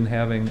that we've been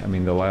having, I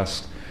mean,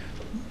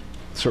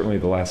 certainly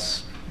the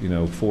last, you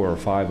know, 4 or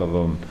 5 of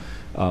them,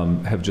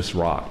 have just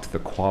rocked. The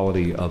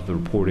quality of the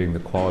reporting, the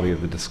quality of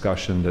the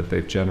discussion that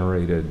they've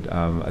generated.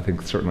 I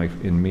think certainly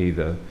in me,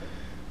 the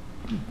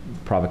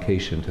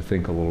provocation to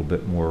think a little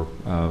bit more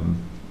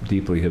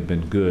deeply have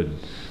been good.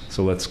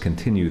 So let's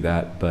continue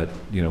that. But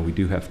you know, we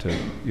do have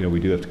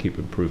to keep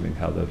improving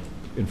how the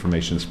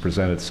information is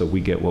presented, so we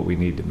get what we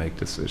need to make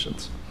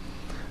decisions.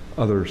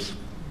 Others,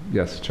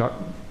 yes, Chuck.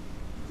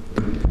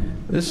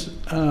 This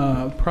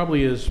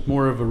probably is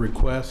more of a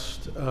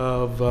request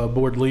of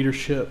board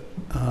leadership,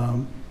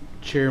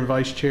 chair and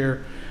vice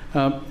chair.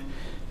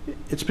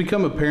 It's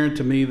become apparent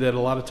to me that a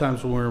lot of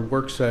times when we're in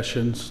work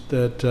sessions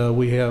that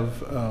we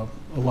have a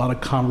lot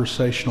of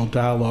conversational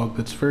dialogue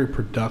that's very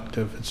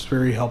productive. It's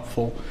very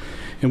helpful.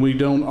 And we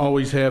don't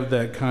always have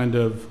that kind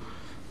of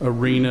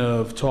arena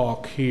of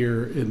talk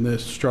here in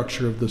this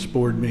structure of this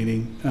board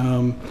meeting.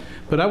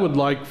 But I would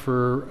like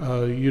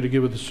for you to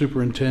get with the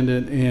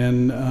superintendent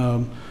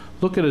and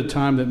look at a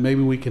time that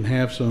maybe we can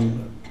have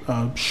some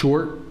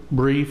short,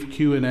 brief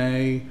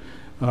Q&A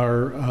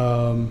or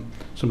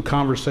some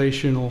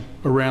conversational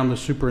around the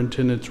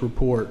superintendent's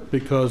report,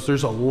 because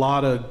there's a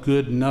lot of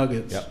good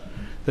nuggets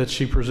that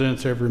she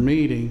presents every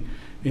meeting,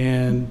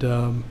 and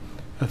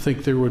I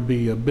think there would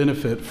be a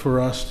benefit for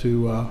us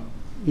to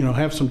you know,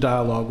 have some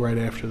dialogue right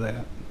after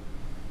that.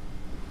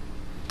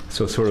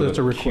 So sort of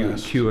a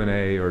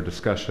Q&A or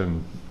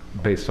discussion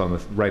based on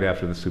right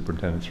after the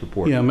superintendent's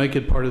report. Yeah, make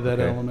it part of that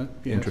element.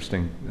 Yes.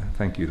 Interesting.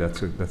 Thank you.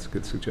 That's a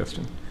good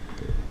suggestion.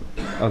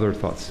 Other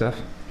thoughts,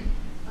 Steph?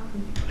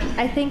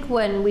 I think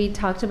when we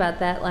talked about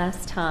that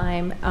last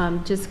time,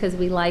 just because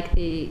we like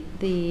the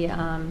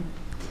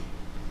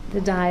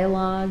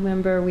dialogue,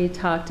 remember we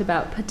talked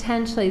about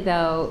potentially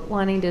though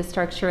wanting to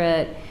structure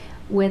it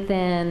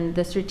within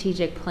the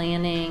strategic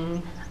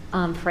planning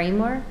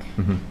framework,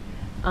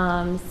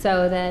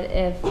 so that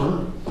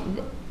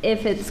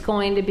if it's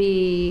going to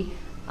be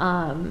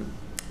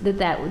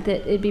that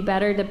it'd be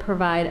better to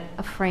provide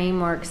a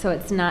framework so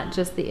it's not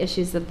just the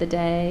issues of the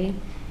day.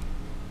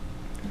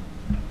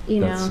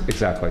 That's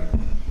exactly.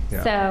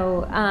 Yeah.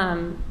 So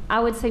I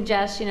would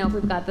suggest, you know, if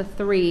we've got the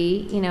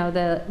 3, you know,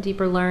 the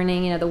deeper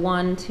learning, you know, the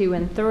 1, 2,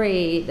 and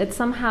 3, that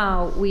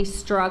somehow we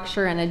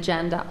structure an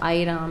agenda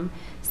item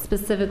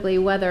specifically,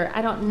 whether,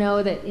 I don't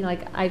know that, you know,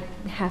 like I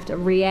have to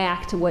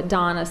react to what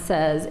Donna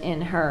says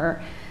in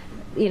her,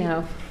 you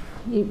know,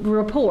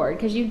 report,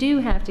 because you do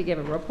have to give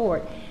a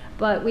report,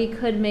 but we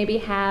could maybe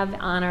have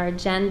on our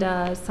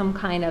agenda some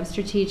kind of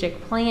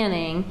strategic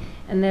planning,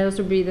 and those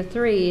would be the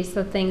 3,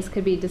 so things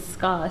could be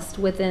discussed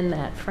within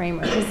that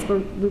framework, because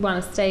we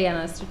want to stay on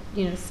a,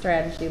 you know,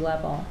 strategy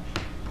level.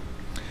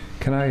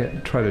 Can I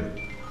try to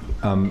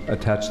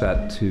attach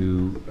that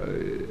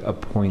to a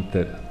point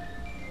that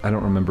I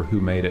don't remember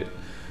who made it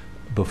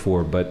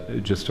before,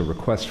 but just a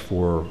request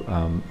for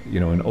you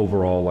know, an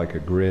overall, like a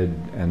grid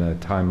and a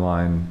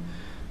timeline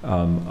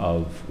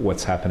of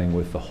what's happening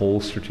with the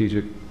whole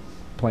strategic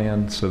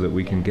plan so that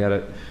we can get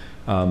it.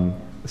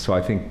 So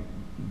I think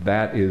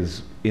that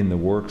is in the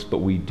works, but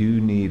we do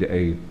need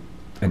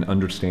an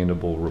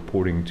understandable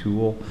reporting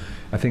tool.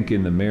 I think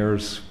in the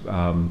mayor's,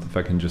 if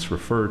I can just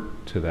refer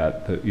to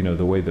that, you know,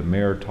 the way the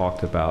mayor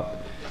talked about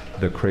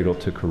the cradle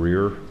to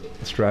career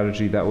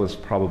strategy, that was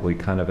probably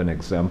kind of an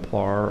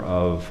exemplar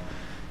of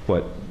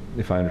what,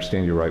 if I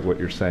understand you right, what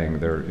you're saying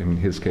there. In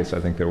his case, I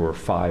think there were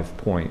 5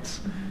 points,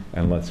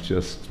 and let's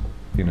just,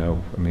 you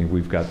know, I mean,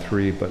 we've got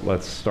 3, but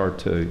let's start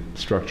to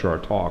structure our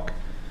talk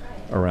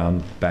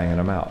around banging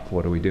them out.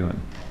 What are we doing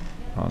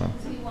on them?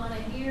 We want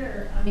to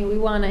hear, I mean, we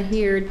want to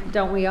hear,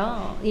 don't we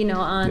all, you know,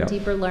 on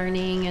deeper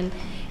learning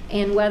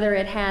and whether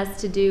it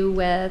has to do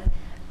with,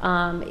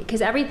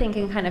 because everything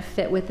can kind of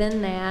fit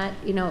within that,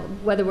 you know,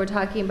 whether we're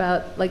talking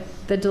about like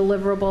the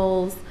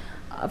deliverables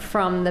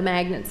from the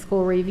magnet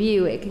school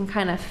review, it can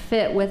kind of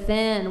fit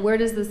within, where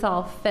does this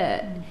all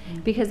fit?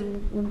 Because,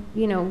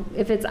 you know,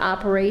 if it's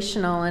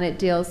operational and it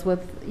deals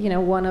with, you know,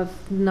 one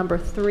of number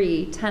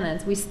 3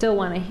 tenants, we still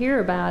want to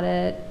hear about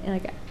it. And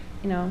like,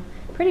 you know,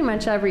 pretty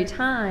much every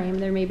time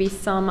there may be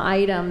some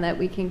item that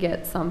we can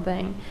get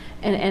something,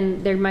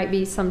 and there might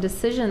be some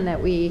decision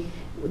that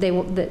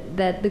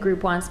that the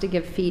group wants to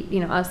give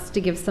us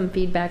to give some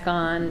feedback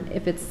on,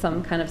 if it's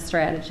some kind of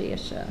strategy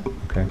issue.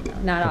 Okay.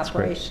 Not That's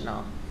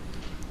operational.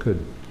 Great.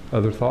 Good.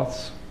 Other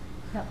thoughts?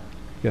 Yep.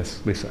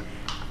 Yes, Lisa.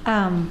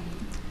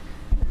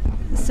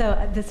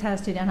 So this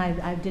has to, and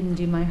I didn't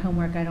do my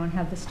homework. I don't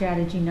have the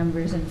strategy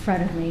numbers in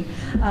front of me,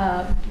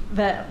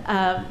 but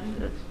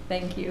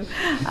thank you.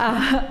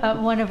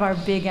 One of our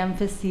big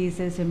emphases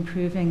is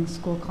improving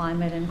school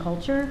climate and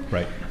culture.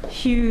 Right.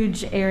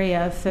 Huge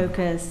area of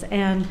focus,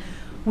 and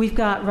we've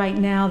got right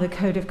now the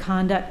Code of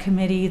Conduct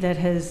Committee that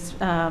has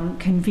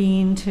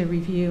convened to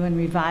review and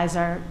revise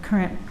our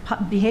current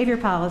behavior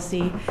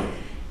policy.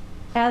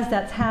 As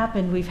that's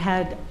happened, we've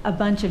had a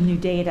bunch of new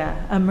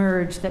data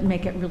emerge that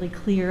make it really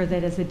clear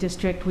that as a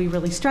district we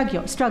really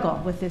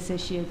struggle with this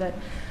issue, that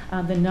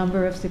the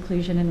number of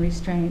seclusion and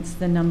restraints,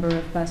 the number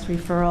of bus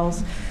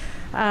referrals,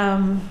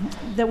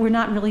 that we're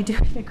not really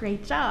doing a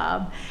great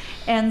job.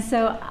 And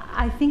so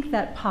I think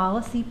that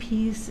policy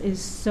piece is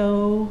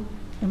so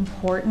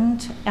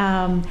important.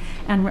 And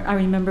I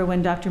remember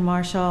when Dr.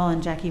 Marshall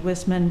and Jackie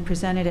Wisman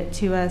presented it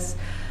to us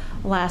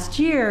last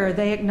year,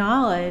 they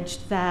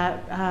acknowledged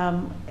that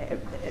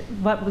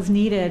what was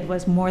needed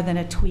was more than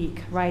a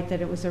tweak, right?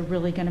 That it was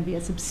really going to be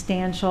a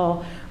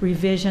substantial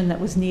revision that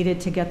was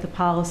needed to get the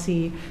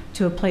policy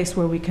to a place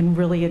where we can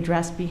really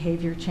address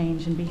behavior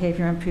change and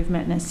behavior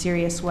improvement in a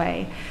serious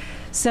way.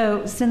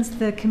 So since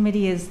the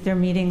committee their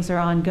meetings are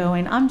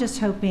ongoing, I'm just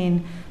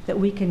hoping that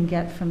we can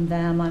get from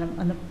them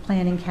on the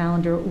planning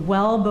calendar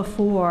well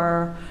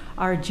before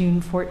our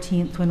June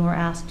 14th, when we're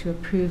asked to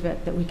approve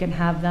it, that we can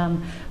have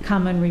them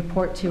come and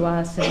report to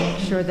us and make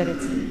sure that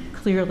it's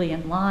clearly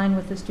in line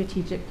with the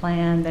strategic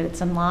plan, that it's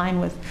in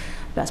line with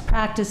best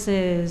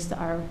practices,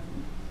 our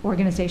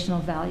organizational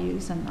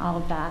values, and all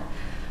of that.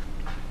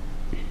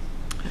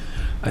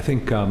 I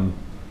think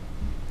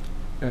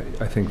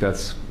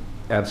that's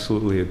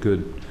absolutely a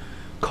good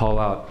call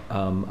out.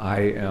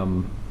 I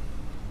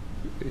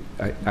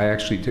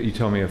actually, you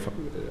tell me if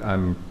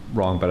I'm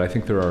wrong, but I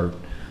think there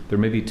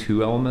may be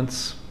 2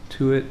 elements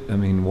to it. I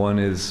mean, one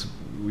is,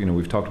 you know,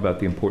 we've talked about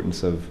the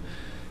importance of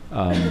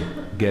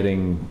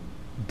getting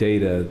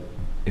data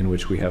in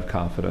which we have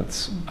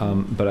confidence.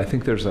 But I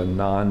think there's a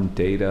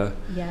non-data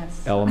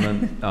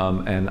element.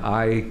 And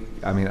I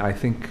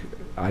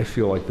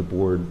feel like the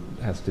board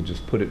has to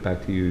just put it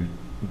back to you,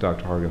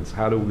 Dr. Hargens.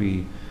 How do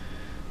we,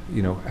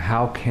 you know,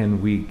 how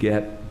can we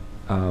get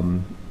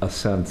a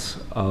sense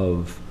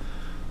of,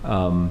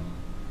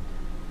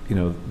 you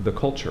know, the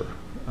culture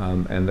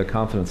and the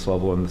confidence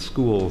level in the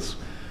schools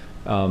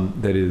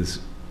that is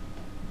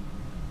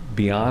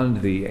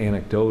beyond the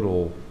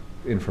anecdotal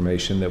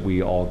information that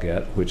we all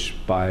get, which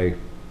by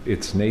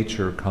its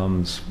nature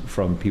comes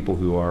from people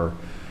who are,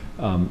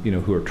 you know,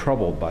 who are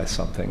troubled by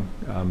something.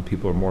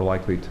 People are more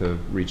likely to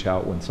reach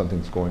out when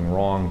something's going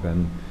wrong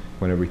than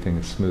when everything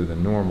is smooth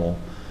and normal.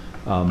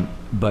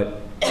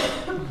 But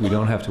we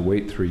don't have to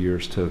wait 3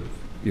 years to,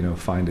 you know,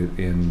 find it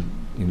in,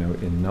 you know,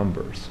 in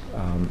numbers.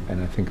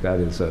 And I think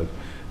that is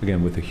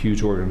again, with a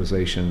huge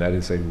organization, that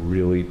is a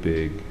really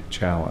big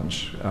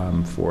challenge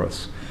for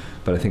us.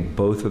 But I think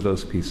both of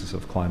those pieces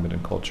of climate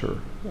and culture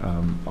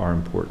are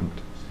important.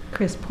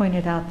 Chris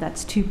pointed out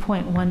that's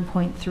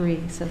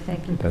 2.1.3, so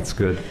thank you. That's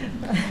good.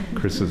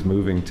 Chris is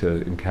moving to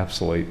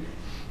encapsulate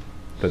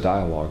the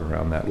dialogue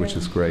around that, which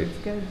is great.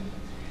 Good.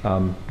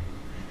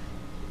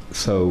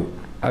 So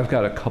I've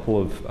got a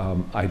couple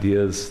of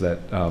ideas that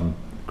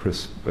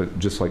Chris,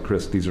 just like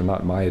Chris, these are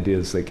not my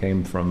ideas. They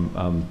came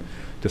from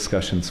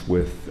discussions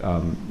with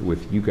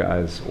you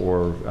guys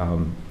or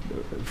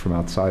from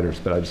outsiders,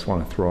 but I just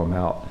want to throw them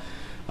out.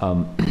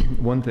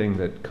 One thing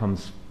that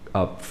comes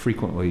up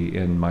frequently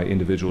in my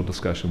individual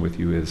discussion with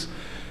you is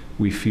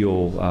we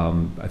feel,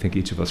 I think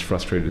each of us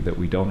frustrated that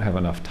we don't have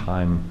enough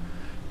time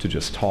to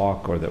just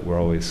talk, or that we're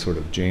always sort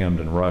of jammed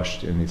and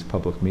rushed in these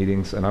public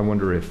meetings. And I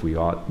wonder if we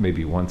ought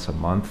maybe once a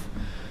month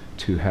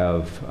to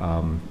have,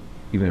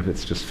 even if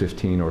it's just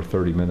 15 or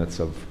 30 minutes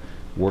of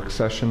work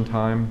session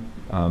time,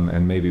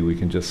 and maybe we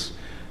can just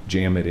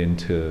jam it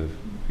into,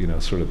 you know,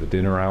 sort of the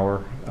dinner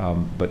hour,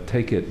 but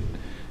take it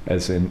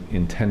as an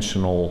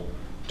intentional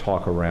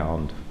talk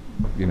around,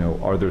 you know,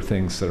 are there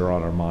things that are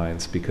on our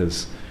minds?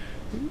 Because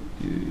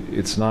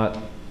it's not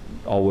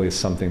always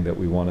something that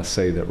we want to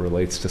say that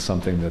relates to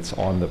something that's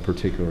on the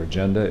particular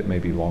agenda. It may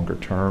be longer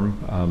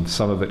term.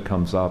 Some of it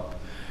comes up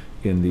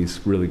in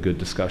these really good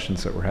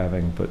discussions that we're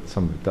having, but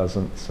some of it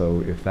doesn't.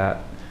 So if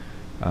that,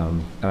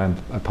 and I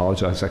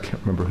apologize, I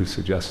can't remember who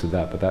suggested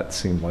that, but that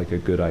seemed like a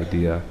good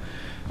idea.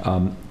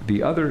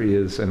 The other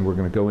is, and we're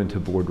going to go into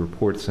board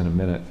reports in a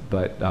minute,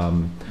 but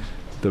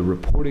the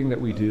reporting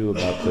that we do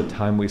about the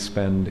time we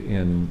spend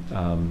in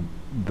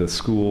the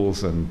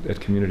schools and at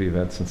community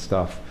events and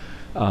stuff,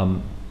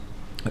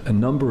 a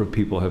number of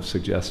people have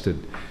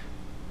suggested,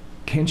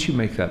 can't you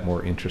make that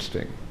more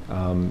interesting?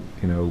 You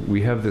know,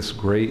 we have this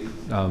great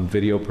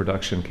video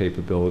production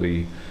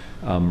capability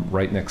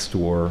right next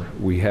door.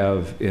 We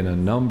have in a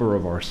number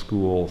of our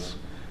schools,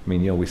 I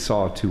mean, you know, we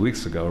saw 2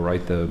 weeks ago,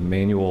 right, the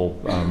manual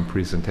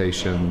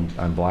presentation,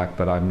 I'm Black,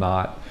 but I'm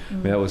not. I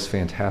mean, that was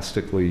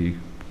fantastically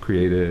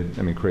creative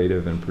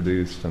and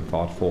produced and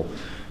thoughtful.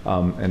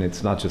 And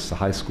it's not just the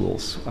high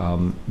schools,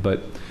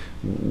 but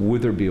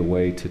would there be a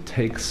way to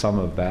take some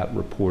of that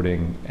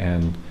reporting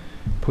and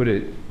put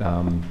it,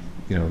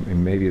 you know,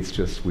 and maybe it's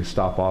just we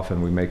stop off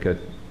and we make a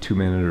 2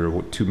 minute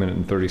or 2 minute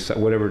and 30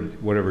 seconds,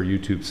 whatever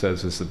YouTube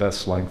says is the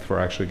best length for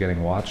actually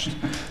getting watched,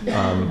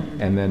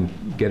 and then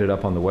get it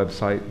up on the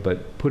website,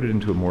 but put it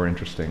into a more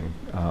interesting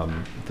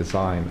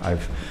design.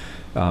 I've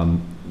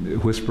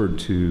whispered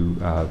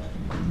to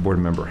Board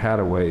Member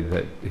Hadaway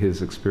that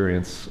his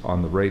experience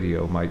on the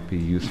radio might be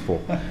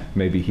useful.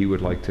 Maybe he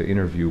would like to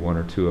interview one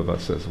or two of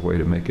us as a way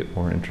to make it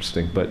more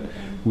interesting. But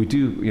we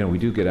do, you know, we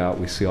do get out.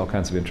 We see all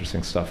kinds of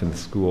interesting stuff in the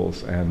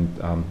schools,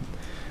 and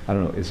I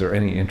don't know. Is there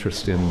any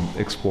interest in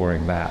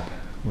exploring that?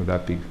 Would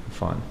that be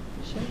fun?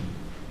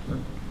 Sure.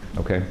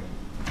 Okay.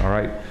 All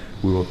right.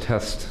 We will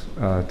test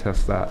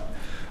that.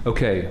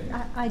 Okay.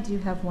 I do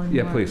have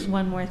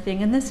one more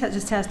thing, and this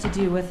just has to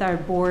do with our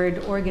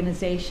board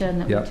organization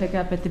that we took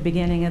up at the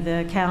beginning of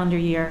the calendar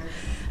year.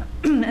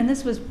 And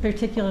this was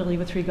particularly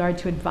with regard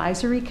to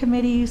advisory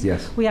committees.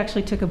 Yes. We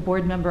actually took a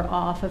board member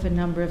off of a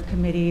number of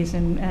committees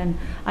and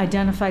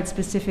identified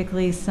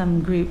specifically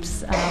some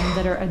groups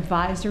that are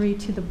advisory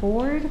to the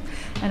board.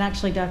 And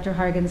actually, Dr.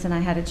 Hargens and I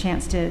had a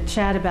chance to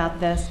chat about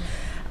this.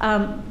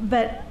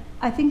 But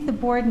I think the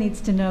board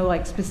needs to know,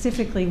 like,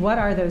 specifically what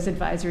are those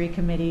advisory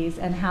committees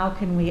and how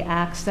can we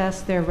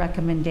access their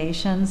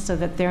recommendations so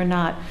that they're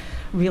not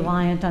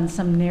reliant on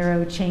some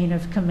narrow chain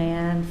of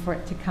command for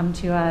it to come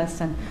to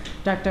us. And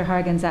Dr.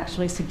 Hargens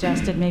actually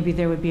suggested maybe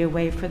there would be a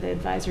way for the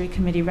advisory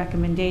committee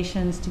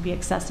recommendations to be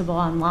accessible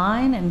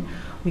online, and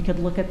we could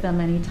look at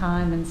them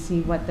anytime and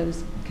see what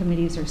those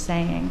committees are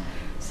saying.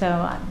 So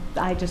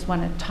I just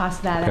want to toss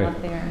that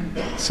out there.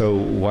 So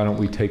why don't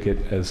we take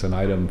it as an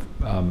item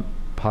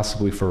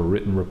possibly for a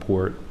written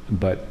report,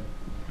 but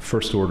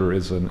first order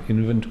is an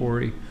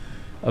inventory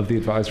of the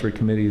advisory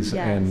committees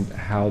and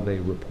how they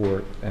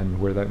report and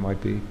where that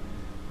might be.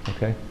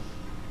 Okay,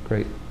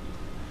 great.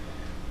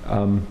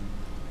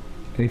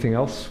 Anything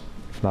else?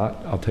 If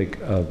not, I'll take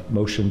a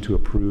motion to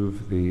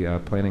approve the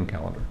planning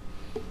calendar.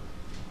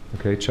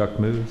 Okay, Chuck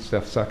moves,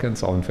 Steph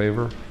seconds, all in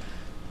favor?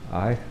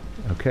 Aye.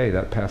 Okay,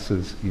 that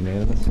passes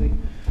unanimously.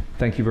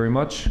 Thank you very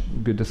much.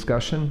 Good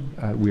discussion.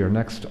 We are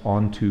next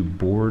on to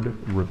board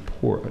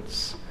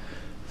reports.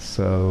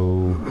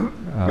 So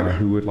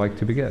who would like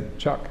to begin?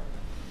 Chuck.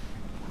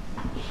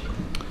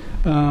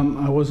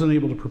 I wasn't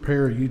able to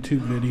prepare a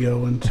YouTube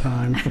video in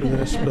time for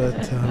this,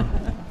 but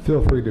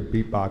feel free to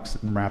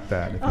beatbox and rap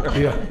that.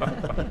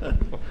 Yeah.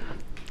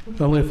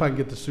 Only if I can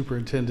get the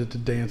superintendent to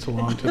dance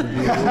along to the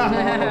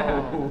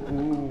video.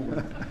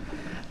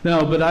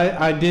 No, but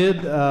I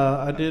did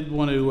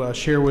want to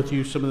share with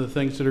you some of the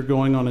things that are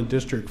going on in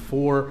District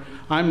 4.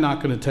 I'm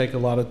not going to take a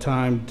lot of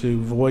time to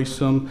voice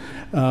them,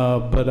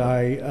 but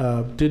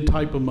I did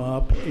type them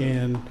up,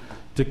 and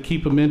to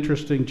keep them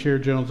interesting, Chair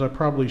Jones, I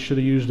probably should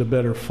have used a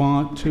better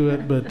font to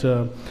it, but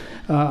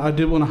I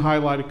did want to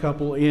highlight a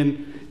couple,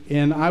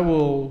 and I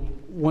will,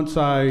 once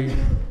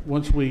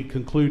we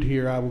conclude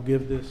here, I will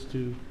give this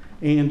to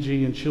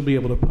Angie, and she'll be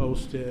able to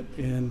post it,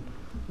 and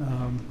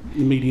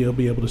the media will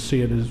be able to see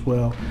it as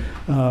well.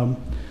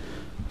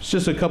 It's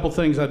just a couple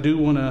things I do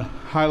want to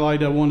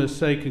highlight. I want to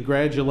say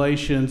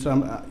congratulations.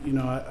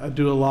 I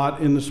do a lot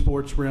in the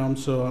sports realm,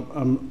 so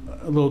I'm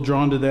a little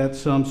drawn to that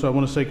some. So I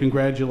want to say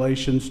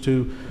congratulations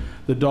to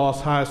the Doss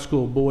High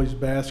School boys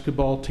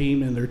basketball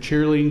team and their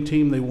cheerleading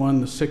team. They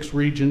won the 6th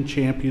region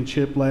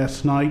championship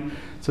last night.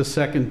 It's the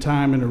 2nd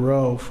time in a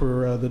row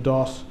for the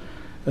Doss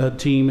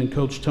team and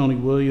Coach Tony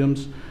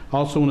Williams. I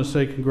also want to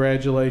say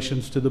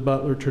congratulations to the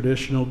Butler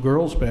traditional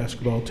girls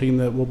basketball team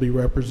that will be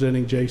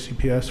representing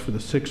JCPS for the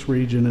 6th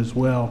region as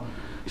well.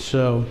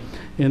 So,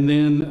 and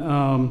then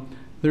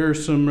there are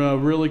some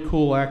really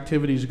cool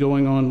activities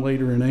going on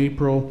later in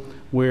April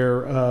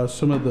where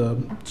some of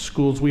the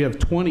schools, we have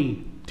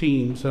 20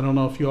 teams. I don't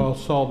know if you all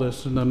saw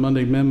this in the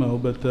Monday memo,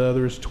 but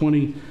there's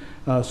 20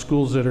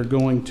 schools that are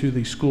going to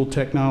the School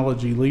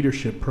Technology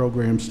Leadership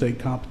Program state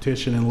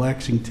competition in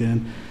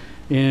Lexington.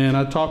 And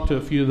I talked to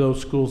a few of those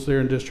schools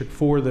there in District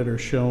 4 that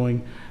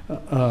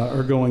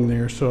are going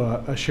there,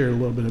 so I shared a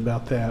little bit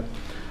about that.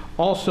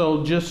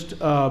 Also, just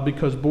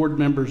because board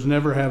members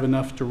never have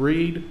enough to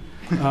read,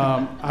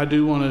 I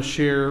do want to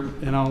share,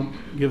 and I'll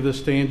give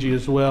this to Angie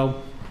as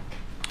well.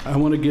 I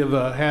want to give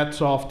hats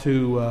off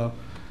to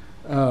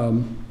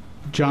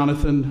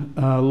Jonathan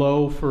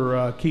Lowe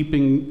for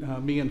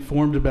keeping me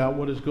informed about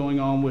what is going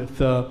on with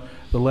the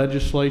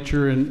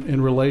legislature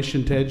in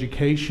relation to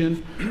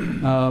education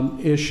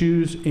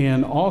issues,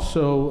 and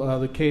also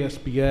the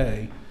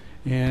KSBA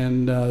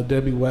and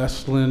Debbie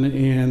Westland.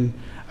 And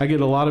I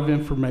get a lot of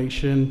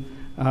information.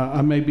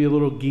 I may be a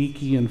little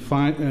geeky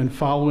in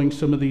following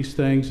some of these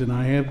things, and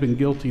I have been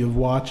guilty of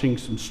watching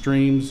some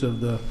streams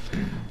of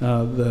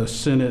the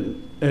Senate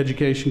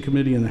Education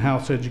Committee and the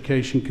House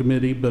Education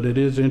Committee, but it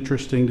is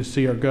interesting to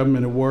see our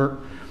government at work.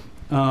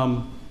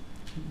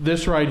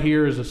 This right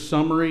here is a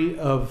summary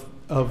of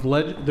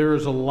there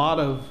is a lot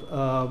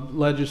of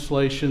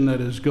legislation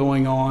that is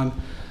going on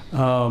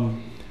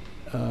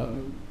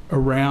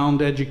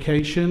around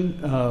education.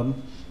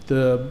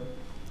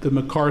 The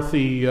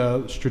McCarthy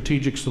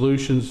Strategic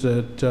Solutions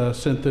that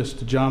sent this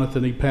to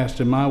Jonathan, he passed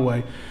it my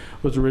way,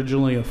 was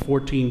originally a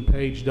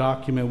 14-page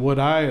document. What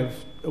I have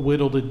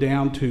whittled it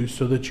down to,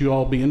 so that you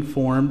all be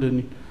informed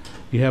and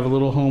you have a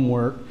little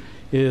homework,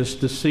 is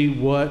to see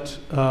what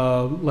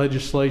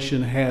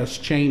legislation has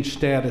changed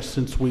status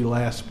since we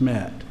last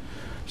met.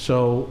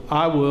 So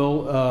I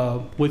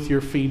will, with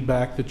your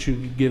feedback that you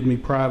give me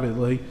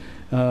privately,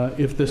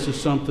 if this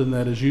is something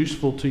that is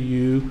useful to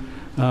you,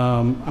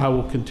 I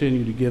will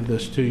continue to give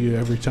this to you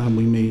every time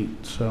we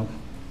meet. So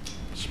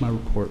that's my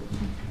report.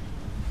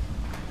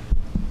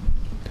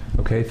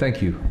 Okay,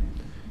 thank you.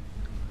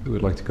 Who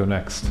would like to go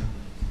next?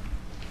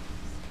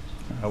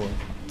 I will.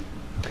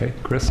 Okay,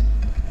 Chris.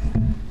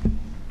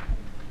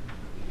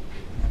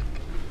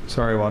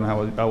 Sorry,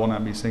 I will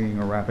not be singing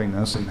or rapping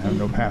this, and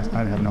have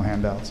I have no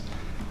handouts.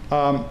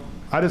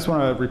 I just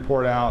want to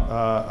report out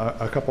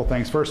a couple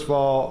things. First of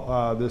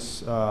all,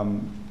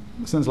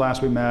 since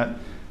last we met,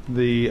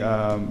 the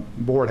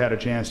board had a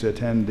chance to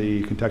attend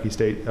the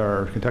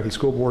Kentucky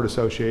School Boards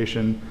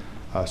Association,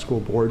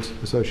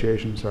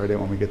 sorry, I didn't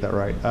want me to get that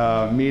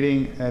right,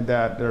 meeting at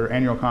their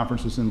annual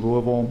conference was in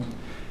Louisville.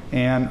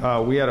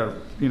 And we had a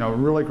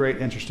really great,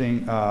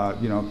 interesting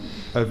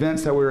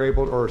events that we were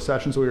able, or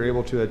sessions we were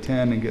able to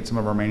attend and get some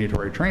of our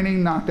mandatory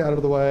training knocked out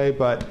of the way.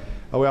 But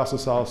we also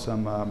saw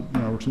some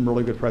some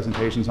really good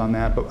presentations on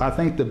that. But I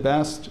think the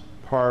best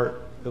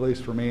part, at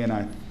least for me, and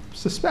I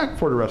suspect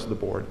for the rest of the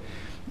board,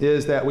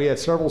 is that we had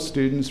several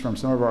students from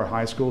some of our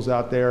high schools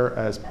out there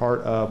as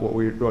part of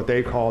what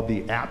they called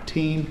the app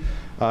team.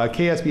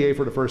 KSBA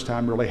for the first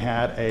time really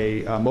had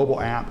a mobile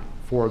app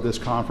for this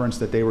conference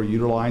that they were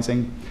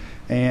utilizing.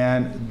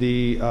 And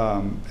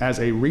as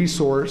a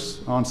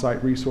resource,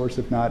 on-site resource,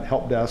 if not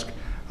help desk,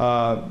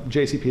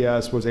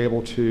 JCPS was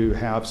able to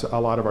have a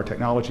lot of our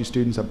technology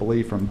students, I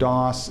believe, from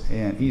DOS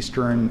and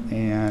Eastern,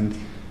 and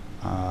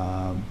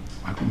I'm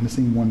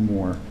missing one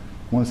more.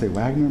 I want to say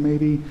Wagner,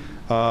 maybe.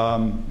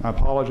 I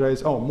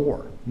apologize. Oh,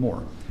 more.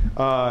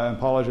 I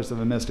apologize if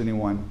I missed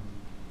anyone.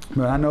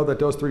 But I know that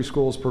those three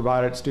schools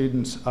provided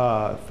students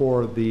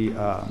for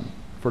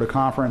the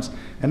conference,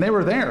 and they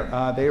were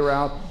there. They were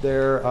out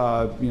there,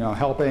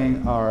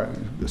 helping our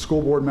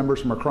school board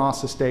members from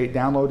across the state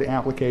download the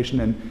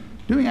application and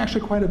doing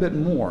actually quite a bit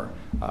more.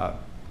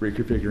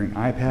 Reconfiguring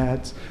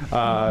iPads,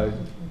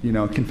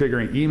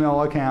 configuring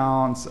email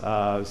accounts,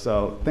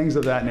 so things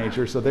of that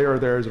nature. So they were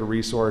there as a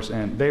resource,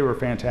 and they were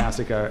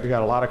fantastic. I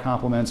got a lot of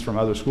compliments from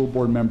other school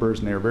board members,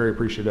 and they were very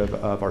appreciative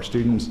of our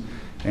students,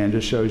 and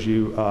just shows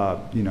you,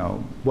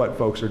 what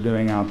folks are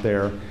doing out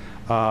there.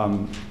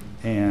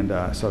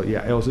 So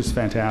yeah, it was just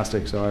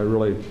fantastic. So I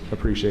really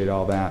appreciate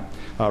all that.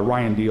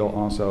 Ryan Deal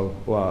also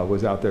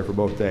was out there for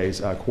both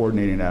days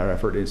coordinating that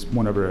effort. He's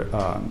one of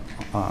our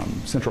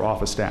central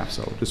office staff.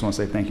 So just want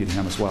to say thank you to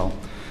him as well.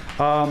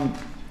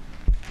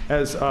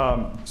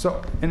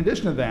 So in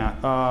addition to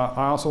that,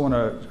 I also want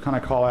to kind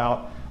of call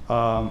out,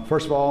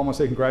 first of all, I want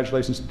to say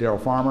congratulations to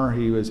Daryl Farmer.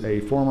 He was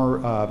a former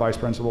vice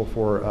principal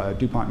for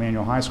DuPont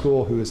Manual High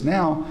School, who is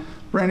now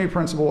brand new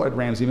principal at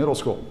Ramsey Middle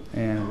School.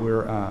 And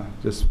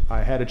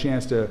I had a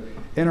chance to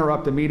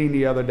interrupt a meeting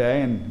the other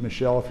day, and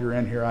Michelle, if you're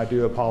in here, I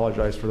do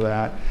apologize for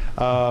that.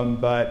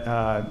 But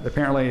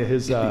apparently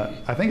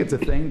I think it's a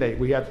thing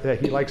that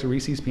he likes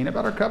Reese's peanut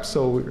butter cups,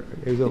 so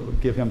we'll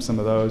give him some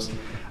of those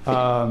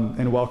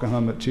and welcome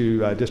him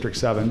to District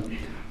 7.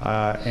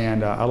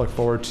 And I look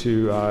forward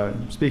to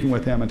speaking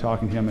with him and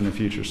talking to him in the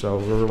future. So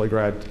we're really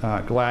glad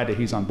that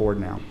he's on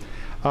board now.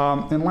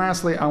 And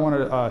lastly, I want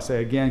to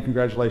say again,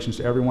 congratulations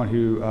to everyone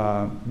who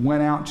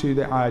went out to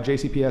the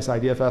JCPS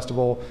Idea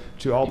Festival,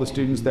 to all the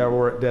students that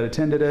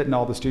attended it and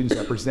all the students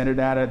that presented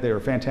at it. They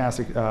were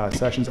fantastic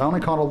sessions. I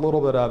only caught a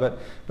little bit of it,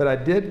 but I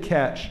did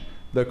catch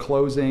the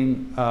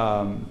closing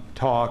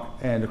talk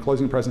and the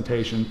closing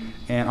presentation.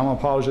 And I'm going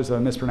to apologize if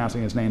I'm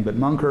mispronouncing his name, but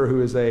Munker,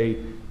 who is a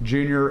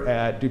junior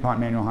at DuPont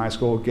Manual High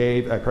School,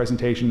 gave a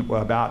presentation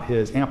about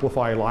his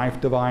Amplify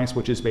Life device,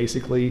 which is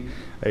basically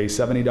a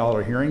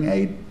 $70 hearing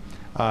aid.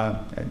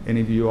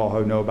 Any of you all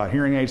who know about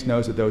hearing aids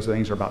knows that those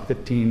things are about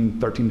 $1,300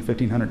 to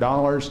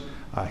 $1,500.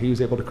 He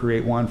was able to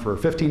create one for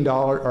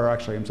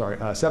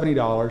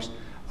 $70.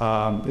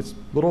 It's a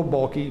little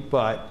bulky,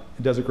 but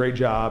it does a great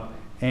job.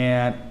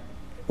 And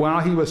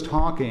while he was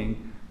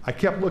talking, I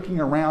kept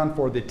looking around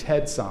for the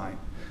TED sign,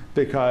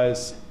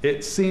 because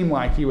it seemed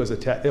like it was a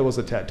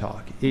TED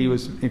Talk. He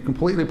was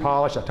completely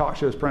polished. I talked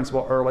to his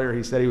principal earlier.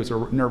 He said he was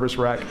a nervous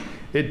wreck.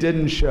 It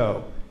didn't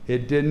show.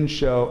 It didn't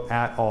show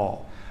at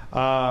all.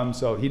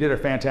 So he did a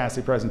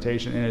fantastic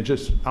presentation, and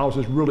I was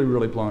just really,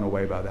 really blown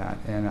away by that.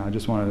 And I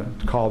just wanted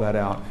to call that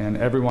out. And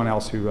everyone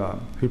else who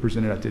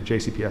presented at the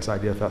JCPS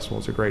Idea Festival,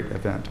 is a great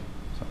event.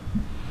 So.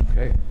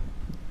 Okay,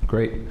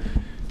 great.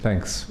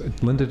 Thanks.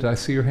 Linda, did I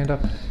see your hand up?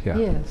 Yeah.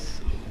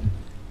 Yes.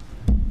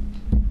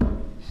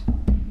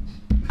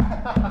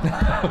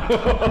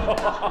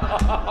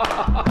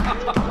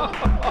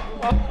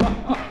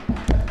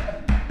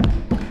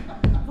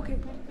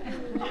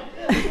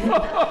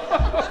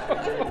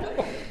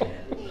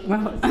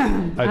 Well,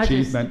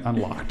 achievement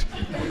unlocked.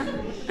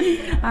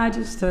 I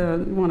just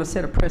want to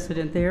set a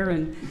precedent there,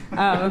 and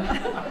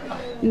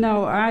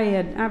no, I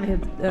had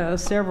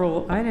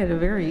a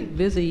very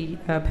busy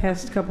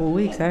past couple of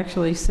weeks.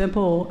 Actually,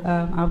 Simple.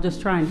 I'll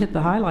just try and hit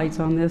the highlights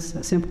on this.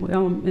 Simple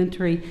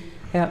Elementary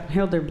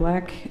held their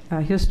Black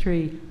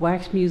History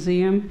Wax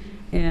Museum,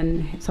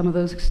 and some of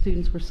those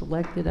students were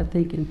selected, I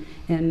think,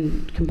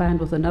 and combined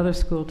with another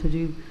school to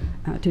do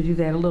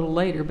that a little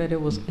later. But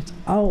it's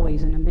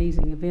always an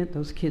amazing event.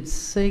 Those kids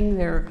sing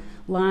their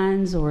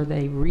lines, or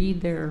they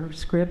read their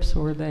scripts,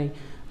 or they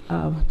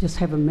just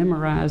have them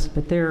memorized.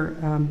 But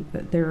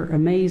they're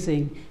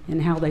amazing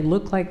in how they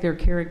look like their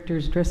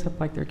characters, dress up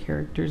like their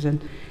characters,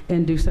 and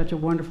do such a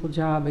wonderful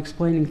job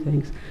explaining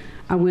things.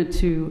 I went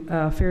to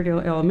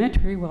Fairdale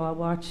Elementary. Well, I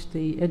watched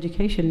the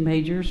education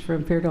majors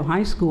from Fairdale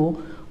High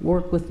School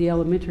work with the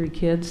elementary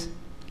kids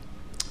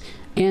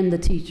and the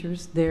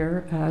teachers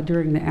there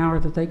during the hour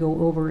that they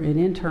go over and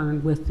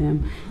intern with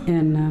them.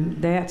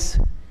 And that's,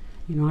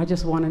 I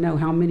just want to know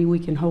how many we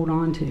can hold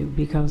on to,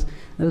 because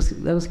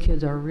those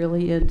kids are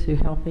really into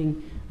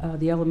helping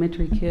the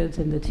elementary kids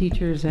and the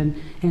teachers,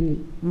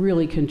 and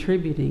really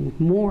contributing.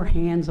 More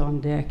hands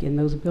on deck in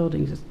those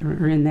buildings,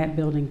 or in that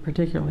building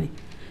particularly.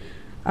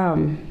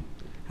 I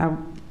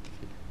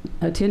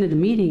attended a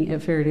meeting at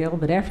Fairdale,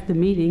 but after the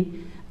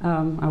meeting,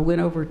 I went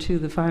over to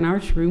the Fine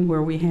Arts Room,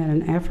 where we had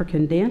an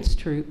African dance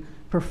troupe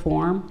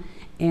perform,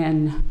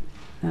 and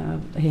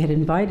they had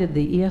invited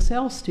the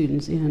ESL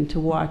students in to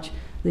watch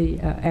the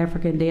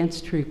African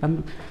dance troupe.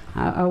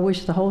 I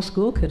wish the whole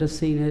school could have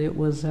seen it. It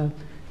was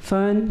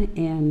fun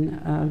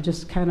and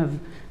just kind of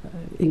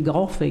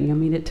engulfing. I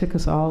mean, it took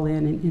us all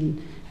in,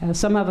 and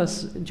some of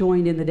us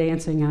joined in the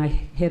dancing. I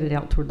headed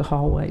out toward the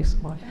hallway, so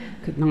I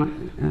could not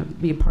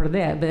be a part of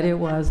that, but it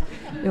was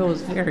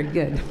very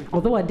good.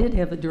 Although I did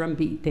have the drum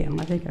beat down.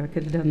 I think I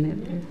could have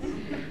done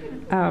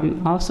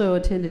that. Also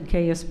attended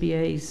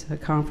KSBA's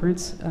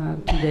conference,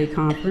 two-day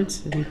conference,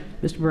 that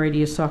Mr.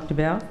 Brady has talked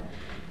about.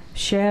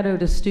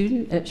 Shadowed a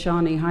student at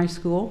Shawnee High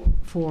School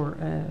for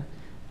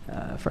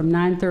from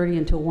 9:30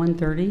 until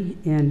 1:30,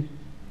 and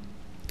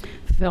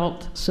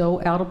felt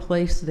so out of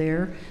place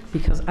there,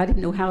 because I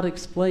didn't know how to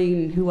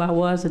explain who I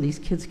was, and these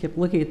kids kept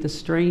looking at this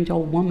strange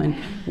old woman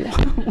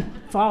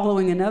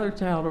following another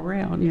child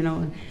around,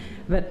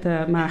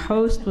 But my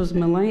host was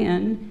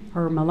Milan,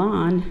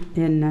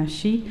 and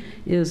she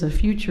is a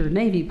future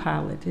Navy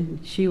pilot, and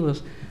she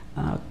was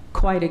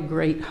quite a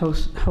great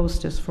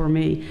hostess for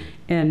me,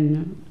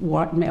 and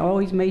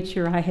always made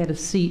sure I had a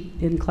seat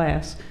in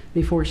class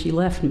before she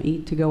left me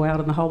to go out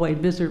in the hallway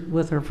and visit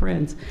with her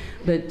friends.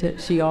 But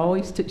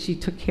she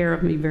took care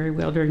of me very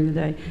well during the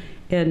day.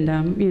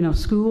 And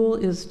school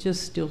is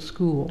just still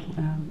school.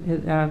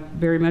 I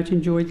very much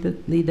enjoyed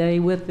the day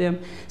with them.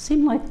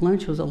 Seemed like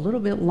lunch was a little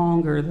bit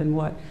longer than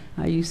what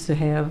I used to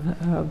have,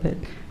 but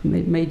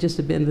it may just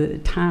have been the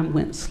time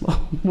went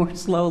more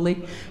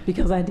slowly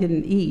because I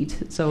didn't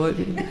eat. So it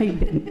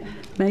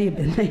may have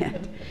been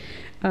that.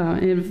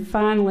 And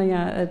finally,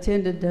 I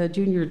attended the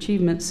junior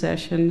achievement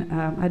session.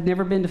 I'd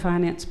never been to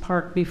Finance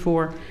Park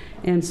before,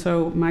 and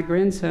so my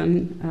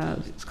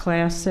grandson's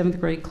class, 7th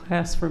grade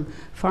class from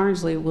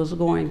Farnsley, was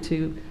going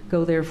to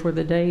go there for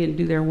the day and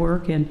do their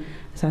work. And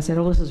so I said,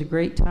 this is a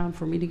great time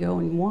for me to go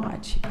and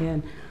watch.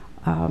 And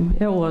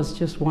it was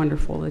just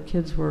wonderful. The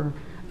kids were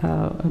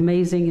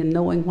amazing in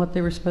knowing what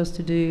they were supposed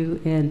to do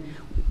and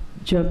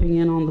jumping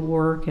in on the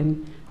work.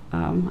 And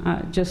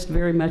I just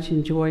very much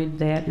enjoyed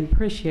that and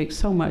appreciate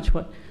so much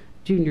what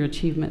junior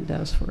achievement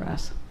does for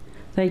us.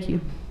 Thank you.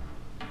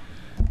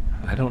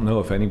 I don't know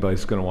if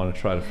anybody's going to want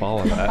to try to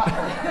follow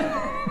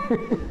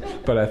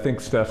that. But I think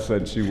Steph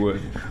said she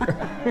would.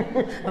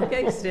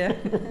 Okay, Steph.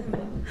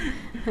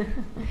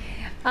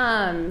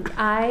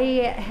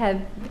 I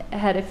have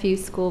had a few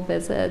school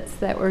visits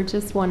that were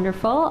just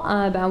wonderful.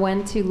 I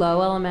went to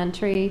Low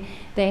Elementary.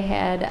 They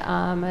had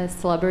a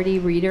celebrity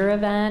reader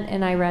event,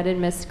 and I read in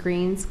Miss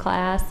Green's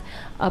class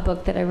a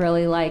book that I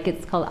really like.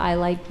 It's called I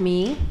Like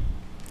Me,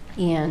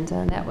 and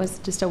that was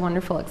just a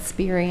wonderful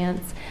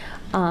experience.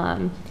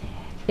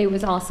 It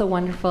was also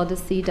wonderful to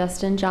see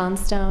Dustin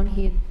Johnstone.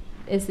 He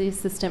is the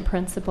assistant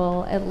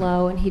principal at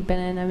Low, and he'd been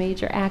in a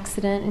major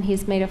accident, and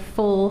he's made a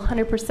full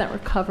 100%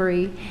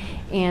 recovery,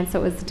 and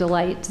so it was a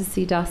delight to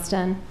see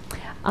Dustin.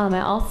 I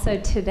also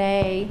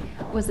today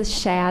was a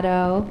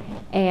shadow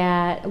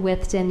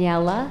with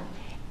Daniela,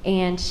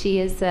 and she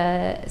is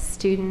a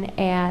student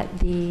at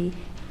the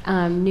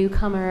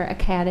Newcomer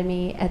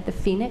Academy at the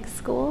Phoenix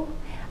School,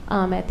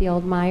 at the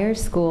old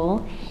Myers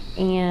School.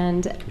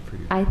 And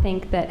I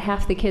think that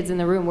half the kids in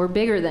the room were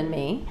bigger than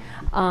me,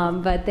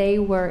 but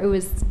it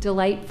was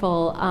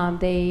delightful.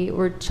 They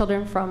were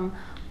children from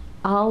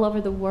all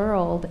over the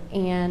world,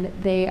 and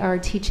they are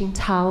teaching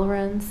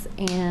tolerance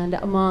and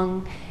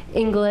among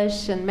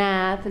English and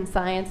math and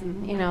science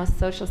and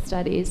social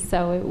studies.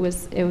 So it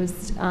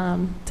was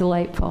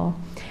delightful.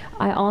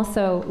 I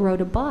also rode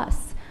a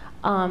bus.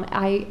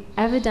 I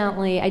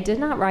did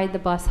not ride the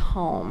bus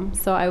home,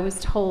 so I was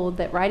told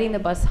that riding the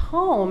bus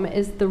home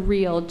is the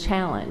real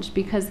challenge,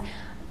 because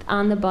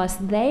on the bus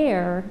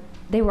there,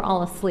 they were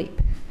all asleep,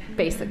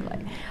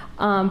 basically.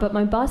 But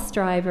my bus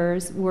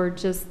drivers were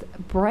just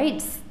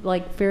bright,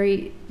 like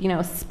very,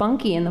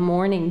 spunky in the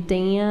morning.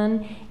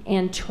 Dan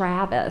and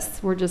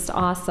Travis were just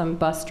awesome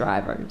bus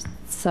drivers.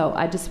 So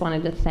I just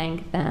wanted to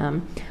thank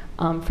them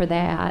for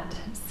that.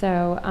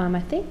 So I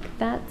think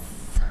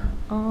that's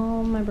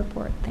all my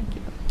report. Thank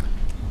you.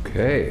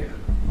 Okay.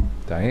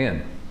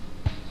 Diane.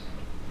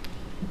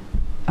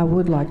 I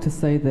would like to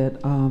say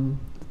that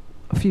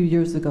a few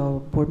years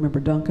ago, Board Member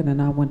Duncan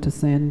and I went to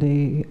San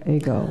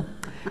Diego,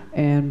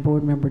 and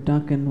Board Member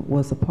Duncan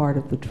was a part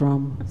of the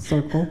drum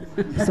circle,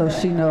 so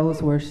she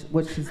knows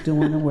what she's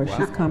doing and where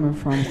she's coming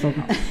from. So,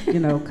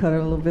 cut her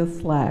a little bit of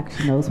slack.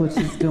 She knows what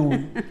she's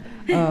doing.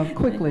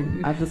 Quickly,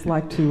 I'd just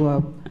like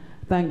to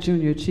thank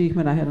Junior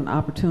Achievement. I had an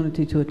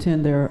opportunity to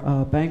attend their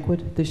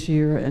banquet this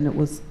year, and it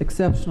was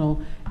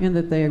exceptional in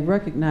that they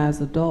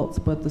recognize adults,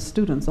 but the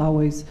students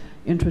always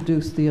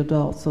introduce the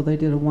adults, so they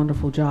did a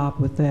wonderful job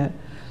with that.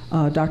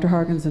 Dr.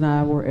 Harkins and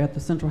I were at the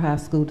Central High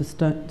School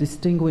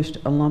Distinguished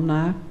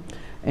Alumni,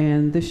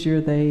 and this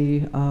year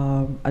they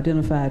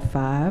identified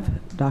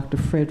 5: Dr.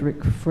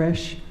 Frederick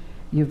Fresh,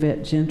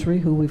 Yvette Gentry,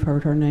 who we've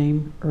heard her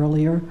name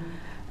earlier,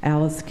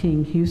 Alice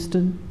King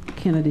Houston,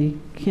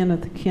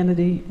 Kenneth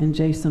Kennedy, and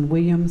Jason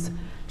Williams.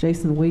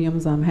 Jason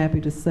Williams, I'm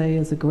happy to say,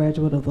 is a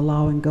graduate of the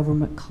Law and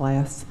Government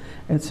class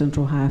at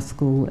Central High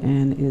School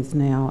and is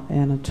now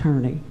an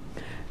attorney.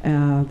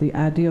 The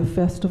IDEA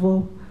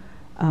Festival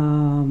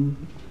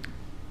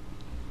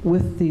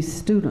with the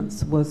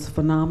students was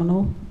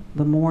phenomenal.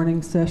 The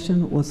morning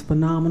session was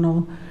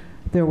phenomenal.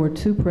 There were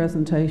 2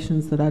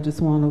 presentations that I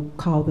just want to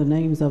call the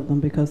names of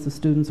them because the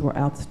students were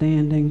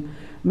outstanding.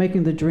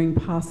 Making the Dream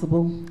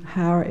Possible,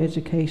 Higher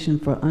Education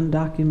for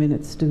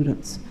Undocumented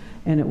Students.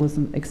 And it was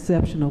an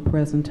exceptional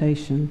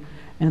presentation.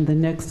 And the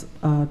next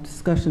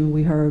discussion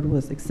we heard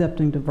was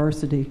Accepting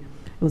Diversity.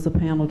 It was a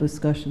panel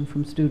discussion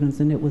from students,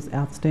 and it was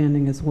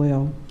outstanding as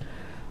well.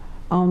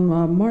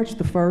 On March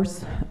the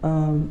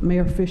 1st,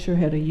 Mayor Fisher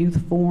had a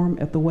youth forum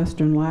at the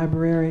Western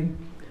Library,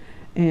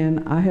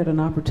 and I had an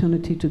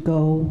opportunity to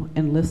go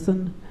and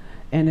listen,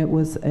 and it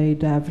was a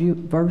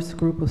diverse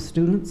group of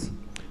students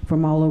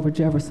from all over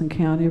Jefferson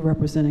County,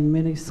 representing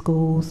many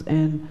schools,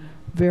 and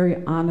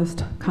very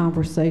honest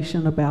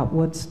conversation about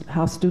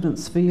how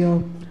students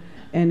feel.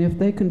 And if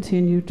they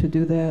continue to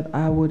do that,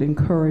 I would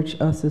encourage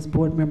us as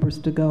board members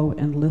to go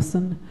and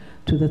listen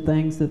to the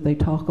things that they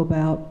talk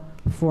about.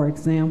 For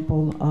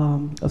example,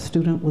 a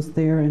student was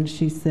there and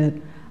she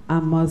said,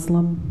 "I'm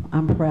Muslim,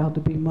 I'm proud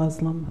to be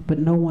Muslim, but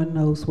no one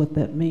knows what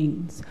that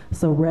means.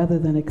 So rather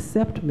than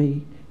accept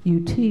me, you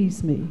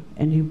tease me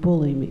and you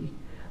bully me."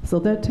 So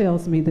that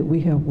tells me that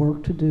we have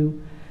work to do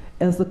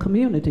as a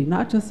community,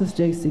 not just as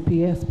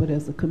JCPS, but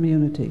as a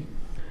community.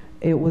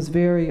 It was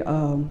very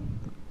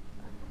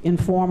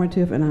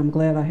informative, and I'm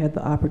glad I had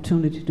the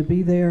opportunity to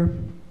be there.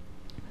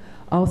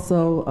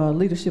 Also,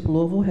 Leadership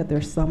Louisville had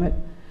their summit,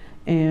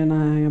 and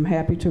I am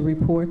happy to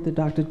report that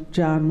Dr.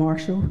 John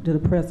Marshall did a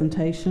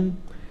presentation.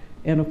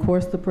 And of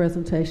course, the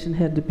presentation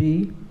had to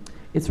be,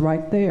 it's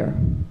right there,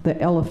 the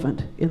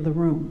elephant in the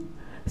room.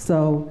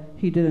 So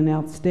he did an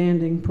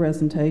outstanding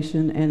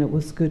presentation, and it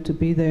was good to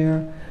be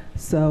there.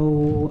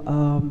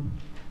 So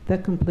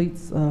that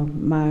completes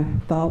my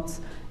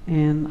thoughts.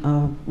 And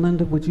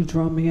Linda, would you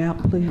drum me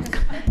out, please?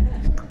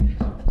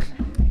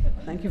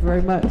 Thank you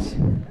very much.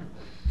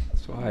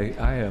 So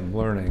I am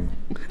learning.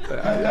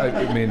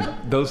 I mean,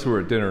 those who are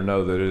at dinner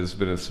know that it has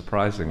been a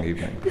surprising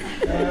evening.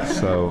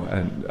 So,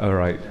 and all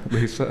right,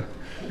 Lisa.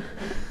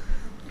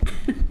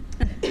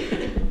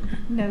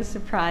 No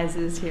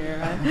surprises here.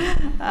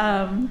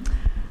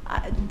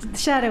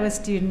 Shadow a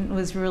student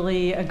was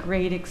really a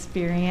great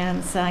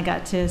experience. I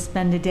got to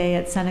spend a day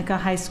at Seneca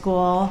High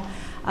School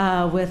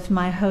with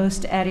my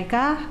host,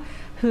 Erika,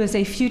 who is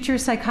a future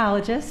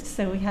psychologist,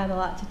 so we had a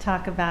lot to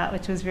talk about,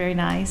 which was very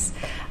nice.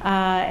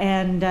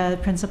 And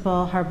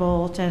Principal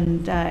Harbolt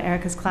and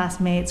Erica's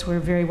classmates were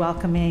very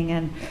welcoming,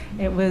 and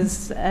it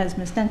was, as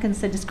Ms. Duncan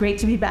said, just great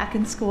to be back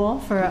in school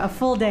for a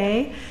full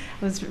day.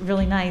 It was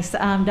really nice.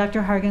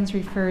 Dr. Hargens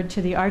referred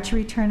to the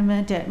archery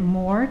tournament at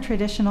Moore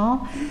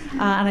Traditional,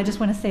 and I just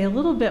want to say a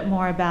little bit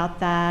more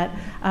about that.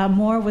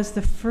 Moore was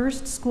the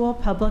first school,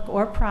 public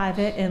or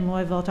private, in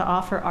Louisville to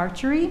offer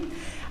archery.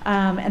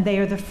 And they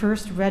are the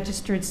first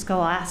registered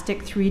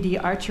scholastic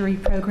 3D archery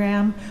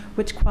program,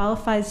 which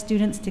qualifies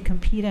students to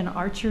compete in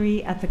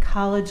archery at the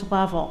college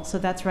level. So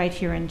that's right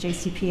here in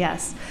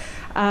JCPS.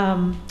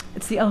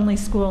 It's the only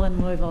school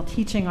in Louisville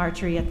teaching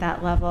archery at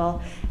that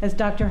level. As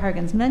Dr.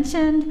 Hargens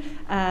mentioned,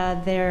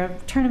 their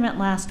tournament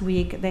last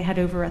week, they had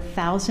over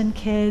 1,000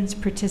 kids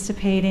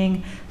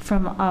participating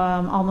from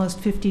almost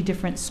 50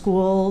 different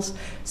schools.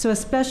 So a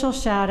special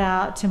shout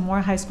out to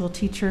Moore High School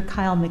teacher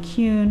Kyle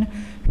McCune,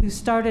 who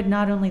started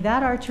not only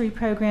that archery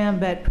program,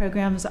 but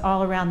programs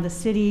all around the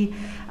city.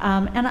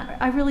 And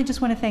I really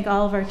just want to thank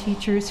all of our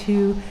teachers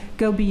who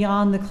go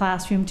beyond the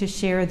classroom to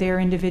share their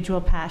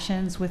individual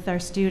passions with our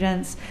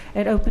students.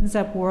 It opens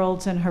up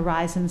worlds and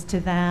horizons to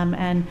them,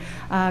 and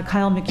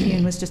Kyle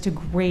McCune was just a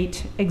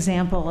great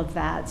example of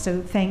that.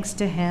 So thanks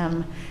to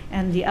him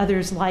and the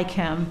others like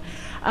him.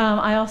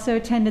 I also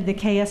attended the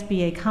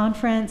KSBA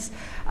conference.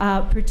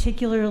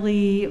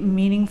 Particularly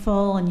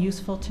meaningful and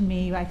useful to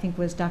me, I think,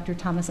 was Dr.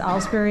 Thomas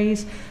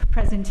Alsbury's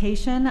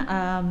presentation,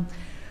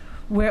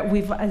 where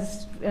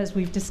as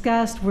we've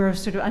discussed, we're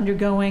sort of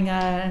undergoing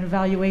an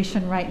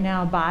evaluation right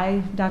now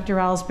by Dr.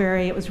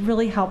 Alsbury. It was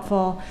really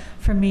helpful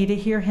for me to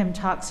hear him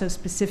talk so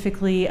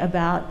specifically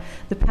about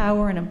the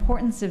power and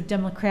importance of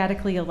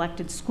democratically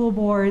elected school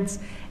boards,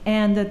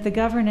 and that the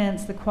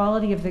governance, the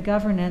quality of the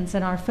governance,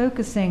 and our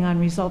focusing on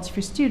results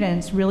for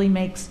students really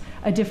makes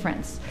a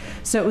difference.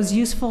 So it was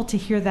useful to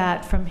hear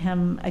that from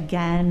him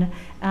again.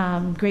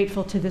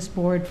 Grateful to this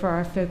board for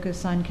our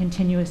focus on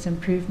continuous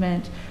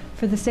improvement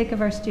for the sake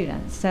of our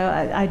students.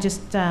 So I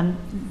just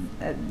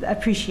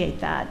appreciate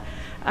that.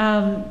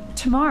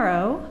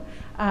 Tomorrow,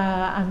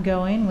 I'm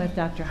going with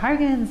Dr.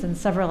 Hargens and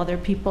several other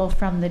people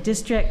from the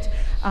district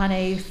on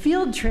a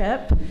field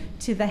trip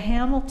to the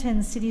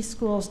Hamilton City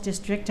Schools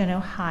District in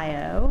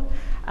Ohio.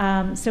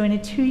 So in a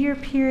 2-year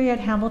period,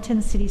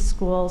 Hamilton City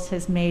Schools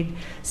has made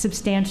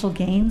substantial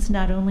gains,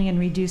 not only in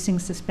reducing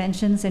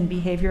suspensions and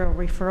behavioral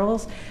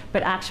referrals,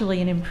 but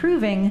actually in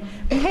improving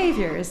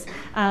behaviors.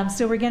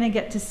 So we're going to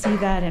get to see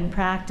that in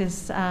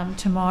practice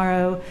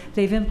tomorrow.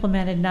 They've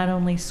implemented not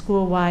only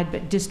school-wide,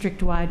 but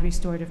district-wide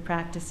restorative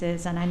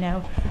practices, and I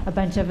know a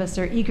bunch of us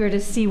are eager to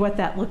see what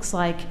that looks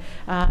like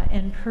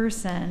in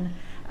person.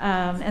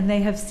 And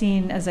they have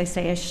seen, as I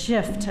say, a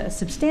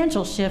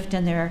substantial shift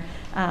in their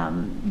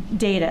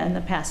data in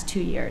the past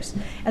 2 years.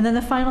 And then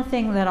the final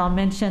thing that I'll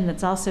mention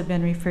that's also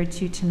been referred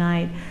to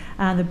tonight,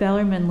 the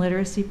Bellarmine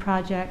Literacy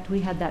Project.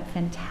 We had that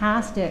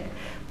fantastic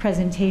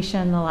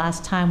presentation the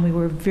last time. We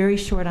were very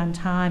short on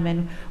time,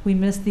 and we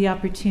missed the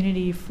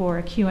opportunity for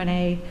a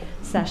Q&A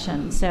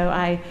session. So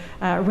I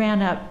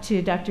ran up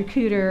to Dr.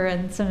 Cooter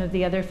and some of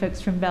the other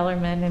folks from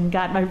Bellarmine and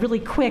got my really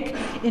quick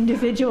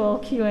individual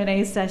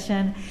Q&A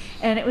session.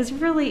 And it was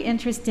really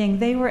interesting.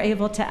 They were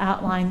able to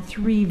outline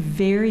 3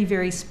 very,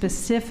 very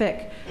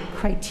specific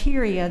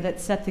criteria that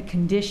set the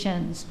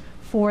conditions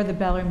for the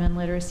Bellarmine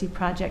Literacy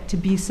Project to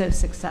be so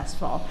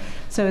successful.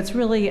 So it's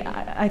really,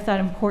 I thought,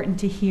 important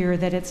to hear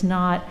that it's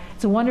a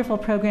wonderful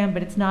program,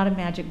 but it's not a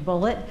magic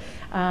bullet,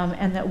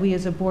 and that we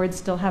as a board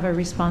still have a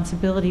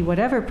responsibility,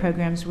 whatever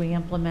programs we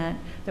implement,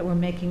 that we're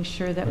making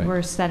sure that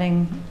we're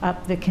setting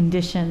up the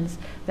conditions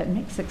that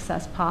make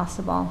success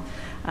possible.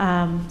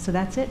 So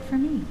that's it for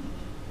me.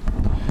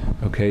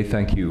 Okay,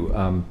 thank you.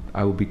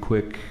 I will be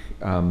quick.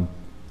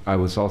 I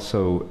was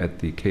also at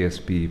the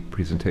KSB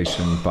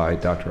presentation by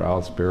Dr.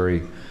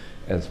 Alsbury,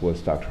 as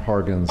was Dr.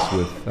 Hargens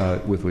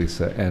with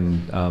Lisa,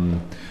 and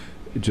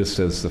just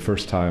as the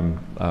first time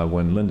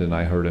when Linda and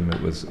I heard him,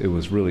 it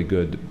was really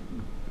good.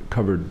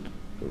 Covered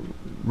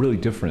really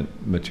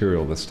different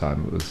material this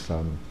time. It was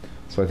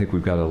so I think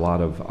we've got a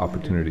lot of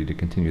opportunity to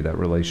continue that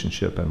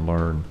relationship and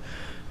learn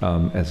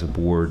as a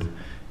board.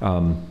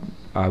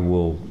 I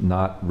will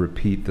not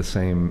repeat the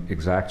same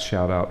exact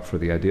shout out for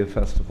the Idea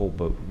Festival,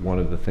 but one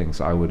of the things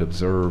I would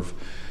observe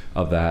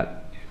of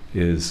that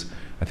is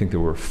I think there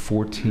were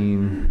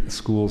 14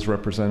 schools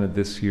represented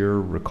this year.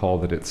 Recall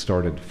that it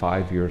started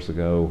 5 years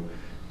ago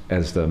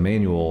as the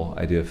Manual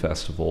Idea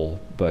Festival,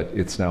 but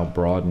it's now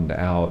broadened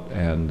out,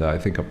 and I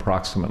think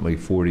approximately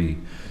 40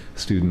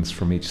 students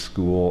from each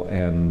school,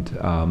 and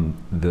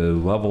the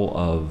level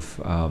of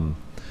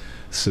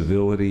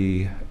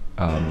civility,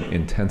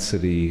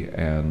 intensity,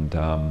 and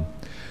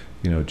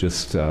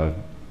just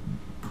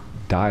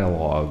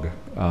dialogue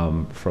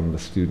from the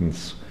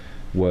students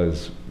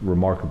was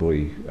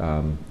remarkably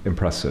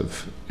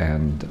impressive.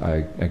 And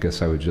I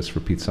guess I would just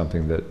repeat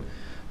something that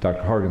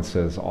Dr. Hargens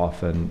says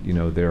often.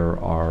 There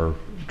are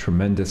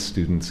tremendous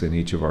students in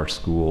each of our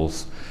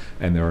schools,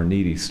 and there are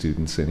needy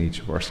students in each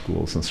of our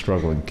schools, and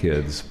struggling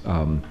kids.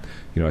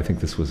 I think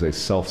this was a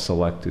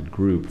self-selected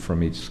group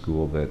from each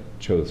school that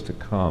chose to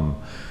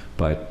come,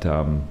 but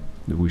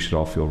we should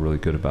all feel really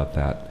good about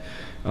that.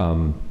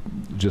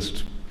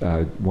 Just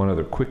one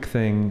other quick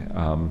thing.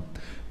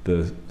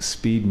 The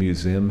Speed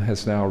Museum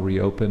has now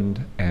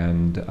reopened,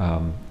 and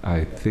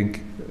I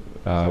think,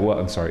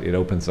 it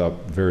opens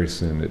up very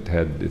soon. It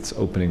had its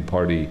opening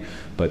party,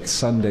 but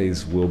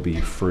Sundays will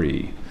be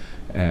free.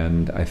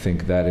 And I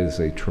think that is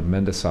a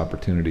tremendous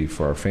opportunity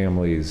for our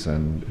families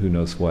and who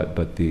knows what,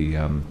 but the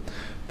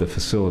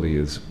facility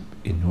is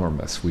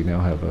enormous. We now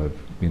have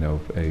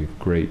a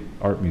great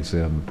art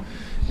museum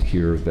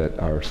here that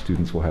our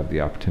students will have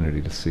the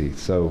opportunity to see.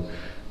 So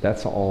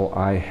that's all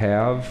I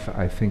have.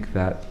 I think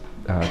that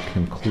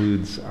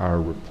concludes our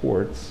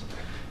reports.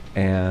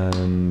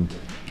 And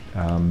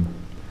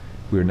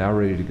we're now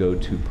ready to go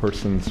to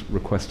persons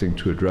requesting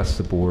to address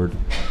the board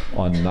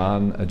on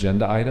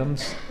non-agenda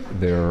items.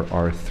 There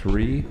are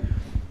 3,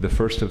 the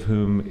first of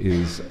whom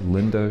is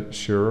Linda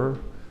Schurer.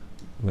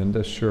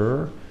 Linda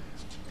Schurer,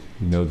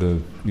 you know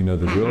the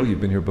drill.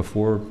 You've been here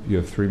before. You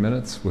have 3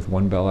 minutes with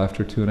 1 bell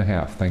after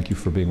 2.5. Thank you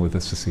for being with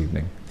us this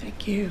evening.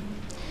 Thank you.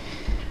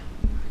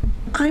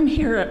 I'm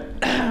here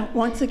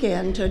once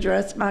again to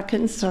address my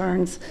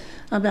concerns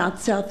about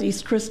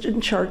Southeast Christian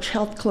Church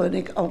Health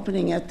Clinic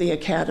opening at the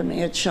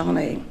Academy at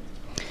Shawnee.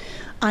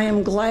 I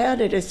am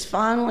glad it is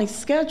finally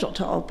scheduled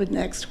to open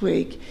next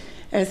week,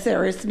 as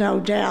there is no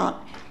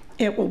doubt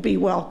it will be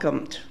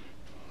welcomed.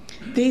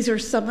 These are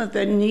some of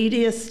the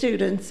neediest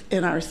students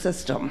in our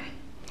system.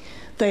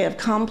 They have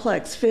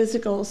complex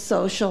physical,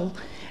 social,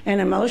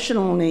 and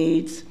emotional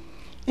needs,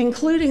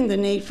 including the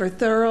need for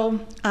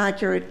thorough,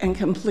 accurate, and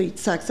complete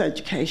sex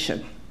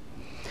education.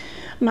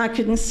 My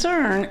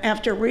concern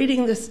after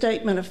reading the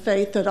statement of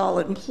faith that all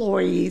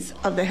employees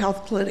of the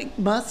health clinic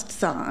must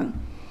sign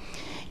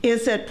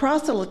is that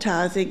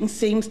proselytizing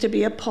seems to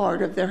be a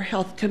part of their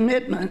health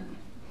commitment,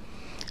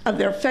 of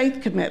their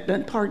faith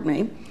commitment,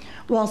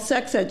 while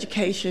sex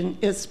education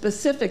is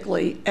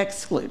specifically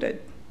excluded.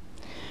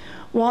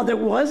 While there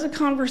was a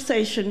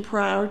conversation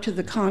prior to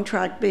the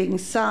contract being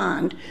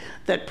signed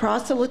that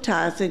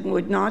proselytizing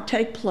would not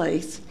take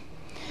place,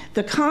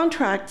 the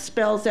contract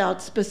spells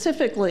out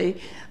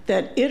specifically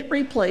that it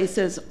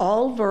replaces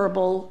all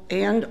verbal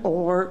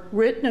and/or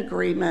written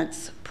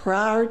agreements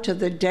prior to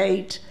the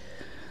date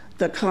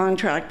the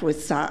contract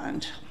was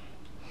signed.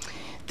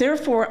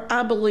 Therefore,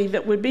 I believe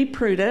it would be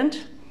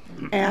prudent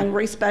and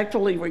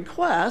respectfully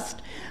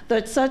request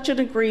that such an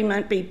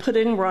agreement be put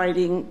in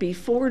writing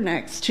before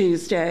next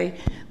Tuesday,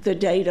 the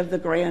date of the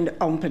grand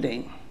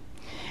opening,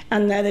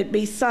 and that it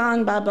be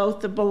signed by both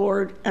the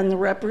board and the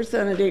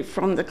representative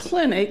from the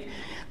clinic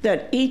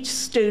that each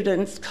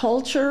student's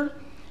culture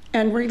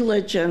and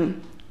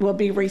religion will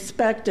be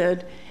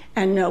respected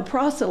and no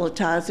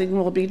proselytizing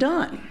will be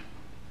done.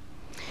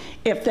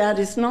 If that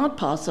is not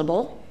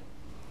possible,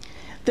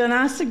 then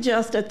I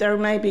suggest that there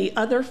may be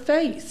other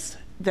faiths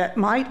that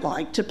might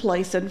like to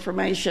place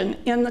information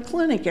in the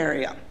clinic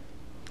area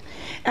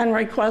and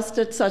request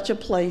that such a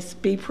place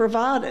be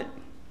provided.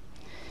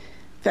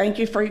 Thank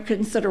you for your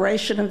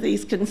consideration of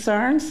these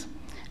concerns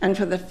and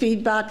for the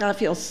feedback I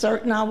feel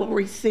certain I will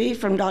receive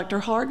from Dr.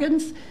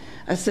 Hargens,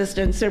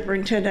 Assistant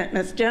Superintendent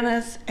Ms.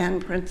 Dennis,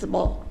 and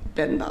Principal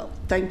Benbow.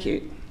 Thank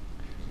you.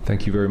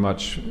 Thank you very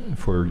much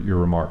for your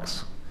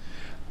remarks.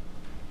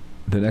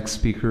 The next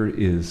speaker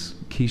is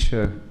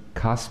Keisha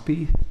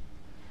Cosby.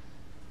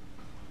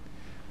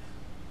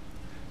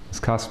 Ms.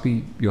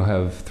 Cosby, you'll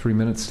have 3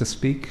 minutes to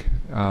speak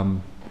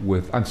I'm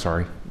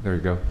sorry, there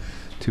you go.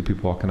 2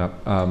 people walking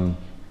up.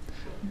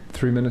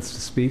 3 minutes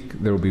to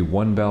speak. There will be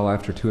 1 bell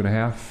after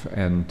 2.5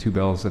 and 2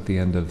 bells at the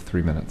end of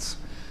 3 minutes.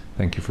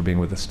 Thank you for being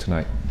with us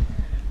tonight.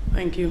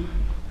 Thank you.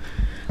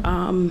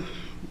 Kind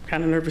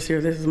of nervous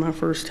here. This is my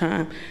first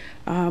time.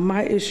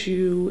 My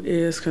issue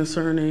is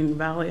concerning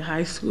Valley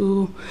High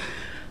School.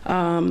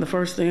 The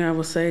first thing I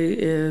will say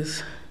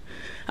is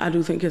I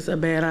do think it's a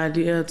bad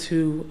idea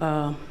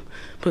to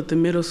put the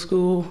middle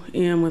school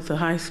in with the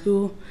high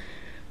school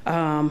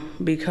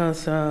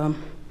because a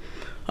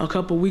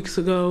couple weeks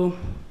ago,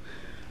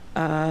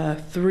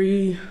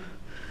 3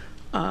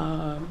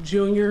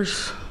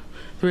 juniors,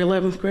 3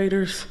 11th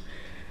graders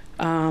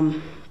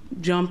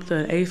jumped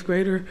an 8th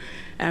grader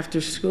after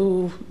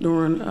school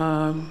during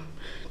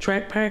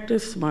track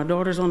practice. My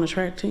daughter's on the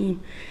track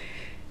team,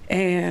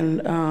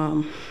 and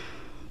my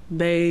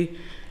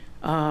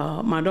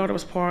daughter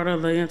was part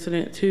of the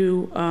incident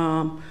too.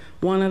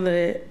 One of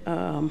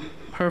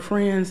her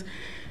friends,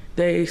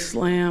 they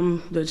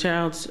slammed the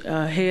child's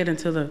head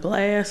into the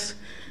glass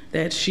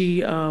that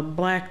she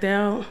blacked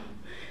out,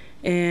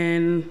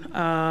 and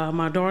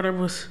my daughter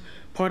was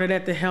part of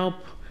that to help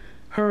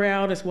her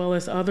out, as well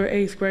as other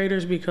 8th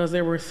graders, because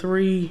there were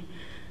 3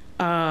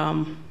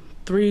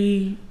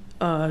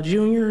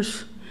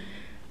 juniors.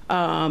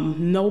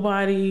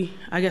 Nobody,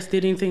 I guess,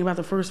 did anything about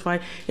the first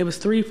fight. It was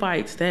 3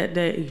 fights that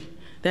day,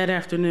 that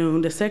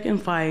afternoon. The second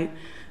fight,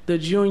 the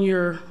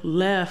junior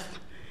left,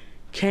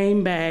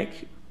 came back,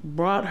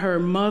 brought her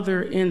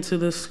mother into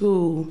the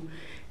school,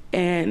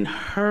 and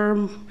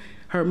her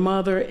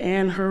mother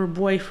and her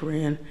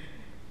boyfriend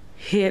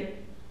hit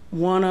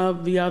one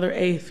of the other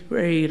 8th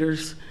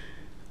graders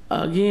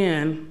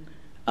again,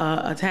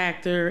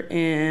 attacked her,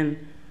 and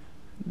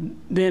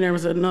then there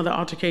was another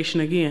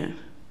altercation again.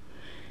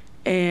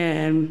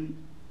 And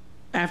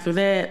after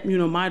that,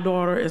 my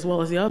daughter, as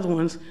well as the other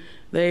ones,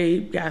 they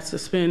got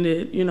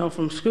suspended,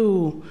 from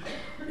school.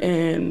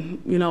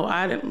 And, you know,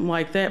 I didn't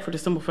like that for the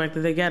simple fact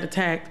that they got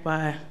attacked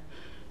by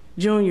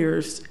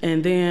juniors.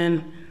 And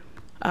then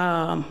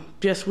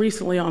just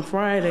recently on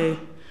Friday,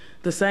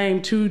 the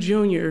same 2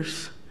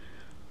 juniors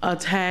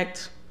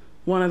attacked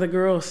one of the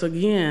girls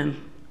again.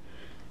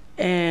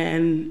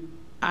 And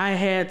I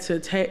had to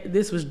take,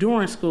 this was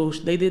during school,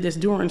 they did this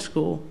during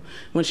school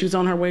when she was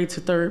on her way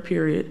to 3rd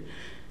period.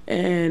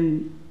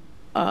 And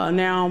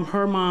now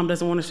her mom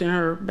doesn't want to send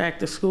her back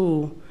to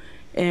school.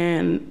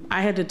 And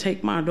I had to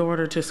take my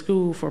daughter to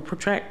school for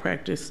track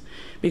practice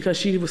because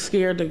she was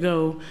scared to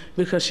go,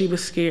 because she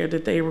was scared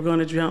that they were going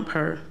to jump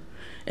her.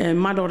 And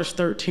my daughter's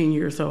 13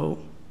 years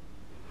old.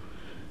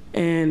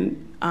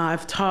 And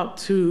I've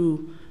talked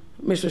to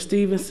Mr.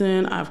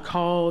 Stevenson, I've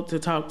called to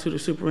talk to the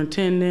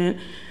superintendent,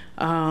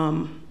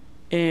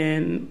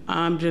 and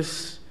I'm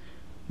just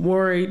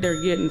worried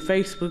they're getting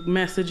Facebook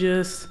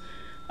messages,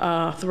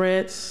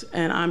 threats,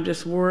 and I'm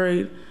just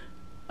worried,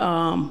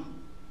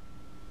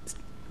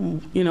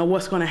 you know,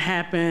 what's going to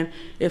happen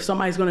if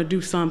somebody's going to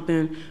do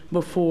something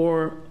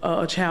before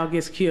a child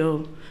gets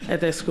killed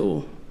at that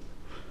school.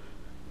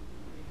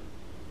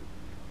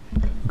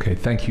 Okay,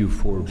 thank you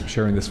for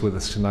sharing this with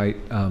us tonight.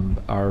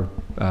 Our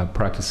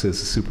practice is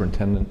the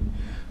superintendent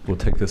will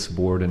take this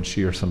aboard and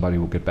she or somebody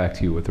will get back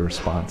to you with a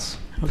response.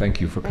 Okay.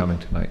 Thank you for coming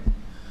tonight.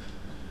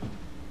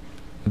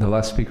 The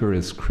last speaker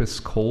is Chris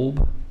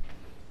Kolb.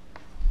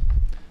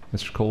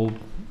 Mr. Kolb,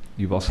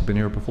 you've also been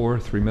here before.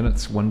 3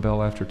 minutes, 1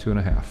 bell after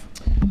 2.5.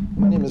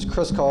 My name is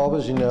Chris Kolb,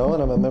 as you know,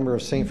 and I'm a member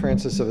of St.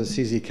 Francis of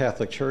Assisi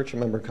Catholic Church, a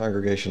member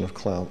congregation of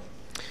Clout.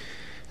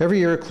 Every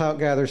year, Clout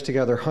gathers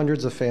together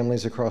hundreds of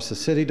families across the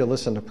city to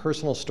listen to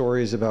personal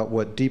stories about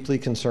what deeply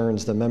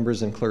concerns the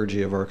members and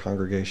clergy of our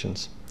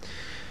congregations.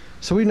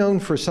 So we've known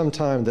for some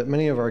time that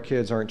many of our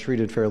kids aren't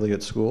treated fairly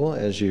at school,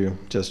 as you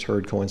just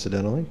heard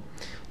coincidentally,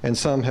 and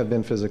some have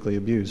been physically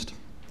abused.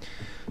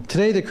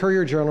 Today, the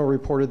Courier-Journal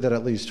reported that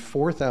at least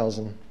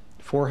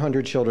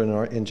 4,400 children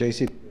in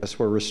JCPS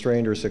were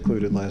restrained or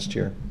secluded last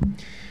year.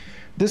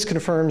 This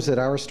confirms that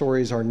our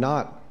stories are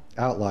not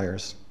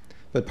outliers,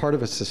 but part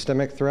of a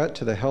systemic threat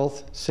to the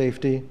health,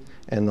 safety,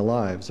 and the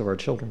lives of our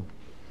children.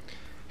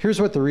 Here's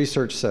what the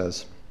research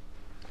says.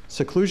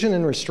 Seclusion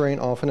and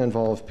restraint often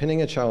involve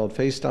pinning a child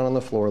face down on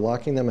the floor,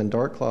 locking them in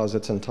dark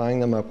closets, and tying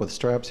them up with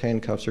straps,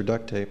 handcuffs, or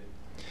duct tape.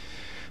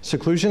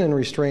 Seclusion and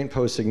restraint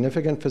pose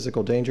significant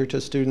physical danger to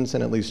students,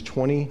 and at least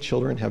 20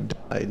 children have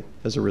died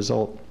as a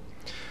result.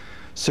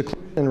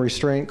 Seclusion and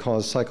restraint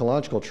cause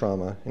psychological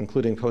trauma,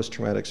 including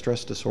post-traumatic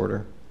stress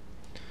disorder.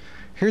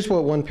 Here's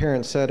what one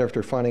parent said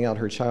after finding out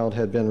her child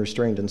had been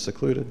restrained and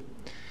secluded.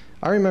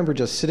 I remember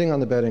just sitting on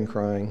the bed and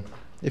crying.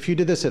 If you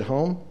did this at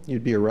home,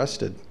 you'd be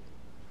arrested.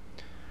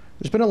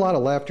 There's been a lot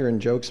of laughter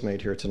and jokes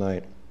made here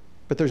tonight,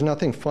 but there's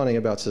nothing funny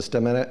about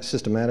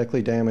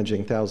systematically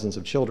damaging thousands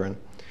of children,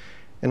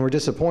 and we're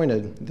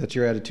disappointed that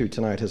your attitude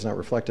tonight has not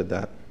reflected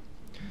that.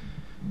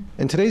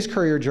 In today's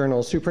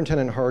Courier-Journal,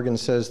 Superintendent Hargan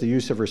says the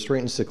use of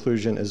restraint and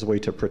seclusion is a way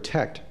to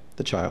protect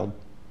the child.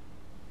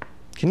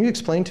 Can you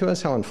explain to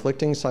us how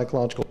inflicting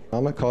psychological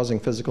trauma, causing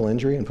physical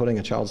injury, and putting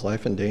a child's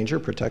life in danger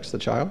protects the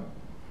child?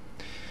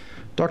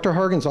 Dr.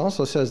 Hargens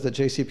also says that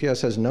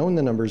JCPS has known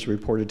the numbers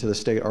reported to the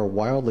state are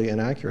wildly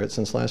inaccurate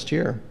since last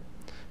year,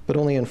 but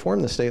only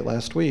informed the state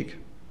last week.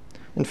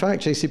 In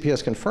fact,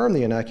 JCPS confirmed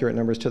the inaccurate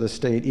numbers to the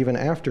state even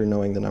after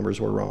knowing the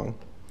numbers were wrong.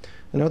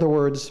 In other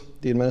words,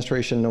 the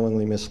administration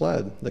knowingly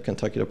misled the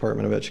Kentucky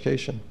Department of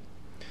Education.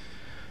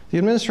 The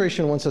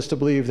administration wants us to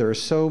believe there are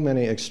so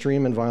many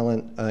extreme and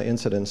violent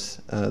incidents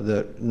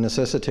that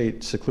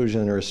necessitate seclusion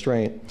and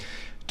restraint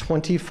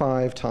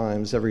 25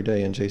 times every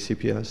day in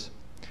JCPS.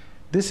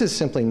 This is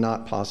simply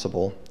not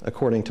possible,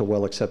 according to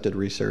well-accepted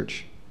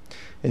research.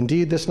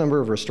 Indeed, this number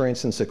of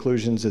restraints and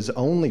seclusions is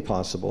only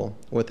possible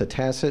with a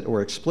tacit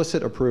or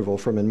explicit approval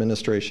from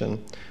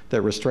administration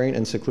that restraint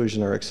and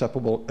seclusion are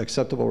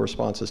acceptable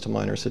responses to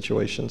minor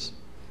situations.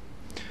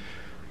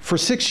 For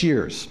 6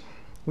 years,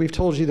 we've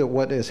told you that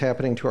what is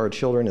happening to our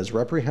children is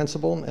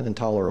reprehensible and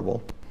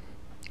intolerable.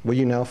 Will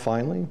you now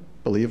finally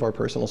believe our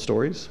personal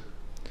stories?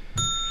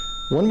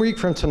 1 week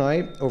from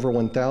tonight, over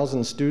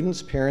 1,000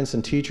 students, parents,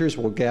 and teachers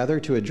will gather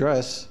to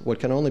address what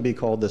can only be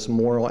called this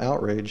moral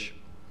outrage.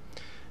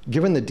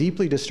 Given the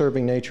deeply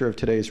disturbing nature of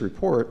today's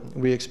report,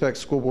 we expect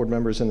school board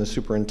members and the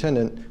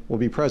superintendent will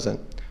be present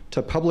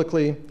to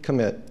publicly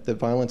commit that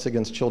violence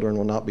against children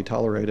will not be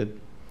tolerated.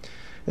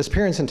 As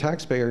parents and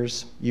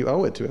taxpayers, you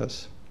owe it to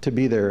us to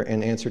be there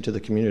and answer to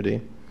the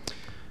community.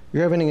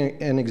 You're having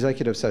an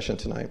executive session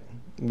tonight.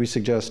 We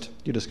suggest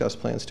you discuss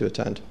plans to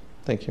attend.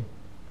 Thank you.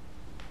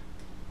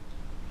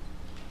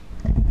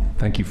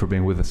 Thank you for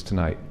being with us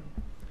tonight.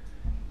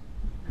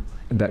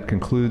 That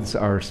concludes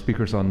our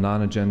speakers on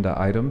non-agenda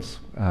items.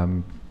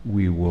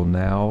 We will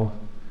now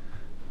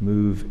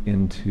move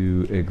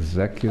into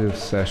executive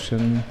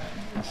session.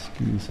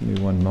 Excuse me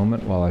one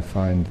moment while I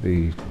find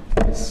the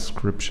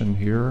description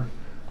here.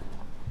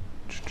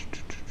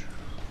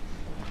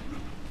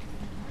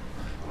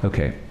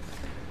 Okay.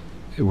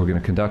 We're going to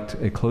conduct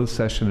a closed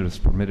session that is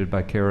permitted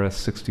by KRS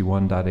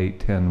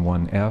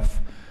 61.8101F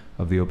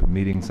of the Open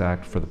Meetings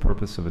Act for the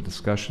purpose of a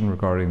discussion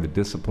regarding the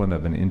discipline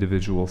of an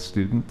individual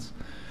student.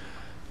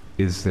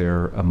 Is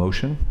there a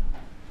motion?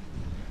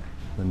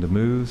 Linda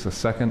moves. A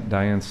second.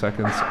 Diane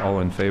seconds. All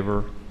in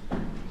favor?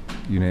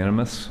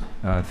 Unanimous.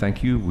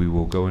 Thank you. We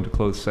will go into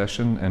closed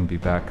session and be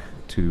back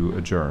to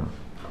adjourn.